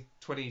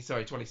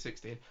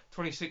 2016.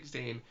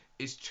 2016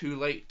 is too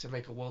late to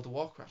make a World of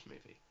Warcraft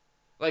movie.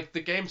 The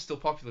game's still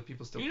popular,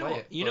 people still play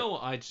it. You know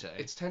what I'd say?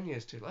 It's 10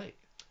 years too late.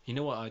 You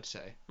know what I'd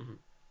say? Mm-hmm.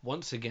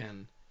 Once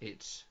again,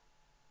 it's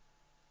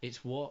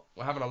It's what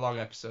We're having a long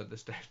episode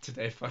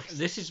today, folks.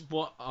 this is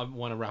what I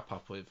want to wrap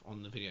up with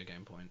on the video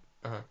game point.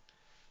 Uh-huh.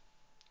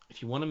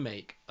 If you want to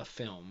make a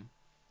film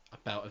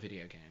about a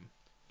video game,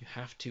 you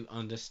have to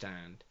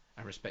understand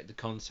and respect the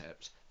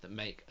concepts that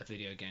make a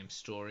video game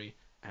story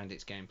and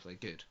its gameplay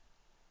good.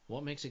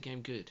 What makes a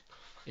game good?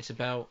 It's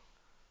about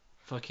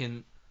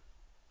fucking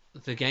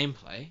the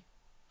gameplay,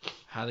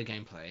 how the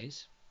game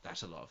plays.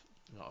 That's a lot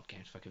of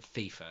games. Fucking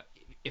FIFA.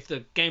 If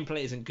the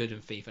gameplay isn't good in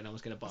FIFA, no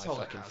one's gonna buy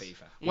fucking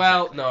FIFA.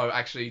 Well, Exactly. no,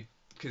 actually,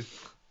 because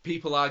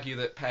people argue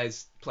that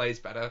PES plays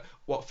better.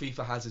 What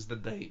FIFA has is the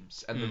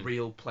names and the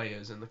real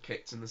players and the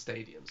kits and the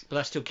stadiums. But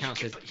that still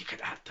counts as. But you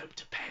could add them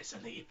to PES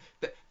and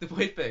the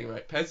weird thing,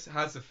 right? PES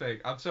has a thing.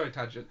 I'm sorry,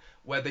 tangent.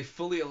 Where they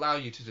fully allow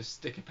you to just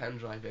stick a pen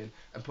drive in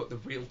and put the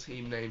real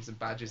team names and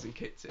badges and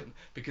kits in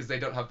because they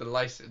don't have the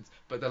license.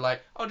 But they're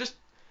like, oh, just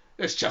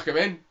chuck them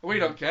in. We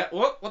don't care.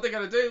 What they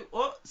gonna do?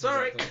 What?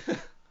 Sorry. Exactly.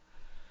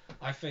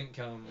 I think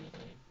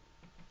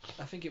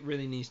it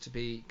really needs to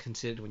be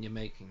considered when you're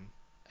making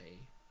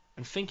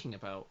and thinking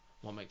about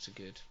what makes a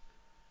good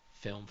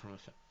film from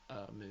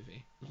a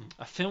movie. Mhm.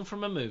 A film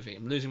from a movie.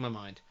 I'm losing my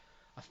mind.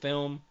 A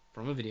film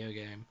from a video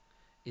game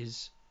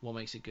is what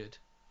makes it good.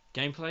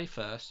 Gameplay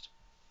first,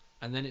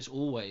 and then it's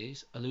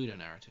always a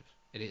ludonarrative.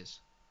 It is.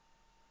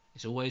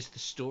 It's always the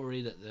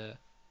story that the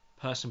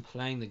person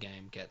playing the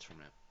game gets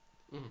from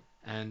it. Mhm.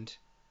 And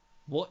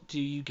what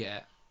do you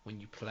get when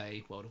you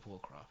play World of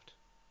Warcraft?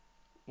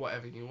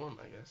 Whatever you want,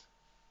 I guess.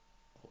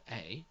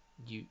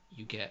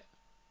 You get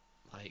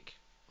like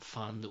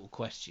fun little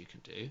quests you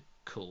can do,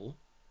 cool,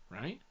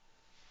 right?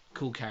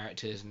 Cool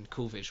characters and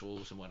cool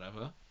visuals and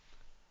whatever.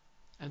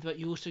 But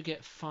you also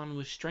get fun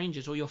with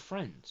strangers or your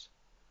friends.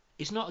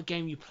 It's not a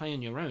game you play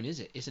on your own, is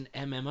it? It's an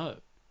MMO.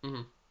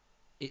 Mhm.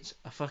 It's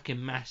a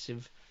fucking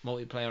massive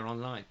multiplayer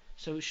online.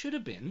 So it should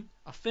have been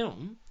a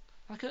film,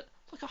 like a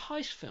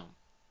heist film.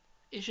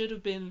 It should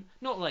have been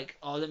not like,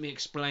 oh, let me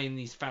explain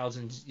these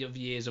thousands of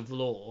years of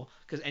lore,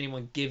 because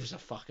anyone gives a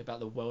fuck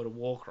about the World of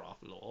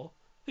Warcraft lore.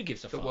 Who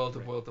gives a fuck? The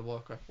World of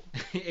Warcraft.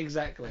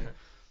 Exactly.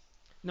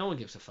 No one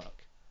gives a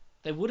fuck.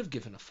 They would have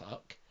given a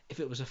fuck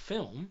if it was a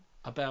film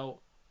about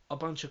a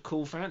bunch of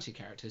cool fantasy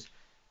characters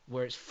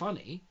where it's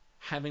funny,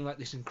 having like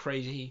this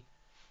crazy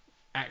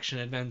action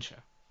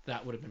adventure.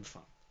 That would have been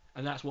fun.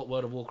 And that's what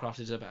World of Warcraft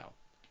is about.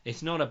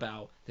 It's not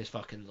about this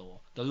fucking lore.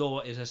 The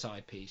lore is a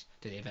side piece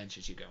to the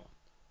adventures you go on.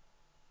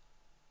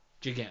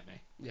 Do you get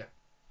me? Yeah.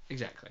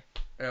 Exactly.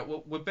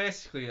 Well, we're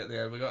basically at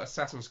the end. We got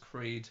Assassin's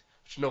Creed,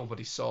 which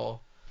nobody saw.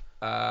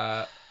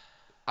 I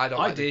don't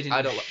like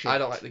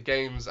the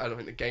games. I don't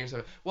think the games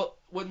are. Well,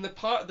 when the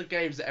part of the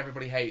games that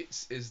everybody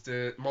hates is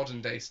the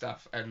modern day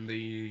stuff and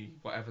the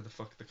whatever the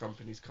fuck the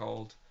company's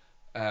called,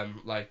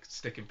 like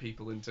sticking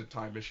people into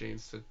time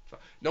machines.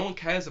 No one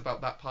cares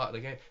about that part of the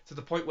game to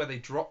the point where they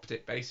dropped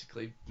it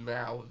basically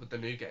now with the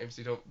new games.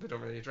 They don't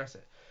really address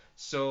it.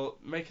 So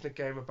making a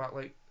game about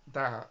like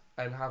that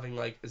and having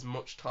like as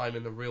much time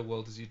in the real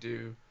world as you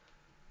do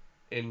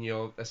in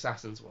your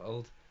Assassin's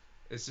world,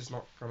 it's just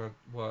not gonna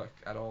work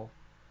at all.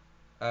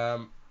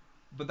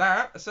 But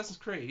that Assassin's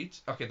Creed,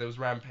 okay, there was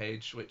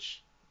Rampage,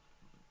 which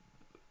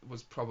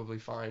was probably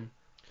fine.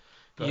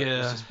 But it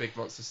was just big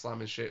monster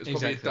slamming shit. It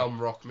was probably a dumb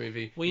rock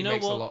movie. Well, he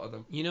makes a lot of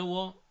them. You know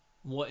what?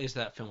 What is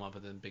that film other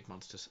than Big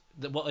Monsters?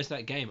 What is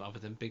that game other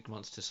than Big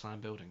Monsters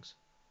Slam Buildings?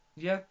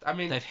 Yeah, I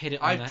mean, they've hit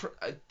it on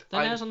the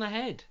nails on the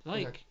head.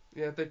 Like,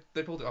 yeah,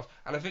 they pulled it off,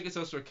 and I think it's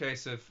also a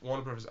case of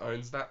Warner Brothers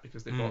owns that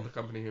because they bought the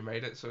company who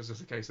made it, so it's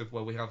just a case of,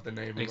 well, we have the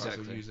name, we might as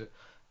well use it.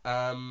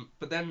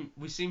 But then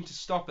we seemed to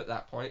stop at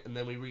that point, and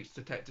then we reached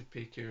Detective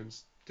Pikachu.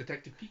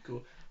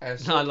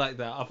 No, I like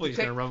that. I thought you were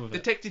going to run with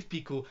it. Detective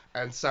Pikachu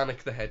and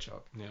Sonic the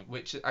Hedgehog,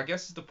 which I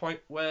guess is the point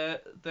where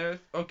they're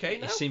okay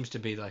now. It seems to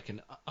be like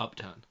an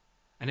upturn,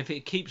 and if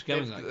it keeps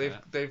going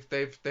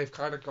they've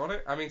kind of got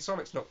it. I mean,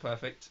 Sonic's not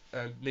perfect,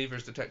 and neither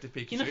is Detective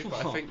Pikachu. You know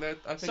but I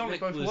think they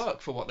both work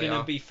for what they are.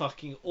 Going to be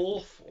fucking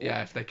awful.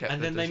 Yeah, if they kept.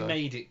 And then they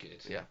made it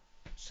good. Yeah.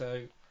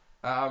 So,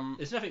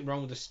 there's nothing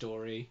wrong with the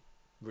story,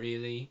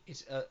 really.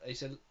 It's a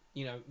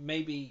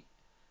maybe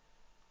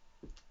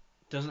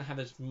doesn't have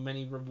as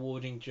many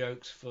rewarding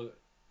jokes for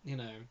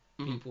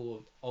people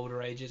of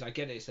older ages. I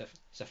get it.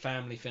 It's a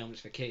family film.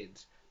 It's for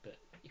kids, but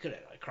you could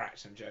have cracked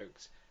some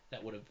jokes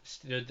that would have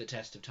stood the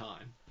test of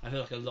time. I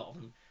feel like a lot of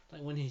them,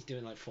 like when he's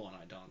doing like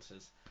Fortnite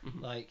dances,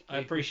 like I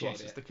appreciate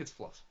it. The kids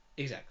floss.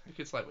 Exactly. The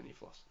kids like when you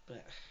floss.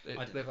 But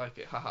they like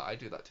it. Haha, I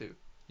do that too.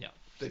 Yeah.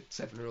 The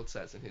 7-year-old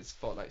says in his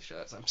Fortnite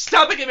shirts, "I'm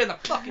stabbing him in the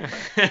fucking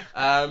face."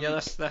 Yeah,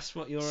 that's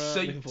what you're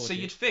looking forward to. So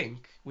you'd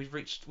think we've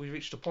reached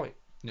a point.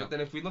 Yeah. But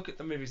then if we look at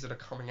the movies that are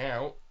coming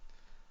out,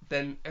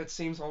 then it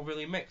seems all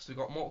really mixed. We've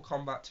got Mortal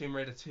Kombat, Tomb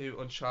Raider 2,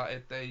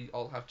 Uncharted. They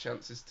all have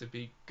chances to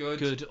be good.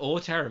 Good or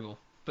terrible.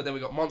 But then we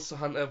got Monster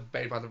Hunter,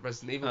 made by the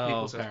Resident Evil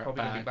people, so it's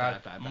probably going to be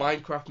bad.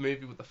 Minecraft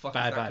movie, what the fuck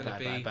is that going to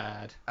be?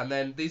 Bad. And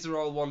then these are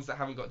all ones that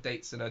haven't got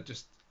dates and are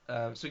just...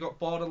 so we got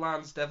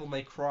Borderlands, Devil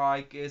May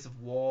Cry, Gears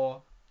of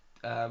War,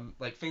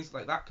 like things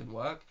like that can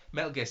work.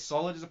 Metal Gear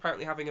Solid is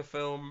apparently having a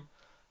film.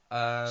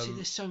 See,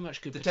 there's so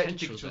much good Detective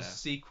potential Pikachu's there.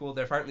 sequel.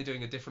 They're apparently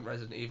doing a different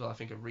Resident Evil, I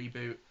think a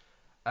reboot.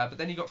 But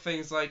then you got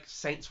things like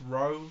Saints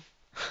Row,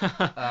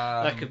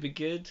 That could be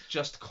good.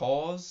 Just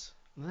Cause.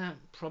 That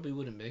probably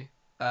wouldn't be.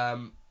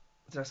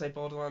 Did I say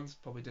Borderlands?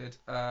 Probably did.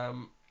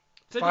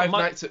 If they got Five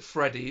Nights at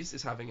Freddy's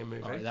is having a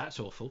movie. Alright, that's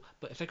awful.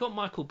 But if they got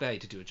Michael Bay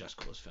to do a Just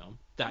Cause film,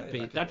 that'd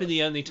Yeah, be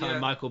the only time Yeah.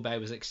 Michael Bay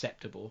was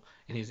acceptable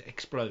in his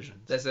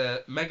explosions. There's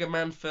a Mega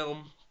Man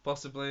film,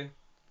 possibly.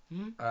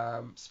 Hmm?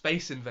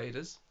 Space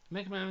Invaders.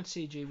 Mega Man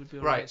CG would be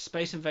Right. alright.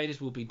 Space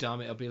Invaders will be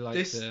dumb. It'll be like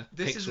This the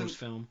isn't- Pixels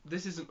film.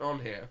 This isn't on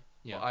here,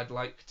 Yeah. but I'd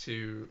like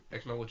to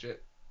acknowledge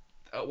it.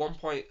 At one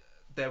point,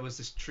 there was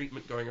this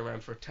treatment going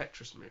around for a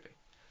Tetris movie,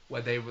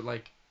 where they were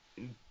like,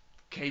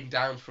 came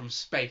down from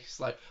space,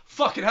 like,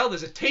 fucking hell,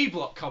 there's a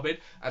T-block coming,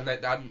 and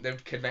they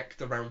would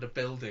connect around a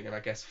building and I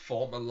guess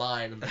form a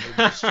line and then they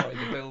would destroy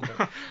the building.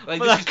 Like,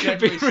 Well, this that is could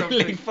be generally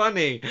really something,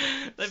 funny.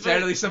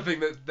 generally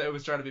something that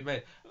was trying to be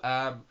made.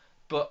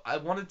 But I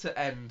wanted to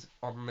end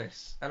on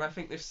this, and I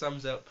think this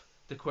sums up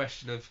the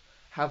question of,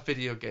 have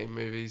video game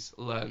movies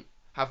learnt?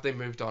 Have they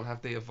moved on?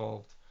 Have they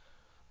evolved?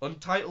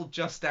 Untitled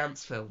Just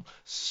Dance film.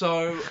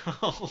 So,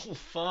 Oh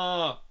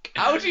fuck!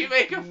 how do you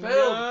make a film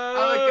out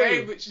of No. a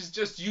game which is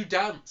just you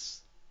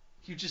dance?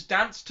 You just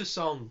dance to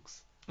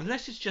songs.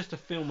 Unless it's just a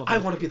film of. I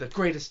want to be the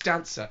greatest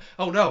dancer.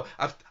 Oh no,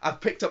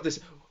 I've picked up this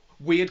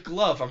weird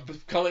glove. I'm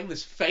becoming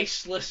this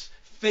faceless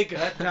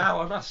figure.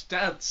 Now I must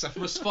dance. I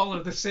must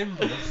follow the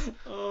symbols.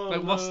 Oh,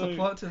 Like, what's the no.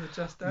 plot to the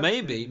Just Dance?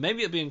 Maybe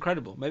it'd be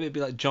incredible. Maybe it'd be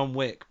like John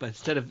Wick, but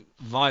instead of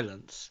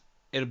violence,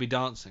 it'll be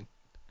dancing.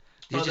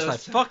 You're Oh, just like,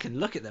 there's- fucking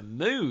look at the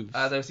moves.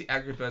 There was the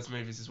Angry Birds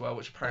movies as well,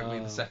 which apparently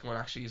Oh. the second one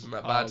actually isn't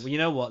that Oh, bad. well, you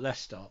know what?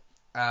 Let's stop.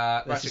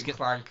 Ratchet just and get-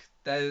 Clank.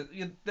 They're,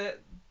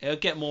 It'll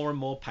get more and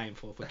more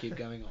painful if we keep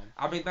going on.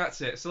 I mean,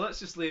 that's it. So let's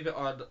just leave it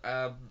on.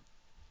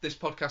 This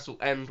podcast will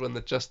end when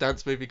the Just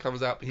Dance movie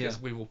comes out because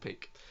Yeah. we will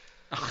peak.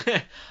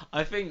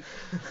 I think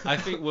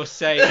we'll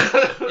say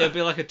it'll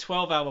be like a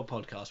 12-hour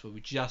podcast where we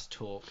just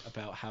talk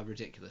about how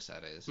ridiculous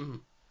that is. Mhm.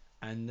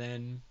 And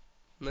then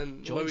And then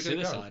where join are we gonna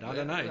go? suicide. I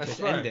don't know. that's Just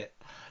right. end it.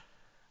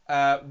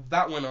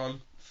 That went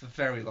on for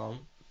very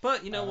long.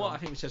 But you know what? Um, I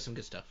think we said some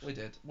good stuff. We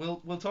did. We'll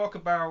talk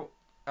about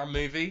a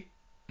movie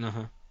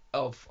Uh-huh.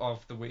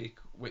 of the week,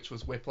 which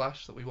was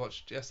Whiplash that we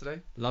watched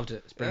yesterday. Loved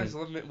it. It's Yeah, I brilliant. was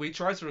loving it. We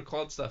tried to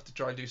record stuff to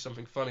try and do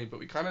something funny, but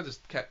we kind of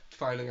just kept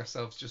finding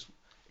ourselves just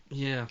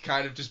Yeah.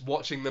 kind of just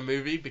watching the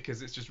movie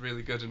because it's just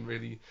really good and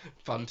really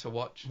fun to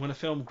watch. When a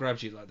film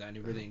grabs you like that and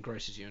it really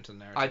engrosses you into the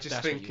narrative, I just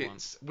that's think what you want.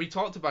 it's. We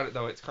talked about it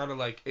though. It's kind of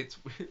like it's.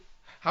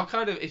 How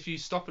kind of, if you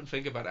stop and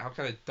think about it, how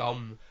kind of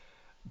dumb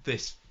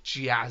this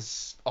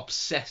jazz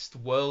obsessed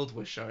world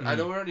we're shown. I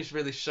know we're only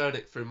really shown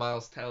it through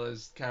Miles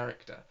Teller's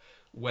character,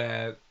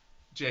 where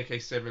J.K.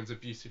 Simmons'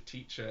 abusive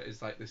teacher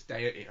is like this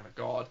deity and a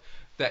god.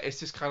 That it's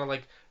just kind of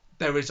like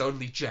there is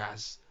only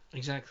jazz.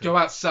 Exactly. Go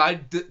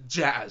outside,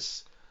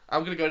 jazz.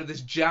 I'm gonna go to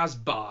this jazz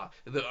bar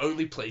that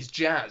only plays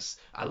jazz.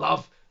 I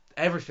love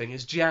everything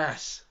is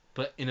jazz.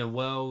 But in a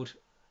world,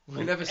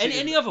 We never see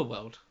any other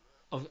world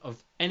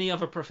of any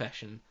other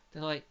profession,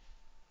 they're like,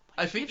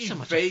 I think give you so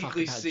much a fuck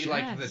vaguely about see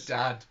like the jazz.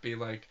 dad be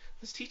like,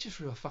 "This teacher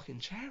threw a fucking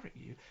chair at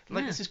you.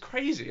 Like Yeah. this is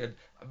crazy." And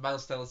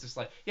Miles Teller's just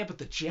like, "Yeah, but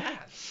the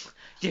jazz."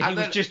 yeah, he And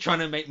was then- just trying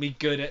to make me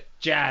good at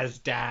jazz,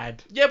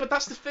 Dad. Yeah, but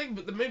that's the thing.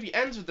 But the movie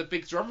ends with the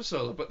big drum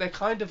solo. But they're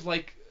kind of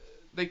like,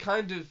 they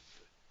kind of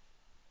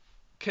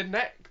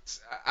connect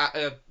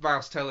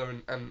Miles Teller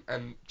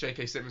and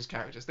J.K. Simmons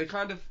characters. They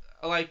kind of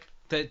are like,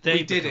 They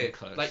we did become it.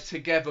 close. Like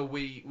together,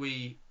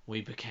 we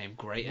became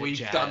great at we've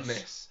jazz. done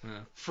this. Yeah.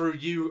 Through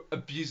you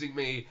abusing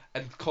me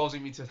and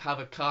causing me to have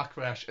a car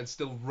crash and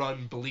still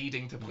run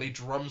bleeding to play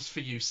drums for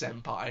you,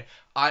 senpai.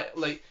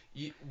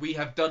 We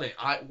have done it.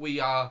 We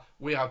are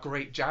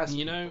great jazz.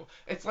 You know- people.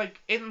 It's like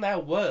in their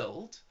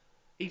world,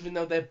 even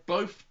though they're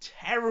both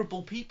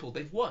terrible people,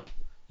 they've won.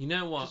 You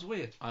know Which what? is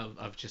weird.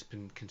 I've just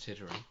been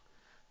considering.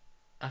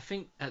 I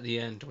think at the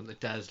end when the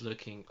dad's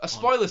looking.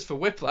 Spoilers for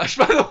Whiplash,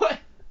 by the way.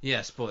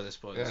 Yeah, spoilers.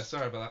 Yeah,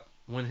 sorry about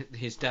When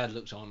his dad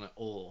looks on at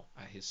awe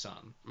at his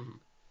son. Mhm.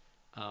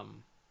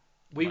 Um,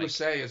 that. We Like- were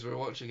saying as we were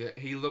watching it,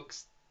 he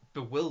looks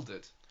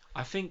bewildered.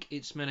 I think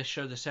it's meant to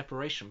show the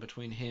separation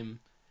between him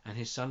and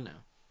his son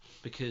now,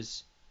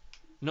 because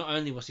not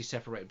only was he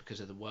separated because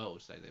of the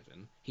worlds they live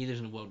in, he lives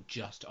in a world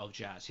just of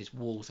jazz. His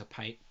walls are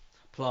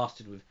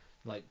plastered with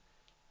like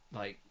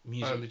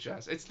music, Only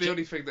jazz. It's the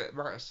only thing that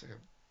matters to him.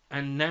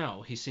 and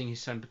now he's seeing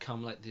his son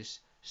become like this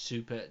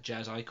super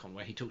jazz icon,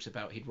 where he talks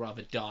about he'd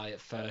rather die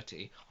at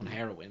 30 on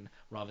heroin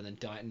rather than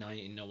die at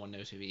 90 and no one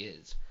knows who he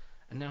is.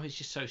 And now he's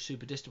just so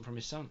super distant from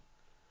his son.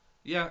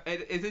 Yeah,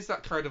 it is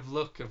that kind of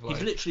look of like.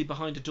 He's literally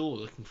behind a door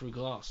looking through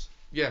glass.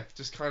 Yeah,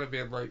 just kind of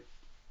being like,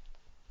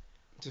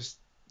 just.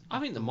 I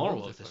think the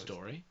moral of the Wonderful.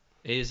 story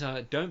is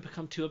don't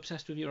become too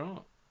obsessed with your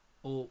art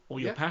or your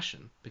Yeah.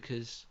 passion,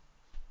 because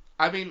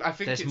I mean, I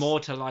think there's it's more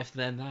to life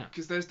than that.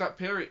 because there's that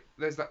period.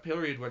 There's that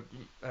period when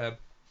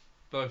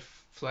both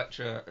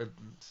Fletcher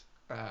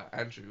and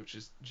Andrew, which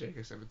is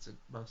J.K. Simmons and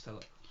Miles Teller,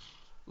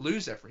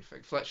 lose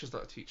everything. Fletcher's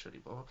not a teacher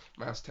anymore.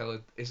 Miles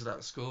Teller isn't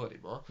at school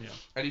anymore. Yeah.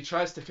 And he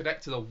tries to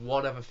connect to the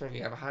one other thing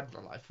he ever had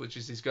in life, which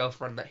is his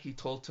girlfriend that he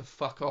told to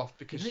fuck off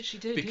because He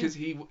literally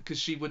did, because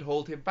she would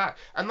hold him back.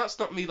 And that's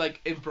not me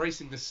like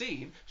embracing the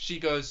scene. She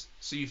goes,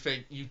 "So you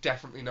think you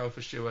definitely know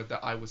for sure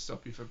that I would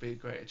stop you from being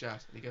great at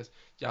jazz?" And he goes,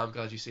 "Yeah, I'm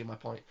glad you see my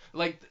point."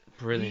 Like,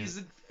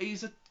 Brilliant.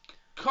 He's a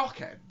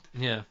cockhead.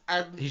 Yeah.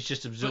 And He's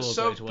just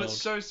absorbed by but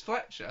so's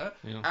Fletcher,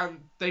 Yeah.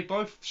 and they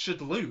both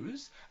should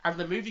lose. And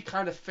the movie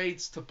kind of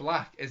fades to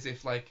black as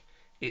if like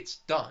it's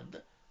done,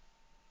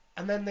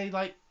 and then they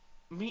like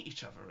meet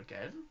each other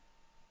again,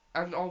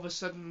 and all of a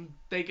sudden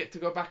they get to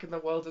go back in the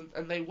world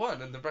and they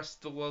won, and the rest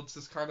of the world's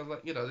just kind of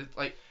like, you know,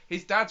 like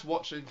his dad's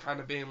watching, kind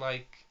of being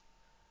like,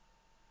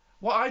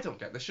 what I don't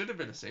get, there should have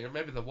been a scene, or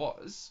maybe there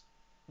was,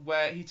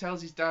 where he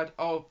tells his dad,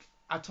 "Oh,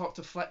 I talked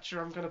to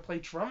Fletcher, I'm gonna play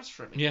drums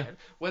for him again." Yeah.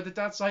 Where the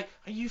dad's like,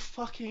 "Are you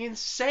fucking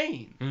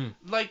insane? Mm.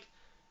 Like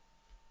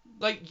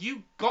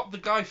you got the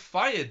guy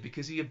fired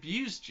because he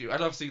abused you."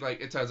 And obviously,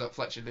 like, it turns out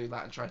Fletcher knew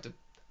that and tried to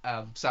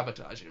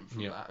sabotage him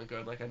from that and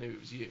going like, "I knew it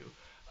was you."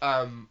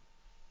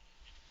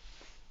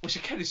 Which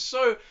again is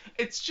so,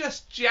 it's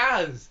just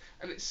jazz,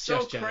 and it's so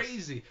Just jazz.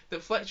 crazy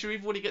that Fletcher,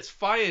 even when he gets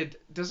fired,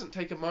 doesn't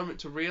take a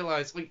moment to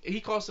realise, like, he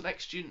caused an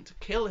ex-student to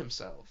kill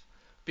himself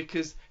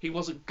because he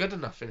wasn't good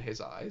enough in his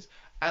eyes,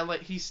 and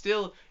like he's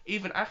still,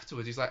 even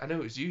afterwards, he's like, "I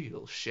know it was you, you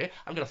little shit.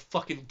 I'm gonna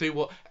fucking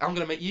I'm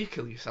gonna make you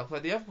kill yourself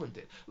like the other one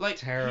did." Like,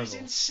 Terrible. He's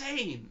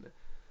insane.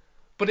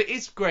 But it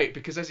is great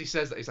because as he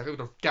says that, he's like, "I'm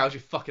gonna gouge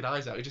your fucking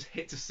eyes out." He just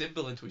hits a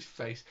cymbal into his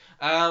face.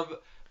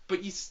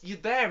 But you're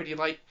there and you're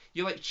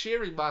like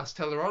cheering Miles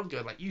Teller on,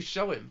 going like, "You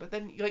show him." But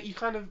then like you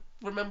kind of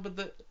remember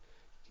that.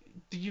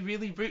 Do you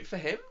really root for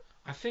him?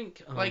 I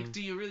think. Like,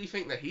 do you really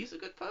think that he's a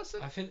good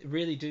person? I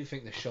really do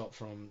think the shot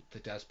from the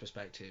dad's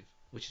perspective,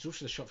 which is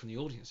also the shot from the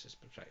audience's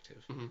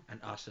perspective, and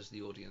us as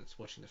the audience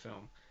watching the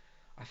film,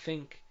 I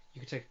think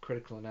you could take a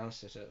critical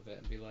analysis of it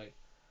and be like,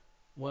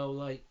 well,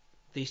 like,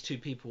 these two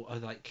people are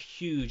like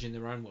huge in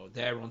their own world.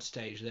 They're on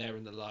stage, they're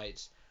in the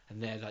lights,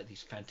 and they're like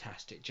these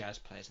fantastic jazz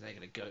players, and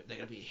they're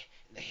gonna be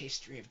in the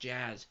history of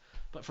jazz.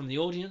 But from the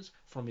audience,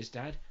 from his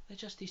dad, they're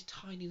just these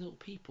tiny little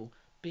people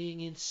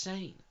being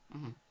insane.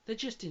 They're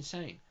just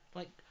insane.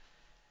 Like,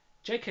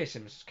 J.K.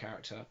 Simmons'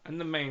 character and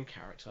the main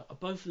character are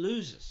both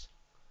losers.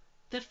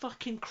 They're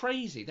fucking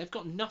crazy. They've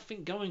got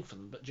nothing going for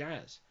them but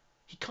jazz.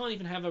 He can't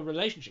even have a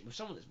relationship with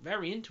someone that's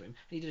very into him, and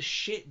he did a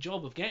shit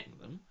job of getting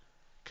them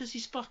because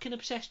he's fucking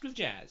obsessed with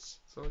jazz.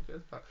 So it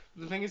goes back.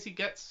 The thing is, he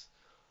gets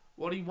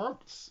what he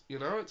wants. You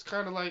know, it's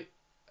kind of like,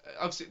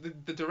 obviously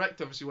the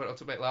director obviously went on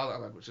to make La La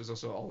Land, which is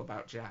also all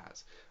about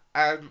jazz.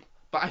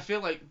 But I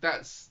feel like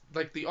that's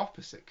like the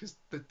opposite, because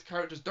the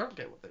characters don't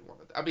get what they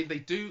wanted. I mean, they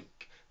do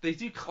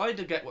kind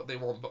of get what they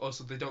want, but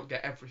also they don't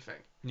get everything.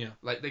 Yeah.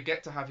 Like, they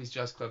get to have his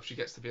jazz club, she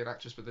gets to be an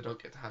actress, but they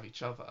don't get to have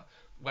each other.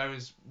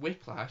 Whereas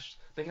Whiplash,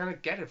 they kind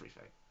of get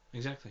everything.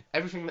 Exactly.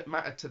 Everything that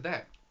mattered to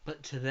them.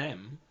 But to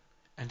them,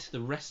 and to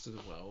the rest of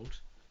the world,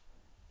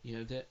 you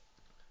know, to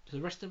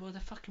the rest of the world,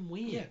 they're fucking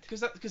weird. Yeah,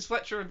 because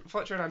Fletcher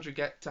and Andrew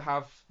get to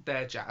have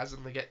their jazz,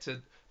 and they get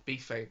to be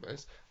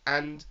famous,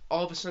 and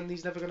all of a sudden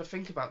he's never going to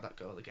think about that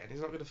girl again.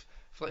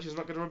 Fletcher's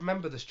not going to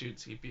remember the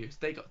students he abused.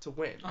 They got to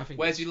win.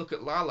 Whereas you look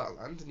at La La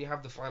Land and you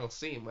have the final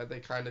scene where they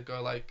kind of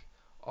go like,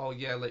 "Oh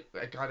yeah, like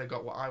I kind of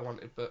got what I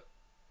wanted, but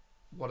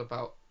what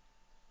about,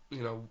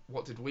 you know,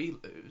 what did we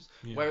lose?"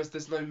 Yeah. Whereas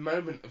there's no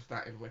moment of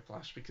that in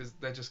Whiplash, because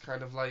they're just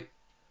kind of like,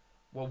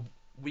 "Well,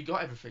 we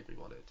got everything we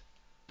wanted."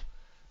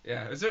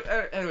 Yeah.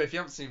 Anyway, if you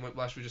haven't seen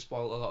Whiplash, we just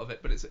spoiled a lot of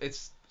it, but it's a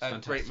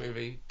fantastic. great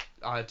movie.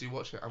 I do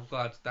watch it. I'm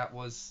glad that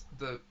was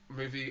the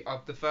movie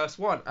of the first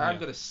one. I'm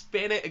gonna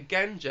spin it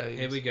again, James.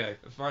 Here we go.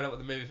 And find out what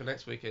the movie for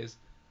next week is.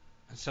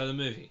 And so the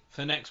movie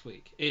for next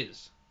week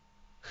is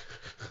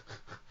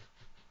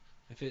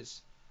if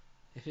it's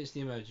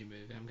the Emoji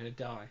Movie, I'm gonna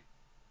die.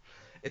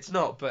 It's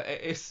not, but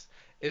it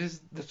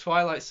is the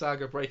Twilight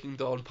Saga: Breaking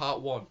Dawn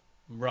Part 1.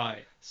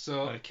 Right.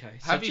 So, okay.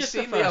 Have so you just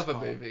seen the the first other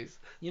part. movies?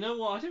 You know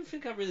what? I don't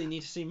think I really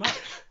need to see much.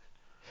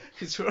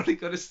 Because we're only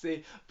going to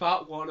see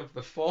Part 1 of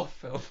the 4th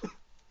film.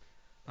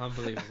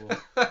 Unbelievable.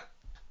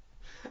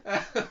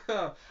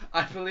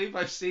 I believe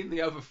I've seen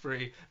the other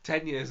 3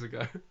 10 years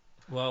ago.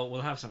 Well,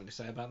 we'll have something to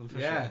say about them for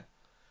Yeah.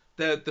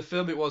 sure. The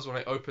film it was when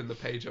I opened the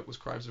page up was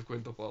Crimes of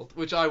Grindelwald,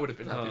 which I would have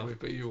been happy Oh. with,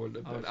 but you wouldn't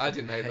have been. I I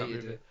didn't hate that hated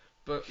movie. it.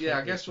 But yeah, I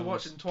Hated guess we're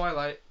films.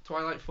 watching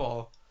Twilight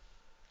 4.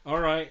 All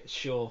right,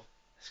 sure.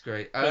 It's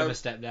great. Bit of a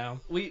step down.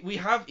 We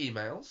have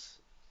emails.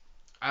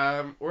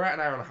 We're at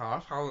an hour and a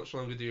half. How much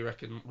longer do you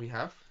reckon we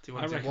have? Do you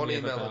want to do one we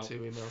have email or about 2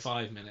 emails?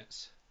 5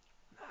 minutes.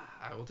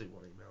 I will do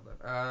one email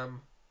then.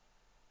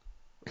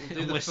 We'll do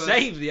We'll the first...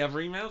 save the other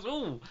emails.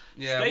 Oh,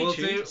 Yeah, stay we'll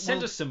tuned. do.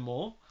 Send us some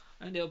more,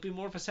 and it'll be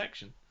more of a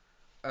section.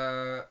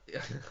 Well,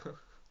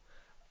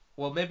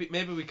 maybe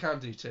we can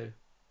do 2.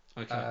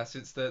 Okay.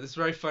 Since this is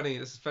very funny.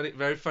 This is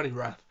very funny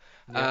rap.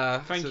 Yeah.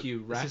 Thank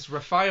you, Raph. This is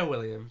Raphael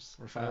Williams.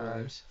 Raphael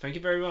Williams. Thank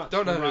you very much.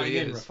 Don't know for who writing he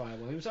in, is. Raphael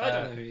Williams. I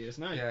don't know who he is.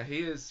 No. Yeah, he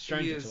is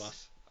Stranger he is, to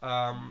us.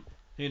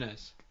 Who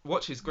knows?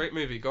 Watch his great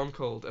movie Gone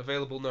Cold,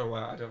 available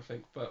nowhere, I don't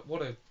think. But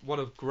what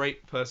a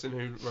great person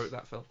who wrote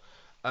that film.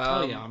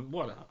 I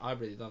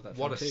really love that film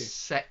What a too.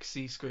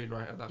 sexy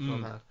screenwriter that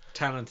film had.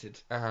 Talented.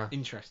 Uh-huh.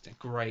 Interesting.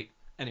 Great.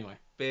 Anyway.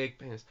 Big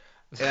penis.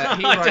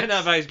 I don't know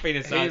about his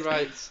penis size. He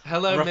writes,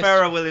 "Hello,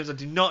 Raphael Williams, I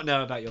do not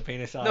know about your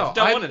penis size. No,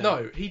 don't want to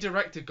know. No, he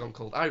directed Gone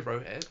Cold. I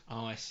wrote it.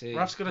 Oh, I see.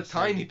 Raph's got a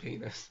tiny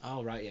penis.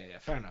 Oh, right, yeah.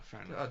 Fair enough.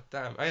 God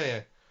damn.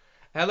 Anyway.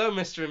 Hello,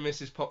 Mr. and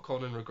Mrs.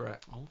 Popcorn and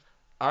Regret. Oh.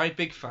 I,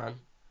 big fan.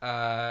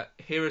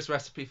 Here is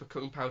recipe for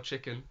Kung Pao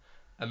chicken,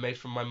 made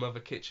from my mother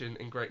kitchen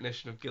in Great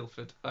Nation of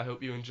Guildford. I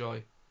hope you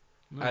enjoy."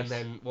 Nice. And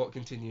then what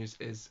continues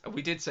is,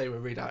 we did say we'll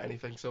read out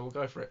anything, so we'll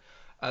go for it.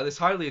 This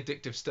highly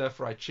addictive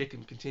stir-fried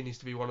chicken continues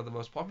to be one of the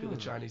most popular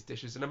Chinese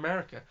dishes in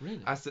America.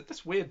 Really?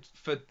 That's weird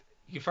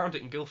you found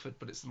it in Guildford,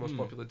 but it's the most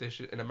popular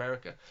dish in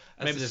America.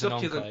 As Maybe a there's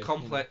succulent, an enclave,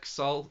 complex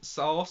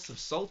sauce of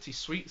salty,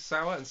 sweet,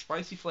 sour, and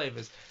spicy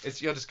flavors.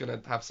 You're just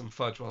gonna have some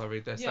fudge while I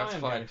read this. Yeah, That's I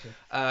am fine.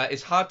 going to.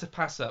 It's hard to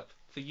pass up.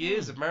 For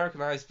years,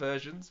 Americanized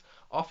versions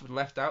often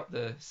left out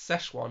the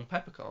Szechuan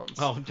peppercorns.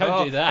 Oh,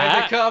 don't do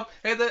that.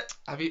 Here they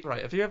come.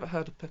 Have you ever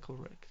heard of Pickle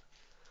Rick?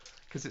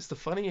 Because it's the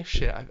funniest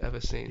shit I've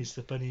ever seen. It's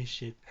the funniest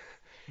shit.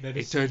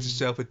 It turns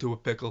itself into a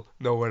pickle.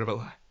 No word of a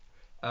lie.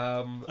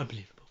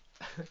 Unbelievable.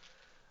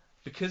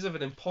 Because of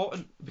an import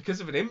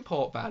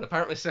ban,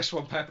 apparently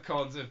Szechuan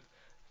peppercorns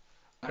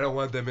I don't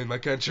want them in my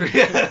country.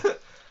 But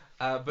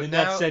they're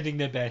now, not sending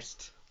their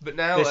best. But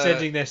now they're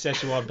sending their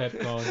Szechuan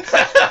peppercorns.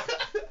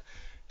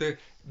 the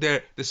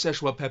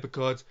Szechuan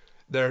peppercorns.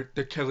 They're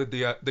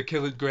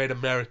killing great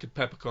American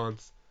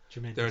peppercorns.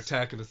 Tremendous. They're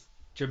attacking us.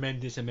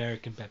 Tremendous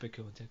American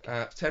peppercorns.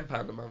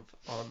 £10 a month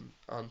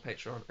on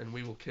Patreon, and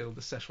we will kill the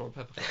Szechuan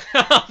peppercorn.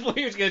 I thought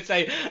you were going to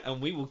say, and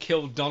we will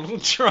kill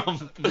Donald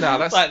Trump. No,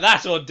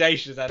 that's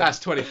audacious. That's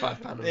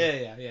 £25 a month.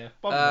 Yeah.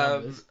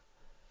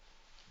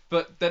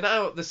 But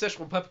the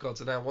Szechuan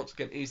peppercorns are now once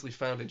again easily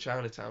found in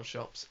Chinatown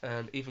shops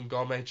and even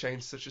gourmet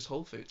chains such as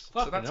Whole Foods.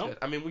 So that's good.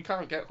 I mean, we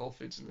can't get Whole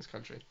Foods in this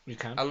country. You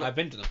can. I've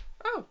been to them.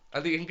 Oh,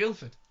 are they in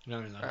Guildford?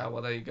 No.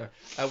 Well, there you go.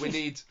 We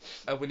need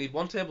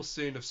 1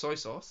 tablespoon of soy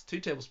sauce, 2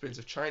 tablespoons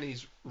of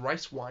Chinese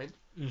rice wine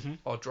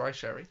or dry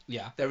sherry.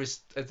 Yeah.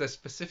 There's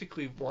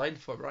specifically wine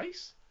for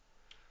rice.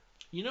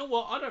 You know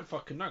what? I don't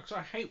fucking know because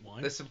I hate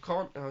wine. There's some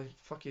corn. Oh,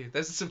 fuck you.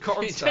 There's some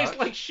corn It starch. tastes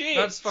like shit.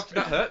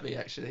 That hurt me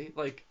actually.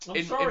 Like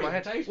I'm sorry, in my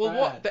head. it tastes well,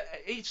 bad.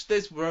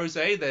 There's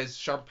rosé, there's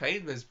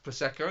champagne, there's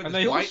prosecco, And there's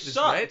they all white, there's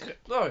suck. red.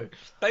 No,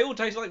 They all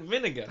taste like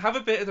vinegar. have a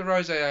bit of the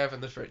rosé I have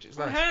in the fridge. It's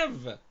nice. I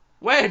have.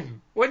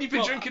 When you've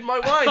been drinking my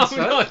wine, I'm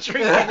son? not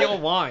drinking your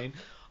wine.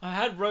 I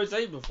had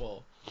rosé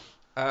before.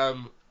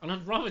 And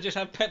I'd rather just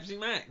have Pepsi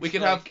Max. We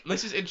can have.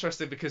 This is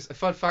interesting because a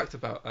fun fact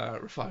about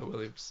Raphael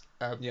Williams,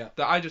 that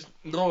I just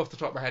know off the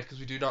top of my head because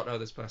we do not know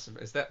this person,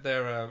 is that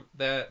they're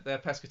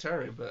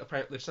pescatarian, but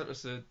apparently they've sent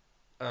us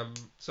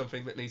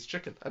something that needs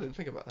chicken. I didn't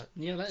think about that.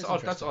 Yeah, that's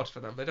odd. That's odd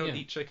for them. They don't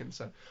eat chicken,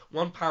 so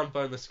 1 pound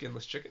boneless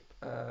skinless chicken.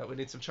 We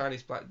need some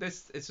Chinese black.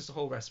 It's just a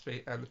whole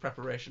recipe and the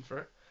preparation for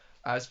it.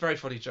 It's a very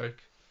funny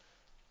joke.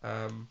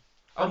 I'm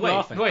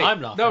laughing.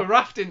 I'm laughing. No,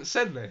 Raph didn't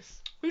send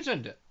this. Who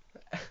sent it?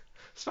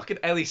 It's fucking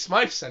Ellie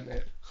Smythe sent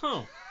it.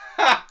 Huh.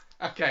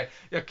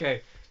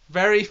 Okay.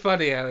 Very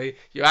funny, Ellie.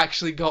 You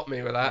actually got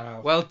me with that.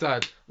 Wow. Well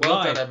done.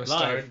 Well done, Emma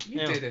live. Stone.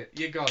 You did it.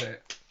 You got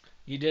it.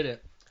 You did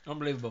it.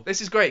 Unbelievable.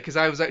 This is great because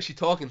I was actually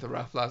talking to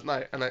Raph last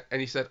night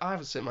and he said, I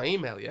haven't sent my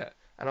email yet.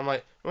 And I'm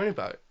like, what are you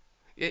about?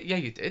 Yeah,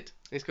 you did.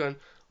 He's going,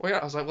 well, yeah.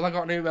 I was like, well, I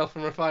got an email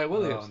from Raphael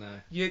Williams. Oh,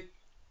 no.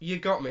 You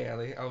got me,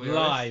 Ellie. I'll be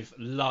honest.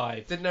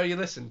 Live. Didn't know you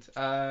listened.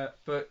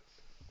 But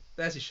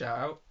there's your shout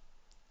out.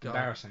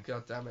 Embarrassing.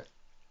 God damn it.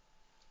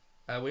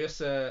 We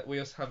also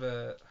have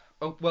a.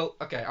 Oh well,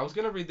 okay. I was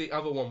gonna read the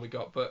other one we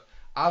got, but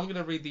I'm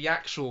gonna read the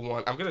actual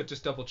one. I'm gonna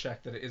just double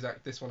check that it is.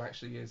 This one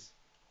actually is.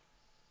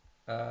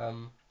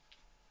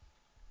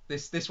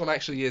 This one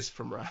actually is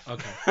from Raph.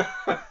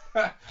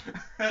 Okay.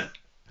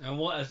 And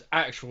what has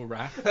actual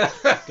Raph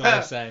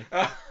gotta say?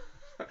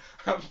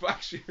 I'm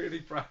actually really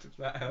proud of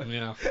that.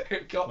 Yeah.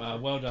 It got Wow,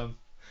 well done.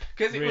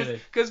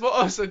 Because what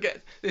also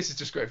this is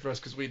just great for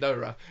us because we know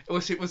Raph.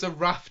 It was a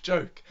Raph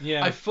joke.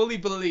 Yeah. I fully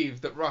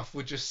believe that Raph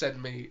would just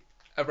send me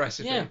a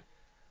recipe. Yeah.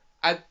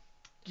 And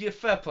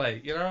fair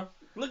play, you know.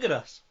 Look at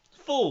us,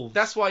 fools.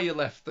 That's why you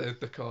left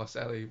the course,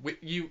 Ellie. We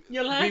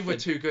were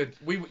too good.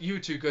 You were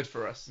too good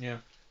for us. Yeah.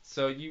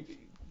 So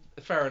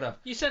fair enough.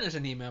 You sent us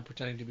an email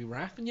pretending to be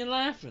Raph, and you're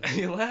laughing.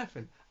 You're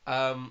laughing.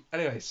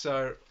 Anyway,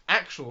 so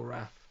actual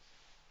Raph.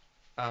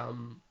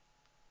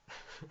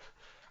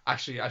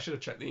 Actually, I should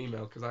have checked the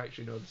email because I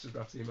actually know this is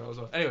Raph's email as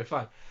well. Anyway,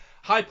 fine.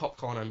 Hi,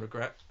 Popcorn and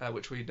Regret,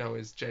 which we know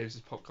is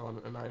James's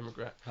Popcorn and I am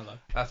Regret. Hello.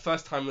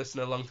 First time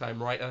listener, long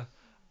time writer.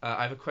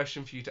 I have a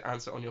question for you to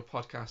answer on your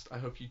podcast. I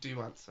hope you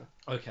do answer.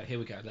 Okay, here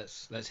we go.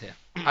 Let's hear.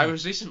 I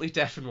was recently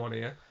deaf in one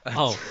ear.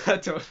 Oh.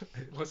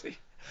 Was he?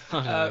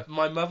 Oh,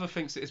 my mother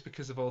thinks it is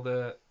because of all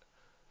the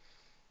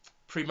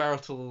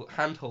premarital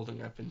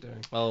hand-holding I've been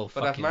doing. Oh,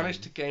 but I've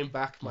managed to gain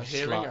back my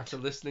hearing after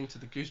listening to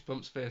the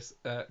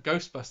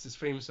Ghostbusters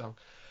theme song.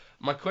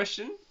 My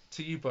question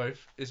to you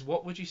both is,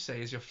 what would you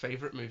say is your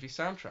favourite movie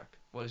soundtrack?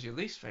 What is your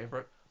least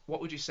favourite?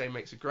 What would you say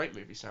makes a great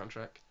movie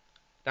soundtrack?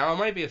 Now, I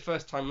might be a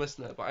first-time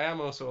listener, but I am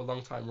also a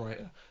long-time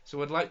writer,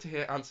 so I'd like to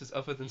hear answers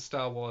other than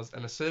Star Wars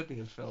and a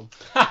Serbian film.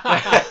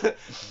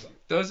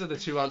 Those are the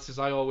two answers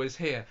I always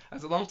hear.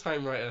 As a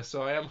long-time writer,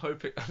 so I am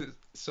hoping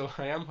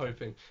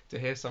to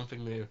hear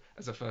something new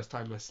as a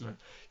first-time listener.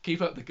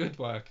 Keep up the good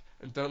work,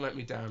 and don't let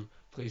me down.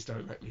 Please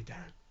don't let me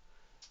down.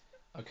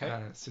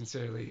 Okay.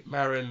 Sincerely,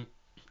 Marin.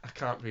 I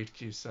can't read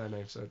Q's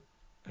surname, so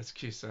it's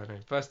Q's surname.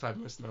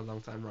 First-time listener,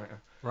 long-time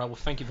writer. Right. Well,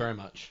 thank you very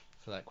much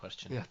for that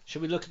question. Yeah.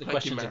 Should we look at the Thank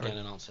questions you, Mary. again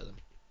and answer them?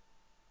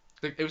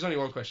 It was only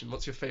one question.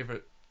 What's your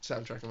favourite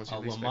soundtrack and what's your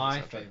least my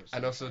favourite soundtrack? favourite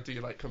And also, soundtrack. do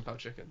you like Kung Pao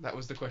Chicken? That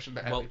was the question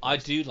that Well, Ellie I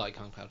posed. do like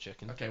Kung Pao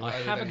Chicken. Okay, well, I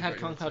Ellie, haven't then had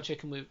you've got Kung your Pao answer.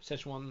 Chicken with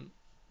Szechuan.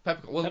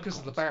 Peppercorn. Well, because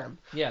of the Peppercorns.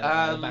 band.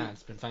 Yeah, the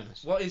band's been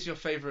famous. What is your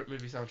favourite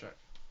movie soundtrack?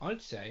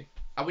 I'd say.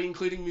 Are we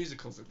including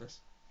musicals in this?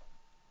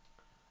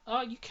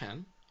 You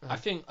can.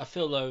 Uh-huh. I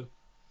feel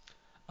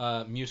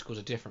though, musicals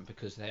are different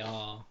because they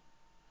are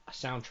a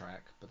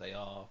soundtrack, but they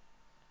are.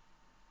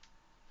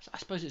 I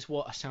suppose it's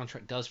what a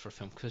soundtrack does for a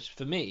film. Because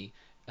for me,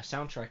 a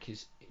soundtrack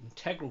is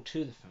integral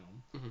to the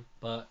film, Mhm.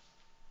 but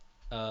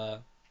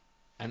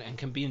and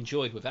can be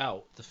enjoyed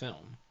without the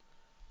film,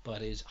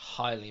 but is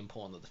highly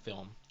important that the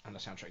film and the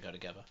soundtrack go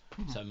together.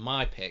 Mhm. So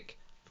my pick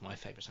for my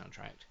favourite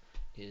soundtrack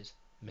is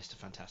Mr.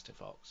 Fantastic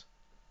Fox.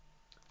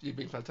 You've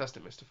been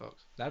fantastic, Mr.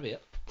 Fox. That'd be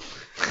it.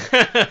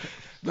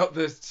 Not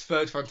the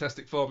third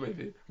Fantastic Four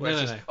movie. Where No,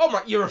 it's no, just, no. oh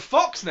my, you're a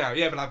fox now.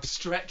 Yeah, but I'm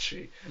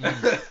stretchy.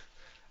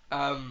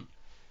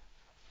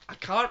 I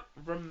can't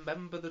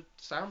remember the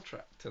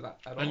soundtrack to that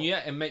at all. And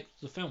yeah, it makes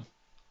the film.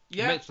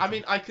 Yeah, makes the I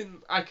mean, I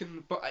can,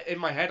 but in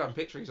my head I'm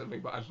picturing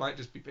something, but I might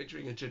just be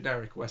picturing a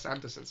generic Wes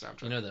Anderson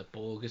soundtrack. You know the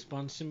Borges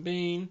Bunsen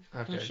Bean.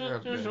 Okay, Yeah,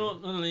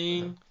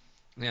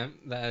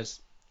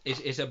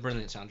 it's a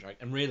brilliant soundtrack,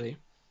 and really,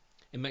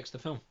 it makes the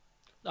film.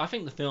 I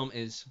think the film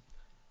is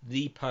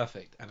the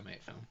perfect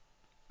animated film.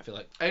 I feel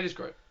like It is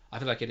great.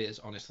 it is,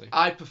 honestly.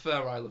 I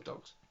prefer Isle of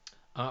Dogs.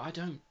 I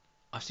don't.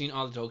 I've seen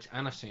Isle of Dogs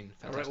and I've seen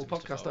Alright, Fantastic we'll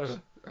Mr. podcast Fox.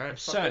 over. Alright,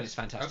 Certain it's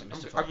Fantastic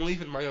Mr. Fox. I'm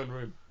leaving my own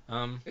room.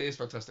 It It is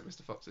Fantastic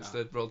Mr. Fox. It's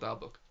the Roald Dahl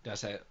book. Did I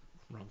say it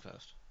wrong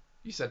first?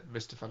 You said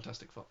Mr.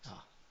 Fantastic Fox.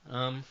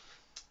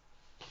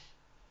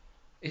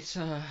 It's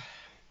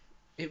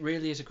it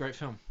really is a great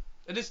film.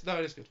 It is. No,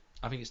 it is good.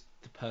 I think it's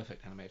the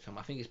perfect animated film.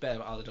 I think it's better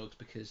than Isle of Dogs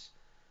because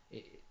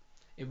it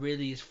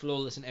really is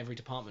flawless in every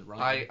department,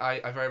 right?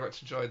 I very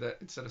much enjoy that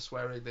instead of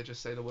swearing, they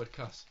just say the word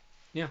cuss.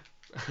 Yeah.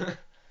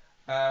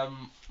 I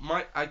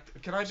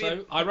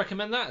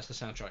recommend that as the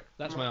soundtrack.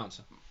 That's my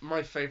answer.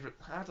 My favourite,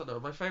 I don't know,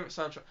 my favourite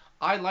soundtrack.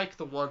 I like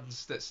the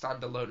ones that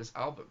stand alone as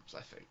albums,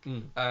 I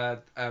think.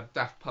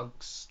 Daft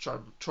Punk's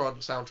Tron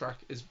soundtrack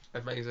is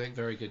amazing.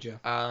 Very good, yeah.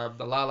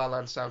 The La La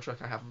Land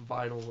soundtrack I have on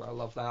vinyl. I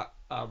love that.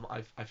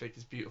 I think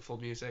it's beautiful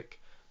music.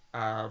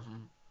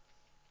 And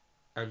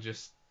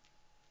just,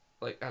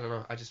 like, I don't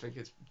know, I just think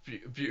it's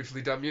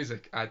beautifully done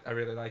music. I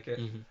really like it.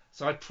 Mm-hmm.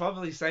 So I'd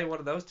probably say one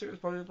of those two is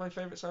probably my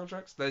favourite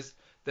soundtracks.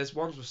 There's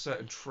ones with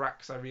certain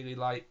tracks I really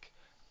like.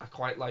 I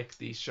quite like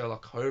the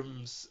Sherlock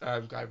Holmes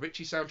Guy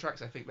Ritchie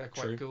soundtracks. I think they're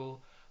quite cool.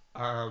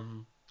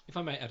 If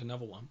I may add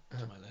another one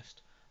to my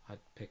list, I'd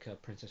pick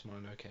Princess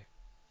Mononoke.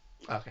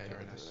 Okay.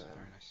 Very nice.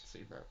 Very nice.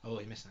 See that. Oh,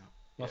 you missed out.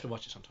 We'll have to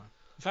watch it sometime.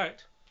 In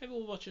fact, maybe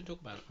we'll watch it and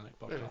talk about it on the next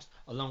podcast,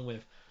 along with,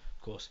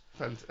 of course,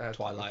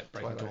 Twilight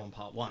Breaking Dawn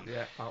Part 1.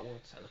 Yeah, Part 1.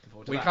 So looking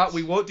forward to that.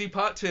 We won't do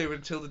Part 2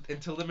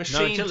 until the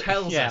machine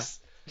tells us.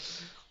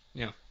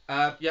 Yeah.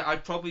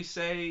 I'd probably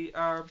say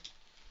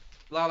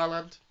La La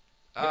Land,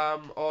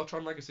 or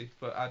Tron Legacy,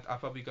 but I'd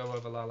probably go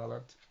over La La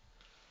Land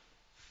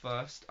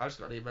first. I just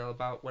got an email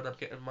about when I'm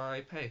getting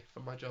my pay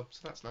for my job,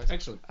 so that's nice.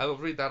 Excellent. I will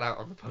read that out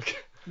on the podcast.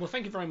 Well,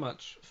 thank you very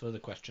much for the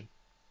question.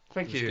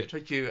 Thank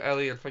you,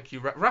 Ellie, and thank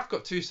you, Raph.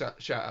 Got 2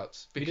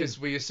 shout-outs because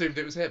we assumed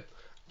it was him.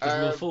 Because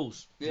we were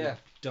fools. Yeah.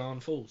 Darn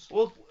fools.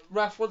 Well,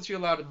 Raph, once you're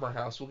allowed in my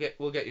house, we'll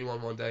get you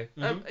on one day.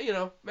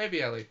 Mm-hmm.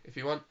 Maybe Ellie, if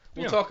you want.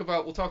 We'll talk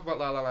about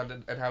La La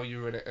Land and how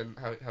you run it and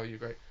how you're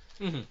great.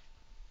 Mm-hmm.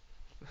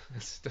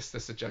 It's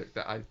just a joke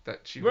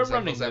that she We're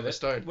resembles running Emma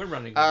Stone. We're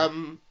running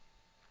with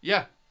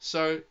Yeah.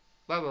 So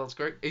La La Land's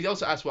great. He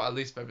also asked what our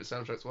least favourite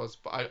soundtracks was,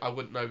 but I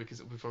wouldn't know because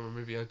it would be from a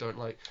movie I don't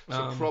like.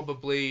 So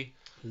probably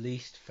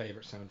least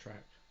favourite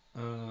soundtrack.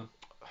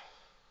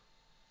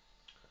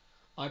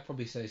 I'd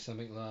probably say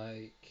something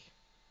like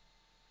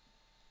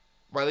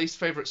my least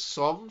favourite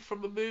song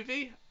from a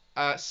movie.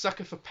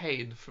 Sucker for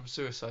Pain from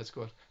Suicide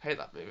Squad. I hate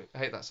that movie. I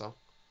hate that song.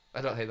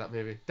 I don't hate that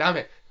movie. Damn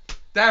it!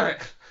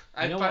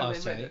 I know what I'll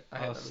say.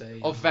 I'll say.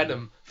 Or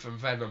Venom from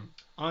Venom.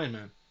 Iron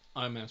Man.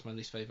 Iron Man's my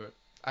least favourite.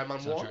 Iron Man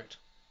soundtrack. 1?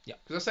 Yeah.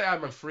 Because I say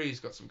Iron Man 3's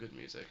got some good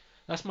music.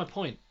 That's my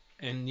point.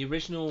 In the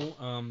original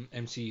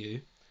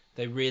MCU,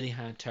 they really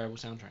had terrible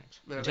soundtracks.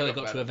 Until they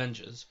got to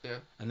Avengers. Yeah.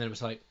 And then it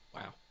was like,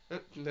 wow.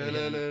 No.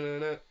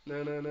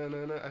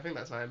 I think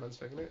that's Iron Man's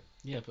thing, isn't it?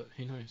 Yeah, but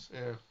who knows?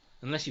 Yeah.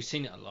 Unless you've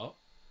seen it a lot.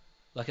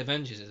 Like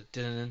Avengers is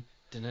dun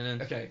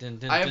Okay,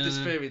 I have this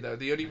theory though.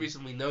 The only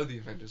reason we know the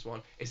Avengers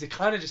one is they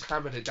kind of just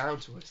hammered it down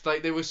to us.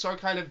 Like they were so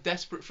kind of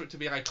desperate for it to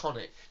be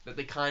iconic that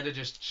they kind of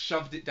just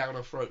shoved it down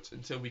our throats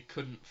until we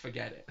couldn't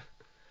forget it.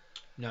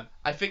 No.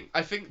 I think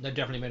they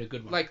definitely made a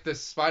good one. Like the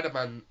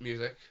Spider-Man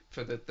music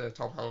for the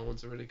Tom Holland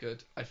ones are really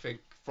good. I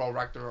think Thor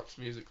Ragnarok's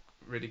music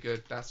really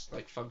good. That's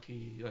like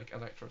funky like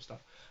electro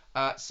stuff.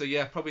 So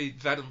yeah, probably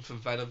Venom from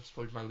Venom's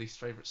probably my least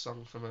favorite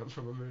song from a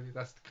movie.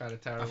 That's kind of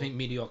terrible. I think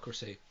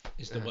Mediocrity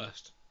is the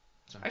worst.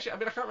 So. Actually, I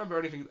mean, I can't remember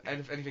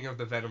anything of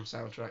the Venom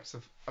soundtracks.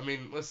 I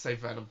mean, let's say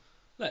Venom.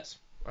 Let's.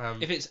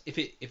 If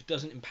it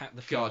doesn't impact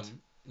the film,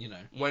 you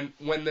know.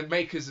 When the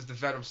makers of the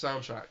Venom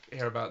soundtrack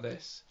hear about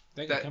this,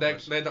 they're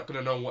not going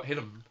to know what hit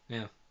them.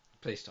 Yeah.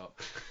 Please stop.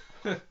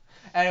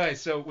 Anyway,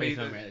 so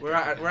we're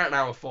at an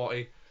hour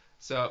 40.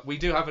 So we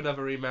do have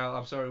another email.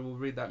 I'm sorry, we'll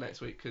read that next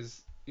week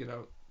because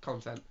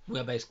content. We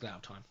are basically out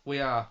of time.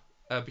 We are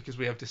because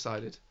we have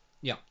decided.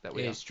 Yeah, that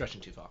it is stretching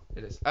too far.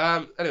 It is.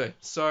 Anyway,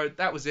 so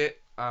that was it.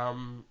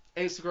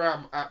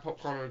 Instagram at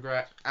Popcorn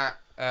Regret, at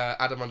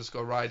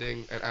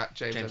Adam_Riding, and at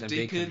James M.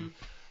 Deacon.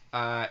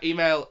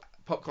 Email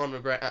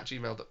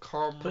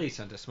popcornregret@gmail.com. Please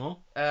send us more.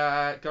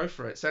 Go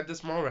for it. Send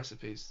us more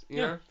recipes. You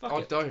know?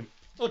 Or don't.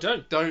 Or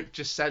don't. Don't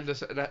just send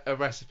us a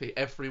recipe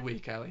every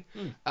week, Ellie.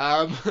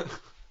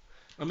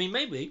 I mean,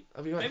 maybe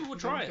we'll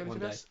try it one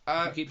day.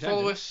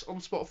 Follow us on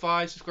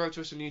Spotify, subscribe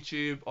to us on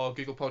YouTube or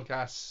Google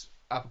Podcasts,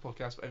 Apple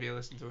Podcasts, whatever you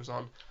listen to us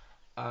on.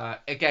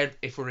 Again,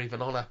 if we're even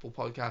on Apple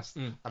Podcasts,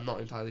 I'm not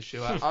entirely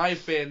sure.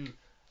 I've been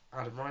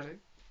Adam Riding.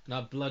 And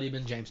I've bloody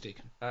been James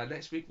Deacon.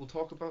 Next week we'll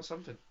talk about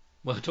something.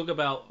 We'll talk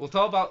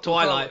about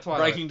Twilight,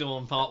 Breaking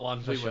Dawn Part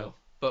 1 for sure.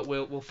 But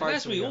we'll find.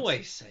 As we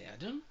always say,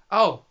 Adam.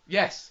 Oh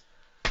yes.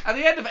 At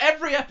the end of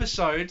every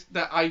episode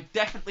that I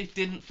definitely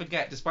didn't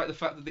forget, despite the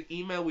fact that the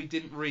email we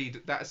didn't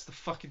read, that's the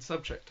fucking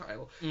subject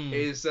title,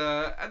 is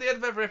at the end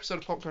of every episode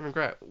of Popcorn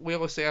Regret, we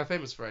always say our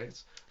famous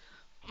phrase.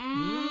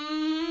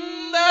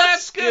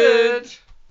 That's good.